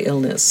hereditary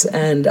illness,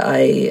 and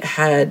I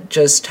had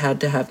just had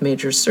to have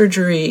major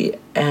surgery,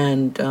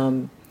 and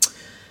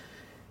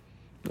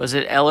Was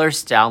it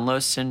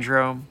Ehlers-Danlos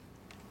syndrome?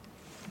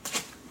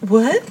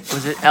 what?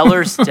 Was it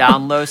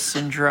Ehlers-Danlos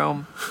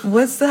syndrome?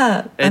 What's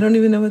that? I don't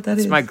even know what that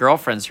is. It's my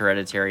girlfriend's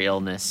hereditary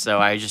illness, so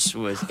I just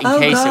was, in Oh,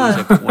 case God.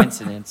 it was a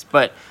coincidence,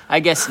 but I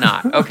guess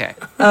not. Okay.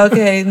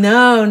 Okay,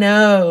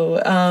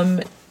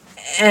 no.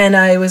 And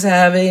I was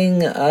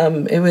having,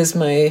 it was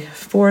my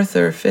 4th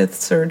or 5th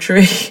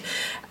surgery,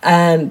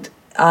 and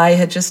I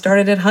had just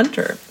started at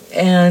Hunter,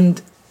 and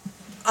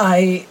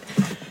I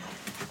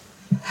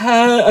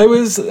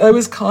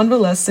was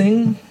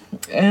convalescing,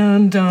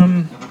 and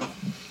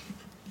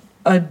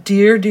a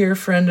dear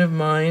friend of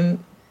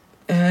mine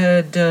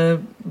had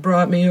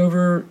brought me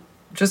over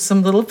just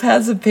some little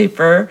pads of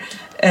paper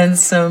and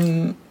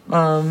some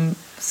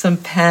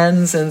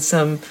pens and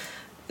some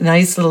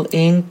nice little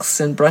inks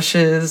and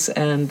brushes.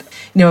 And,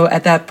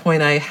 at that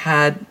point I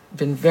had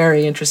been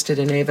very interested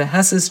in Eva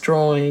Hess's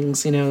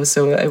drawings,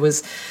 so I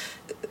was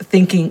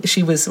thinking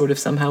she was sort of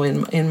somehow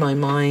in my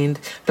mind.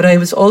 But I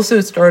was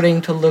also starting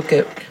to look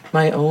at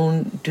my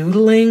own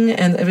doodling,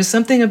 and there was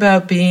something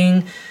about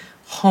being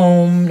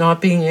home, not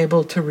being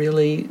able to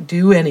really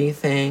do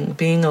anything,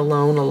 being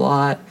alone a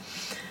lot,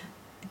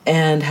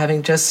 and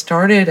having just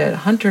started at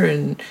Hunter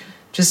and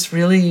just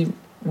really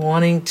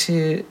wanting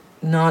to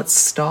not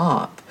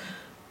stop.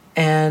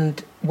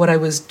 And what I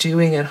was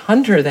doing at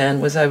Hunter then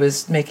was I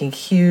was making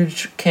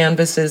huge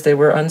canvases. They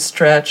were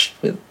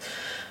unstretched with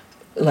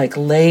like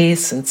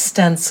lace and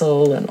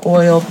stencil and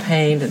oil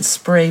paint and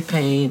spray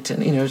paint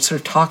and, sort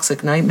of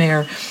Toxic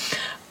Nightmare.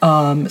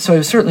 So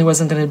I certainly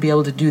wasn't going to be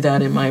able to do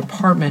that in my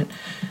apartment.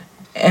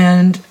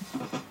 And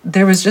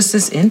there was just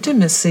this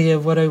intimacy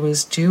of what I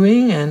was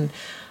doing. And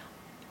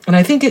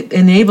I think it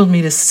enabled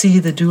me to see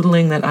the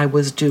doodling that I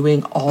was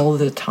doing all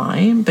the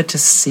time, but to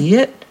see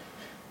it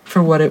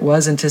for what it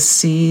was and to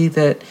see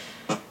that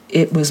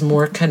it was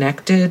more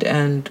connected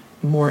and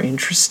more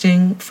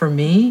interesting for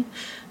me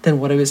than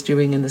what I was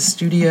doing in the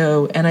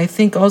studio. And I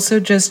think also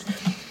just,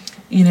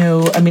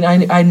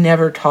 I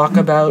never talk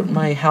about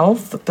my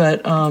health,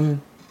 but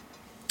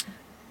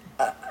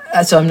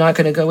so I'm not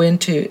going to go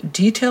into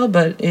detail,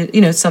 but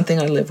it's something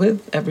I live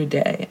with every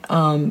day.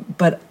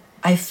 But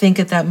I think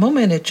at that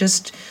moment,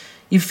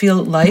 you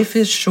feel life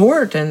is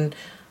short, and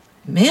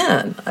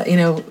man,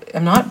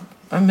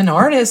 I'm an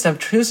artist. I've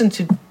chosen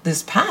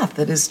this path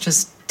that is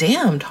just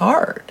damned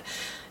hard,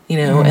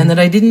 and that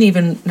I didn't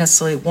even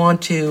necessarily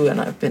want to,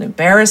 and I've been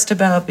embarrassed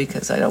about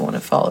because I don't want to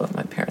follow in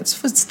my parents'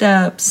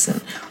 footsteps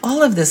and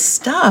all of this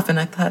stuff. And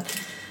I thought,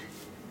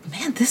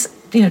 man, this,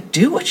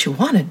 do what you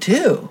want to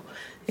do.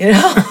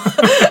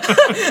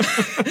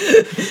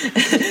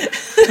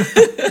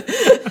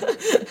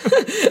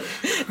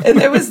 And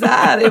there was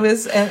that. It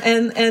was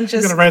and just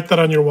You're gonna write that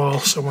on your wall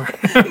somewhere.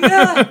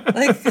 yeah,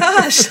 like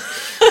gosh.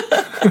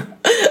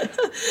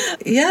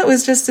 Yeah, it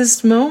was just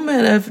this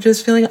moment of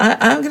just feeling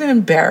I'm going to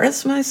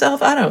embarrass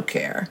myself. I don't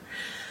care.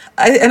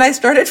 I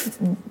started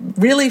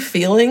really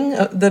feeling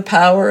the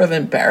power of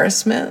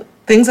embarrassment.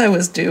 Things I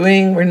was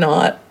doing were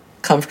not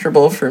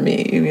comfortable for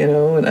me,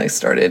 and I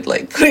started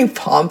like putting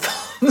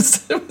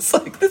pom-poms. It was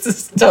like, this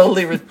is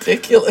totally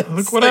ridiculous.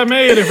 Look what I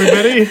made,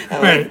 everybody.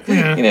 Right.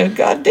 Yeah.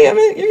 God damn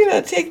it, you're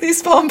going to take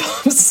these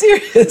pom-poms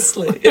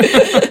seriously.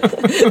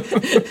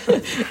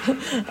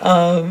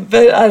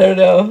 But I don't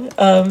know.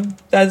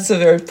 That's a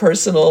very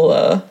personal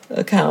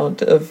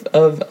account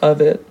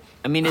of it.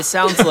 I mean, it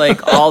sounds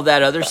like all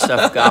that other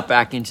stuff got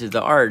back into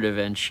the art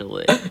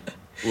eventually.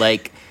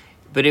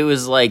 But it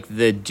was like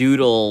the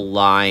doodle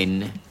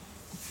line,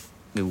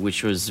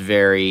 which was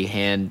very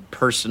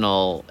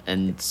personal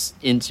and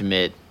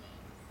intimate,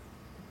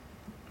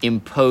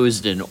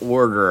 imposed an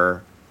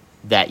order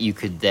that you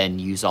could then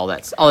use all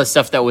the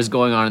stuff that was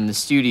going on in the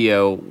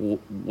studio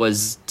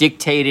was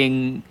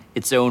dictating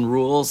its own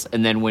rules.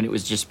 And then when it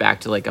was just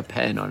back to like a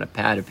pen on a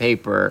pad of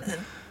paper,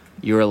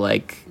 you were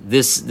like,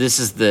 this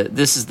is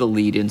the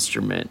lead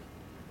instrument.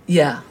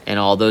 Yeah. And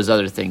all those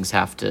other things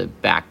have to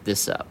back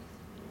this up.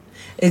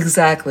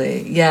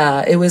 Exactly.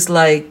 Yeah. It was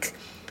like,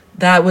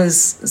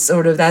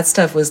 that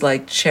stuff was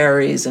like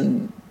cherries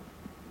and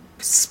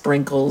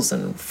sprinkles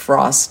and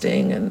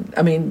frosting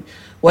and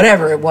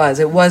whatever it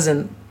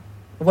wasn't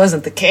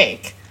the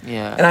cake.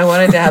 Yeah. And I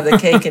wanted to have the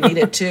cake and eat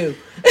it too.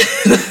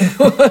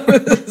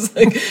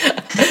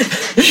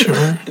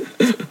 Sure.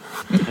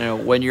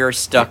 When you're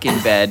stuck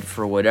in bed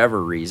for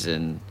whatever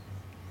reason,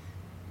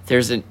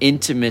 there's an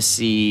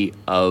intimacy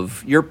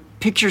of your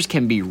pictures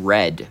can be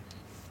read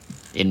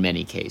in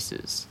many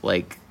cases.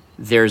 Like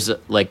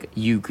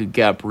you could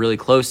get up really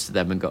close to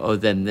them and go, oh,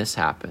 then this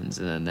happens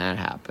and then that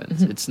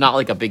happens. It's not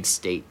like a big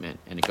statement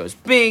and it goes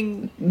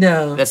bing.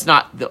 No. That's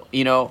not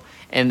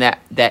and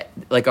that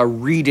like a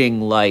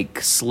reading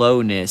like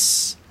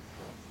slowness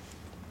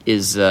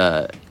is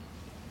I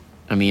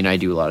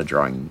do a lot of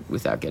drawing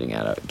without getting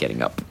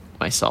up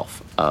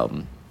myself.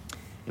 In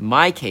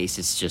my case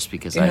it's just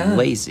because I'm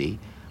lazy.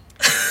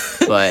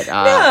 But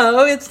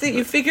no, it's that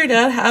you figured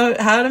out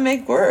how to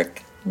make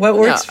work. What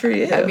works for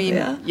you? I mean,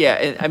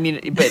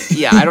 but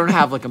I don't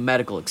have like a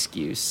medical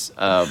excuse.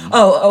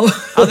 Oh.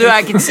 Although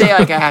I can say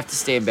like I have to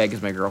stay in bed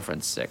because my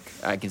girlfriend's sick.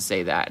 I can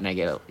say that, and I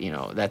get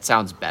that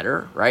sounds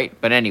better, right?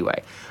 But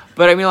anyway,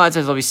 but I mean, a lot of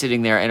times I'll be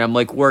sitting there and I'm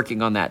like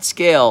working on that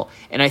scale,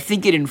 and I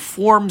think it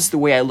informs the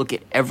way I look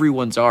at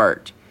everyone's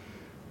art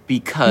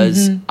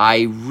because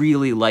I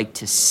really like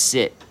to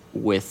sit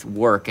with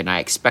work, and I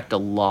expect a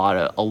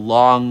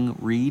long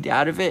read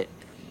out of it.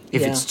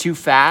 If it's too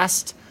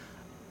fast,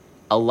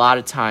 a lot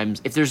of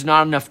times, if there's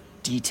not enough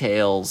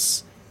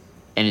details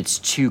and it's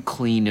too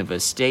clean of a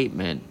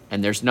statement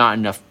and there's not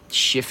enough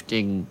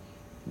shifting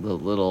the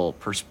little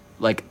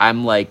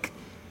I'm like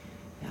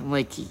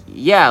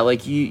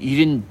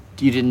you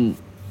didn't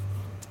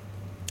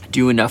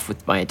do enough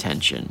with my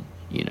attention,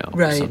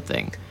 right.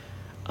 Something.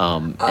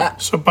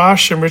 So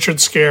Bosch and Richard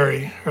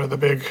Scarry are the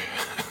big...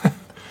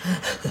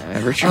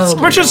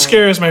 Richard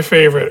Scarry is my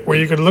favorite, where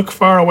you could look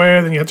far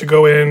away, then you have to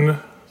go in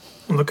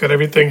and look at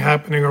everything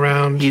happening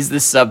around. He's the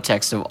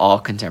subtext of all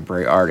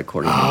contemporary art,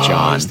 according to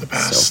John, he's the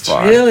best. so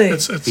far. Really?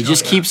 He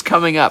just keeps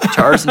coming up,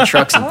 cars and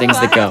trucks and things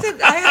that go.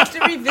 I have to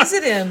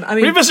revisit him. I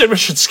mean, revisit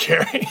Richard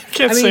Scarry.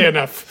 Can't say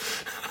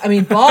enough. I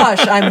mean,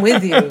 Bosch, I'm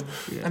with you.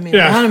 I mean,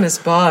 Anonymous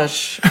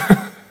Bosch.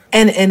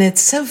 And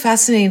it's so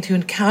fascinating to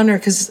encounter,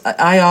 because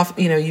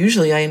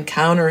usually I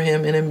encounter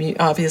him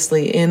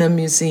obviously in a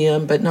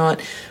museum, but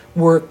not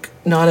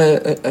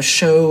a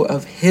show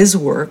of his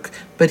work,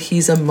 but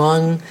he's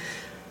among,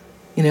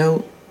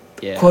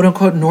 quote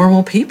unquote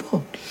normal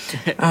people.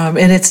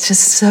 And it's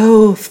just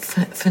so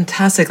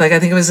fantastic. Like, I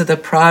think it was at the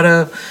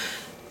Prado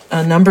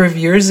a number of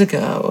years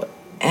ago.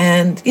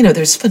 And,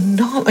 there's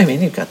phenomenal, I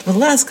mean, you've got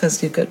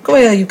Velázquez, you've got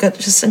Goya, you've got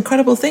just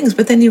incredible things,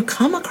 but then you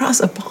come across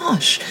a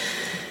Bosch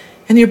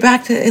and you're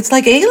back to, it's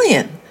like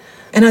Alien.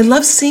 And I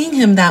love seeing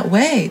him that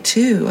way,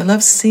 too. I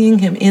love seeing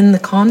him in the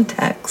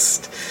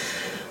context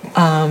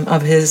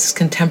of his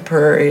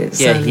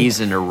contemporaries. Yeah, he's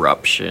an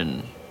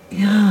eruption.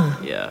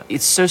 Yeah. Yeah.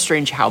 It's so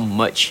strange how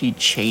much he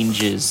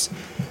changes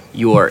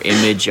your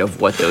image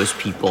of what those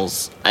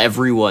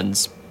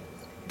everyone's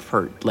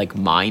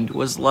mind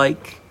was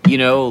like,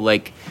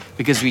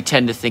 because we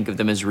tend to think of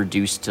them as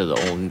reduced to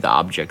only the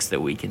objects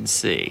that we can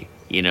see,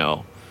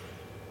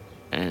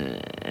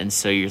 And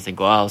so you think,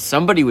 well,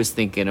 somebody was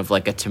thinking of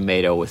like a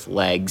tomato with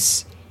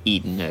legs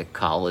eating a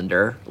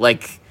colander,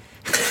 like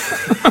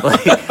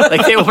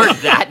they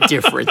weren't that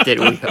different that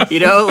we,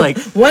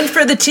 one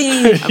for the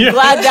team. I'm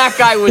glad that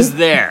guy was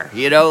there,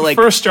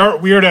 First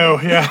art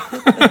weirdo, yeah.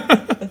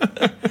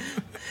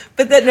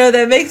 But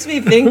that makes me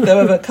think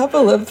though of a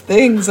couple of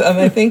things.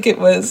 I think it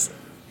was,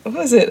 what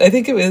was it? I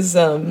think it was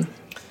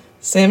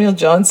Samuel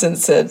Johnson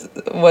said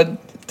one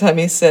time,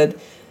 he said,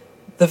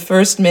 the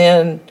first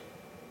man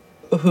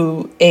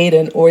who ate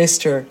an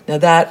oyster, now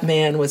that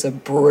man was a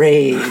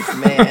brave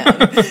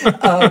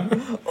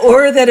man.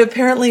 Or that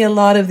apparently a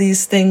lot of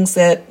these things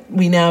that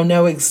we now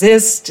know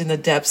exist in the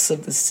depths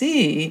of the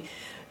sea,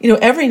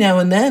 every now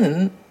and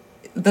then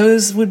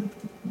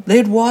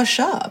they'd wash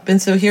up.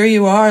 And so here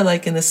you are,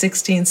 like in the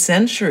 16th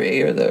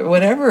century or the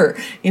whatever,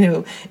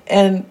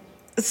 and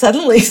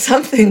suddenly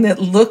something that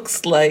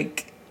looks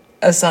like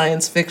a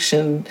science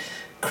fiction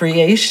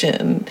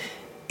creation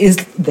is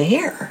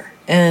there.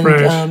 And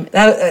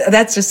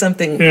that's just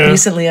something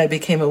recently I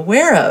became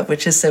aware of,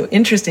 which is so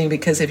interesting,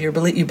 because if you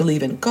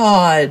believe in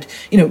God,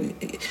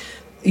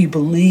 you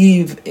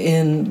believe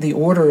in the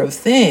order of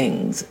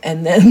things,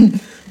 and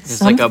then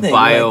it's like a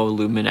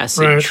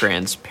bioluminescent,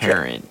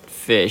 transparent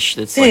fish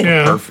that's like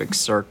a perfect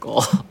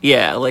circle.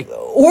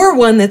 Or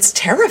one that's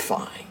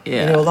terrifying.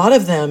 Yeah. A lot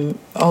of them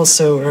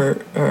also are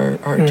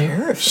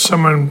terrifying.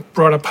 Someone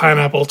brought a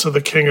pineapple to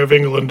the King of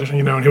England,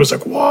 and he was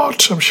like,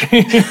 "What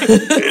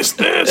is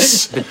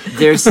this?"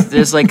 There's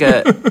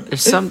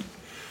some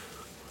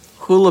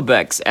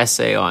Houellebecq's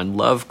essay on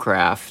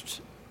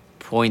Lovecraft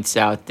points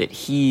out that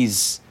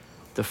he's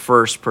the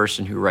first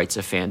person who writes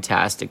a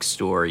fantastic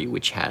story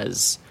which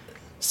has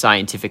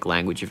scientific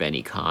language of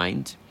any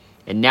kind.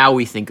 And now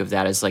we think of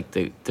that as like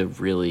the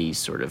really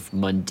sort of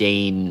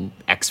mundane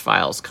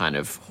X-Files kind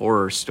of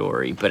horror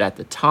story. But at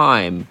the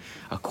time,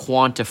 a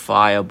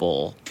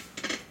quantifiable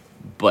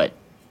but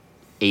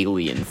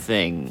alien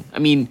thing. I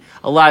mean,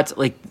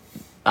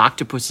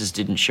 octopuses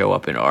didn't show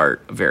up in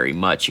art very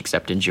much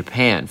except in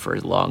Japan for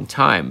a long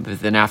time.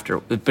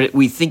 But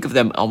we think of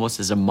them almost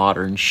as a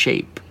modern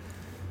shape.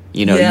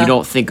 You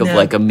don't think of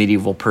like a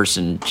medieval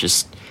person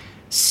just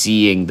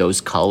seeing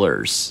those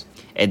colors.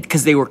 And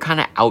because they were kind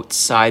of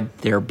outside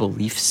their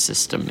belief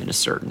system in a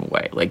certain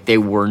way, like they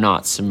were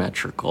not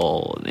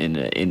symmetrical in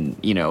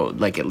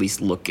at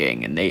least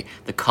looking, and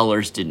the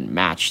colors didn't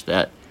match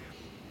that.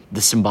 The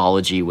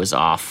symbology was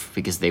off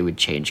because they would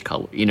change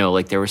color.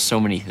 There were so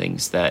many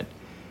things that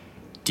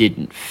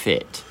didn't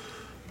fit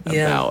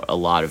about a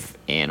lot of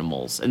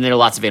animals, and there are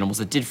lots of animals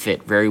that did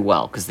fit very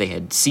well because they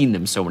had seen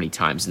them so many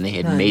times and they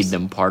had made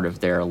them part of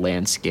their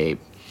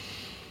landscape.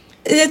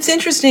 It's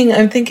interesting.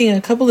 I'm thinking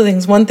a couple of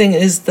things. One thing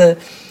is the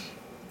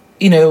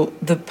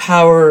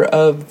power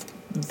of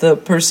the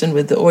person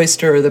with the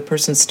oyster or the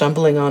person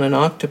stumbling on an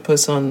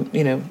octopus on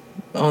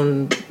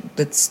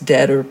that's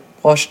dead or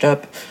washed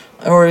up,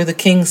 or the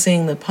king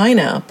seeing the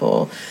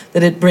pineapple,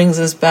 that it brings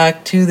us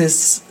back to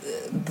this,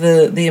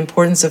 the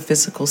importance of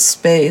physical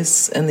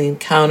space and the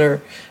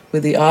encounter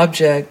with the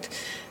object.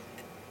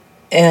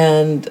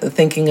 And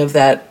thinking of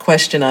that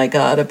question I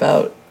got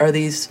about, are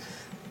these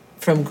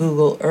from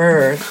Google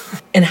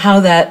Earth, and how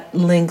that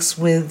links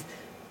with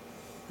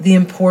the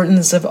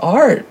importance of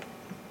art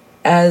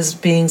as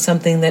being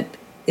something that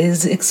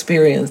is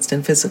experienced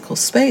in physical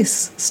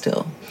space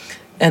still.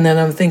 And then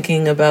I'm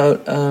thinking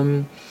about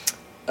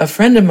a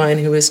friend of mine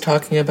who was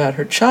talking about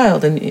her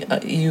child,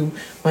 and you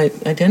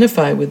might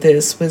identify with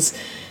this, was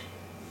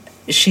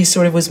she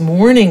sort of was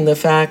mourning the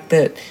fact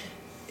that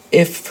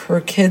if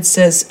her kid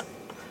says,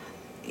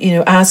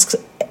 asks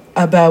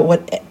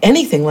about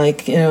anything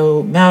like,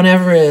 Mount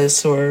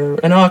Everest or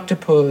an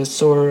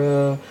octopus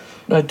or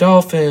a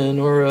dolphin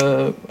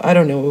or I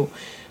don't know,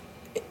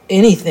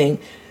 anything,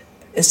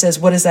 it says,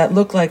 what does that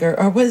look like?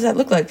 Or what does that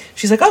look like?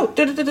 She's like, oh,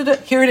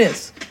 here it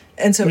is.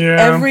 And so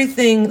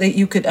everything that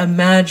you could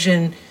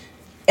imagine,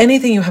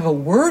 anything you have a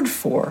word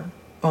for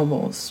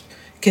almost,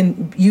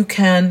 you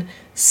can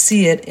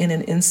see it in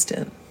an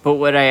instant. But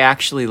what I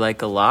actually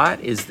like a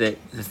lot is that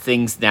the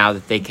things now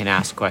that they can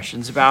ask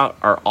questions about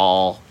are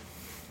all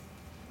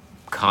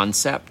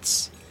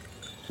concepts,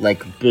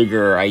 like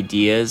bigger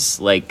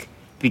ideas, like,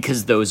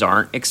 because those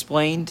aren't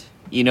explained.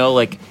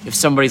 Like if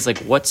somebody's like,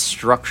 what's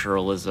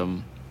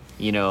structuralism?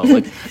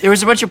 Like there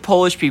was a bunch of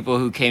Polish people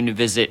who came to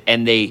visit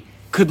and they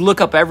could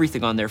look up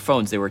everything on their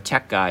phones. They were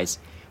tech guys,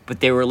 but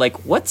they were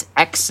like, what's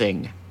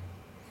Xing?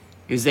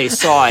 Because they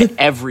saw it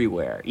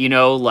everywhere,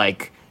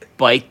 like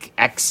bike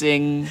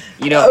Xing,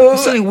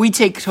 something we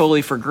take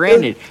totally for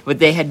granted, but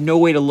they had no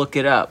way to look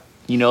it up.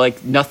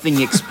 Like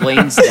nothing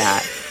explains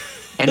that.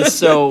 And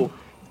so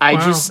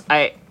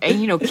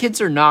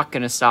kids are not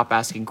going to stop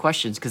asking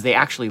questions because they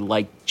actually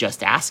like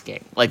just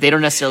asking. Like they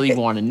don't necessarily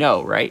even want to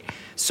know, right?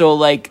 So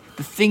like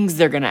the things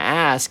they're going to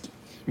ask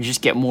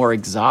just get more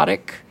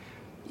exotic,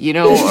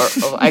 or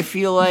I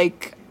feel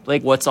like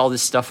what's all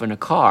this stuff in a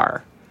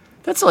car?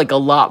 That's like a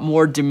lot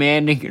more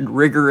demanding and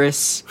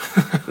rigorous,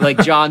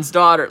 like John's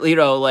daughter,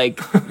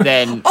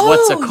 than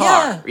what's a car.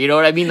 Yeah. You know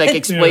what I mean? Like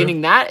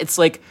explaining that, it's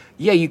like,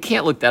 yeah, you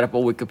can't look that up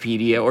on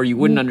Wikipedia or you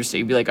wouldn't understand.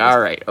 You'd be like, all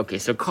right, okay,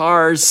 so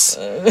cars,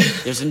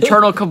 there's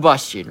internal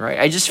combustion, right?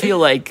 I just feel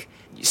like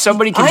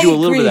somebody can do a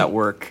little bit of that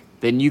work.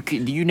 Then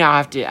you now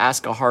have to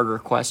ask a harder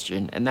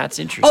question, and that's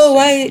interesting. Oh,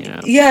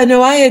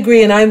 I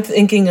agree. And I'm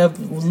thinking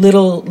of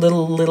little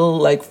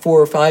like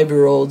 4 or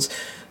 5-year-olds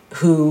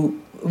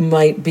who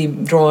might be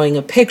drawing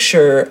a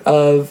picture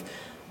of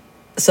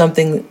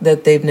something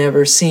that they've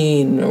never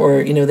seen,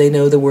 or they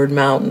know the word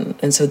mountain,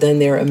 and so then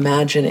they're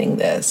imagining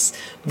this,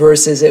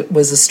 versus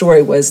the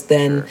story was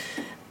then,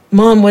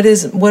 Mom, what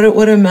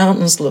do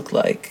mountains look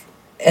like?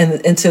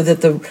 And so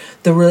that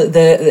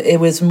it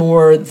was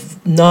more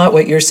not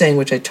what you're saying,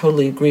 which I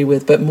totally agree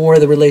with, but more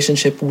the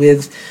relationship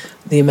with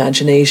the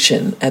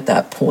imagination at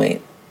that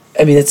point.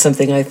 I mean, it's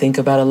something I think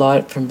about a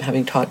lot from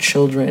having taught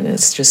children,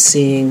 is just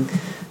seeing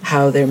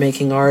how they're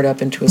making art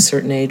up into a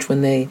certain age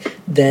when they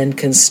then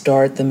can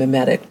start the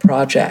mimetic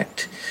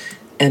project.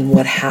 And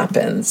what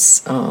happens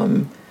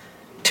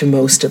to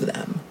most of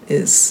them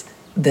is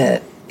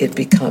that it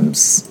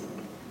becomes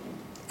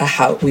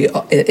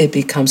it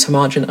becomes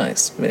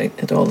homogenized. Right?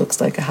 It all looks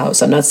like a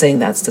house. I'm not saying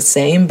that's the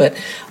same, but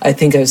I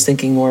think I was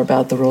thinking more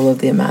about the role of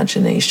the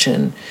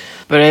imagination.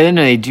 But I don't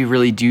know, they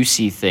really do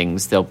see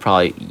things,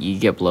 you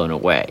get blown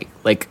away.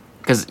 Like,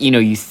 because,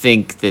 you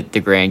think that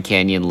the Grand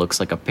Canyon looks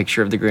like a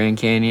picture of the Grand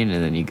Canyon,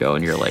 and then you go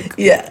and you're like,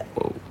 yeah,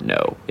 oh,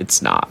 no,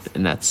 it's not.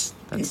 And that's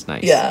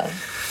nice. Yeah.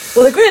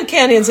 Well, the Grand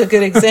Canyon's a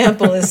good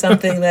example, is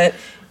something that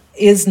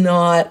is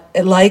not,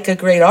 like a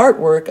great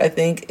artwork, I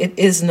think, it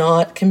is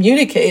not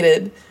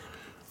communicated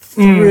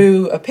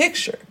through a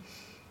picture.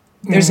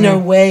 There's no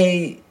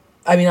way,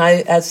 I mean,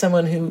 as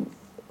someone who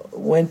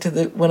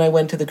when I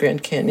went to the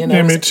Grand Canyon,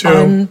 I was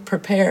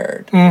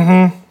unprepared.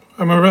 I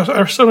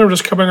still remember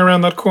just coming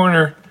around that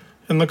corner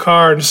in the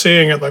car and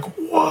seeing it, like,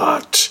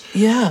 what?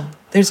 Yeah,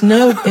 there's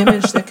no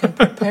image that can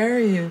prepare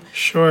you.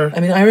 Sure.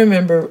 I mean, I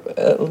remember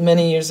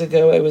many years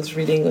ago I was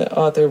reading the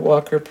author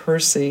Walker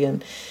Percy,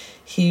 and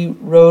he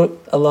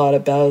wrote a lot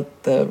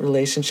about the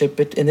relationship,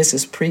 and this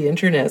is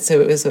pre-internet,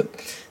 so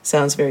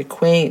sounds very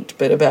quaint,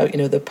 but about,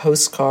 the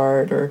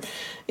postcard, or,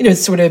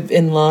 it's sort of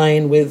in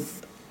line with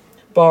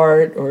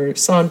Barthes or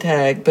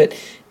Sontag, but,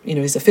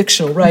 he's a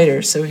fictional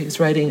writer, so he's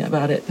writing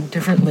about it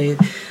differently,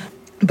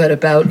 but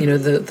about,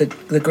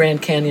 the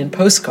Grand Canyon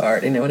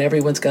postcard, and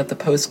everyone's got the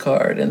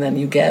postcard, and then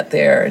you get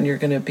there and you're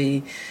going to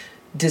be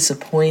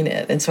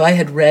disappointed. And so I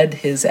had read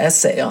his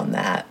essay on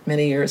that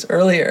many years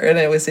earlier, and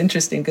it was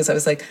interesting because I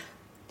was like,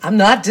 I'm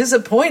not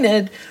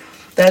disappointed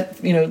that,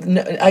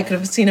 I could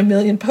have seen a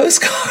million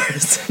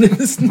postcards.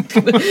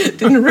 It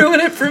didn't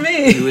ruin it for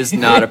me. He was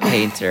not a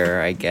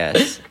painter, I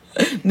guess.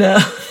 No.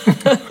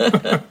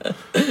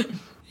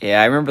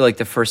 Yeah, I remember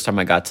the first time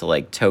I got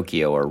to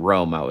Tokyo or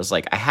Rome, I was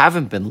like, I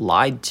haven't been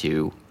lied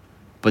to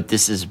but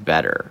this is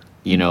better.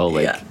 You know,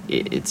 like Yeah.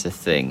 it's a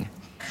thing.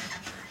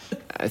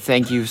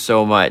 Thank you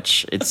so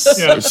much. It's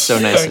so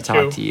nice to thank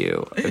talk to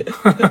you.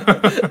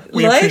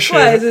 We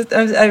appreciate Likewise,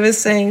 I was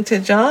saying to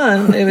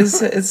John,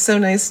 it's so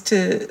nice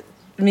to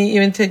meet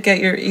you and to get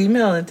your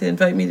email and to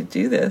invite me to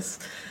do this.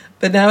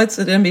 But now it's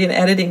going to be an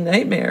editing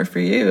nightmare for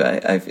you.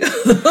 I feel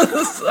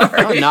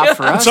sorry. Oh, not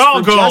for us. It's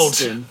all for gold.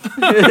 Justin.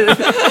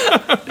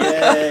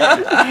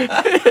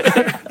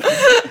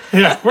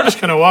 Yeah, we're just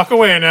gonna walk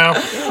away now.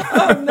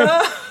 Oh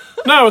no!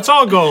 No, it's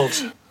all gold.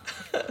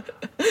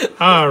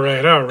 All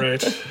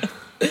right.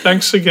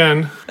 Thanks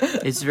again.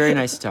 It's very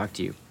nice to talk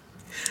to you.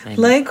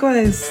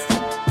 Likewise.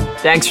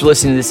 Thanks for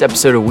listening to this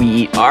episode of We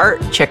Eat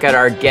Art. Check out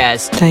our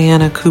guest,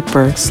 Diana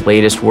Cooper's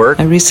latest work.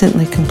 I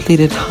recently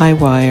completed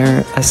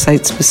Highwire, a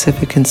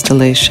site-specific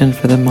installation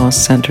for the Moss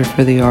Center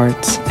for the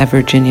Arts at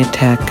Virginia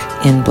Tech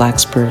in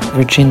Blacksburg,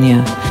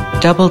 Virginia.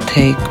 Double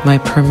Take, my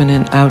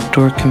permanent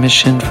outdoor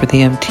commission for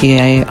the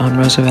MTA on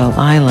Roosevelt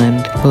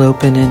Island, will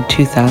open in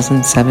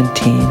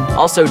 2017.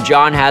 Also,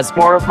 John has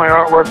More of my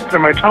artwork through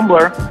my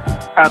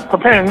Tumblr at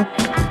Papin,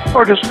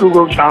 or just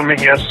Google John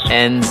Mejias.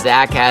 and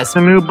Zach has.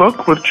 A new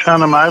book with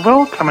Chana Mivel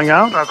coming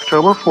out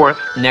October 4th.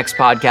 Next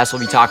podcast, we'll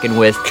be talking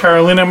with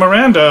Carolina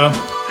Miranda.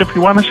 If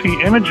you want to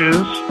see images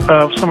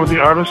of some of the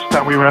artists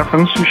that we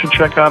reference, you should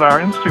check out our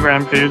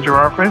Instagram page or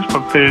our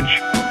Facebook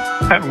page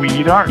at We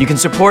Eat Art. You can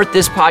support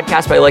this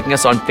podcast by liking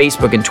us on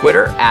Facebook and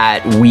Twitter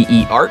at We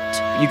Eat Art.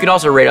 You can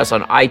also rate us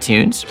on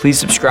iTunes. Please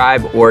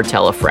subscribe or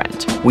tell a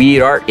friend. We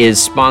Eat Art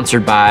is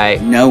sponsored by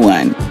No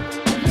one.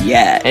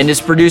 Yet. and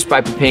is produced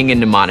by Paping and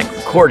Mnemonic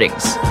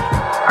Recordings.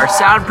 Our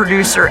sound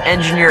producer,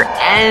 engineer,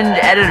 and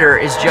editor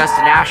is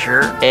Justin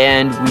Asher,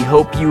 and we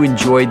hope you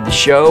enjoyed the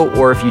show,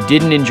 or if you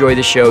didn't enjoy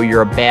the show,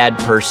 you're a bad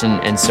person,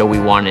 and so we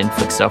want to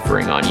inflict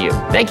suffering on you.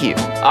 Thank you.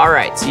 All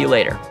right, see you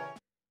later.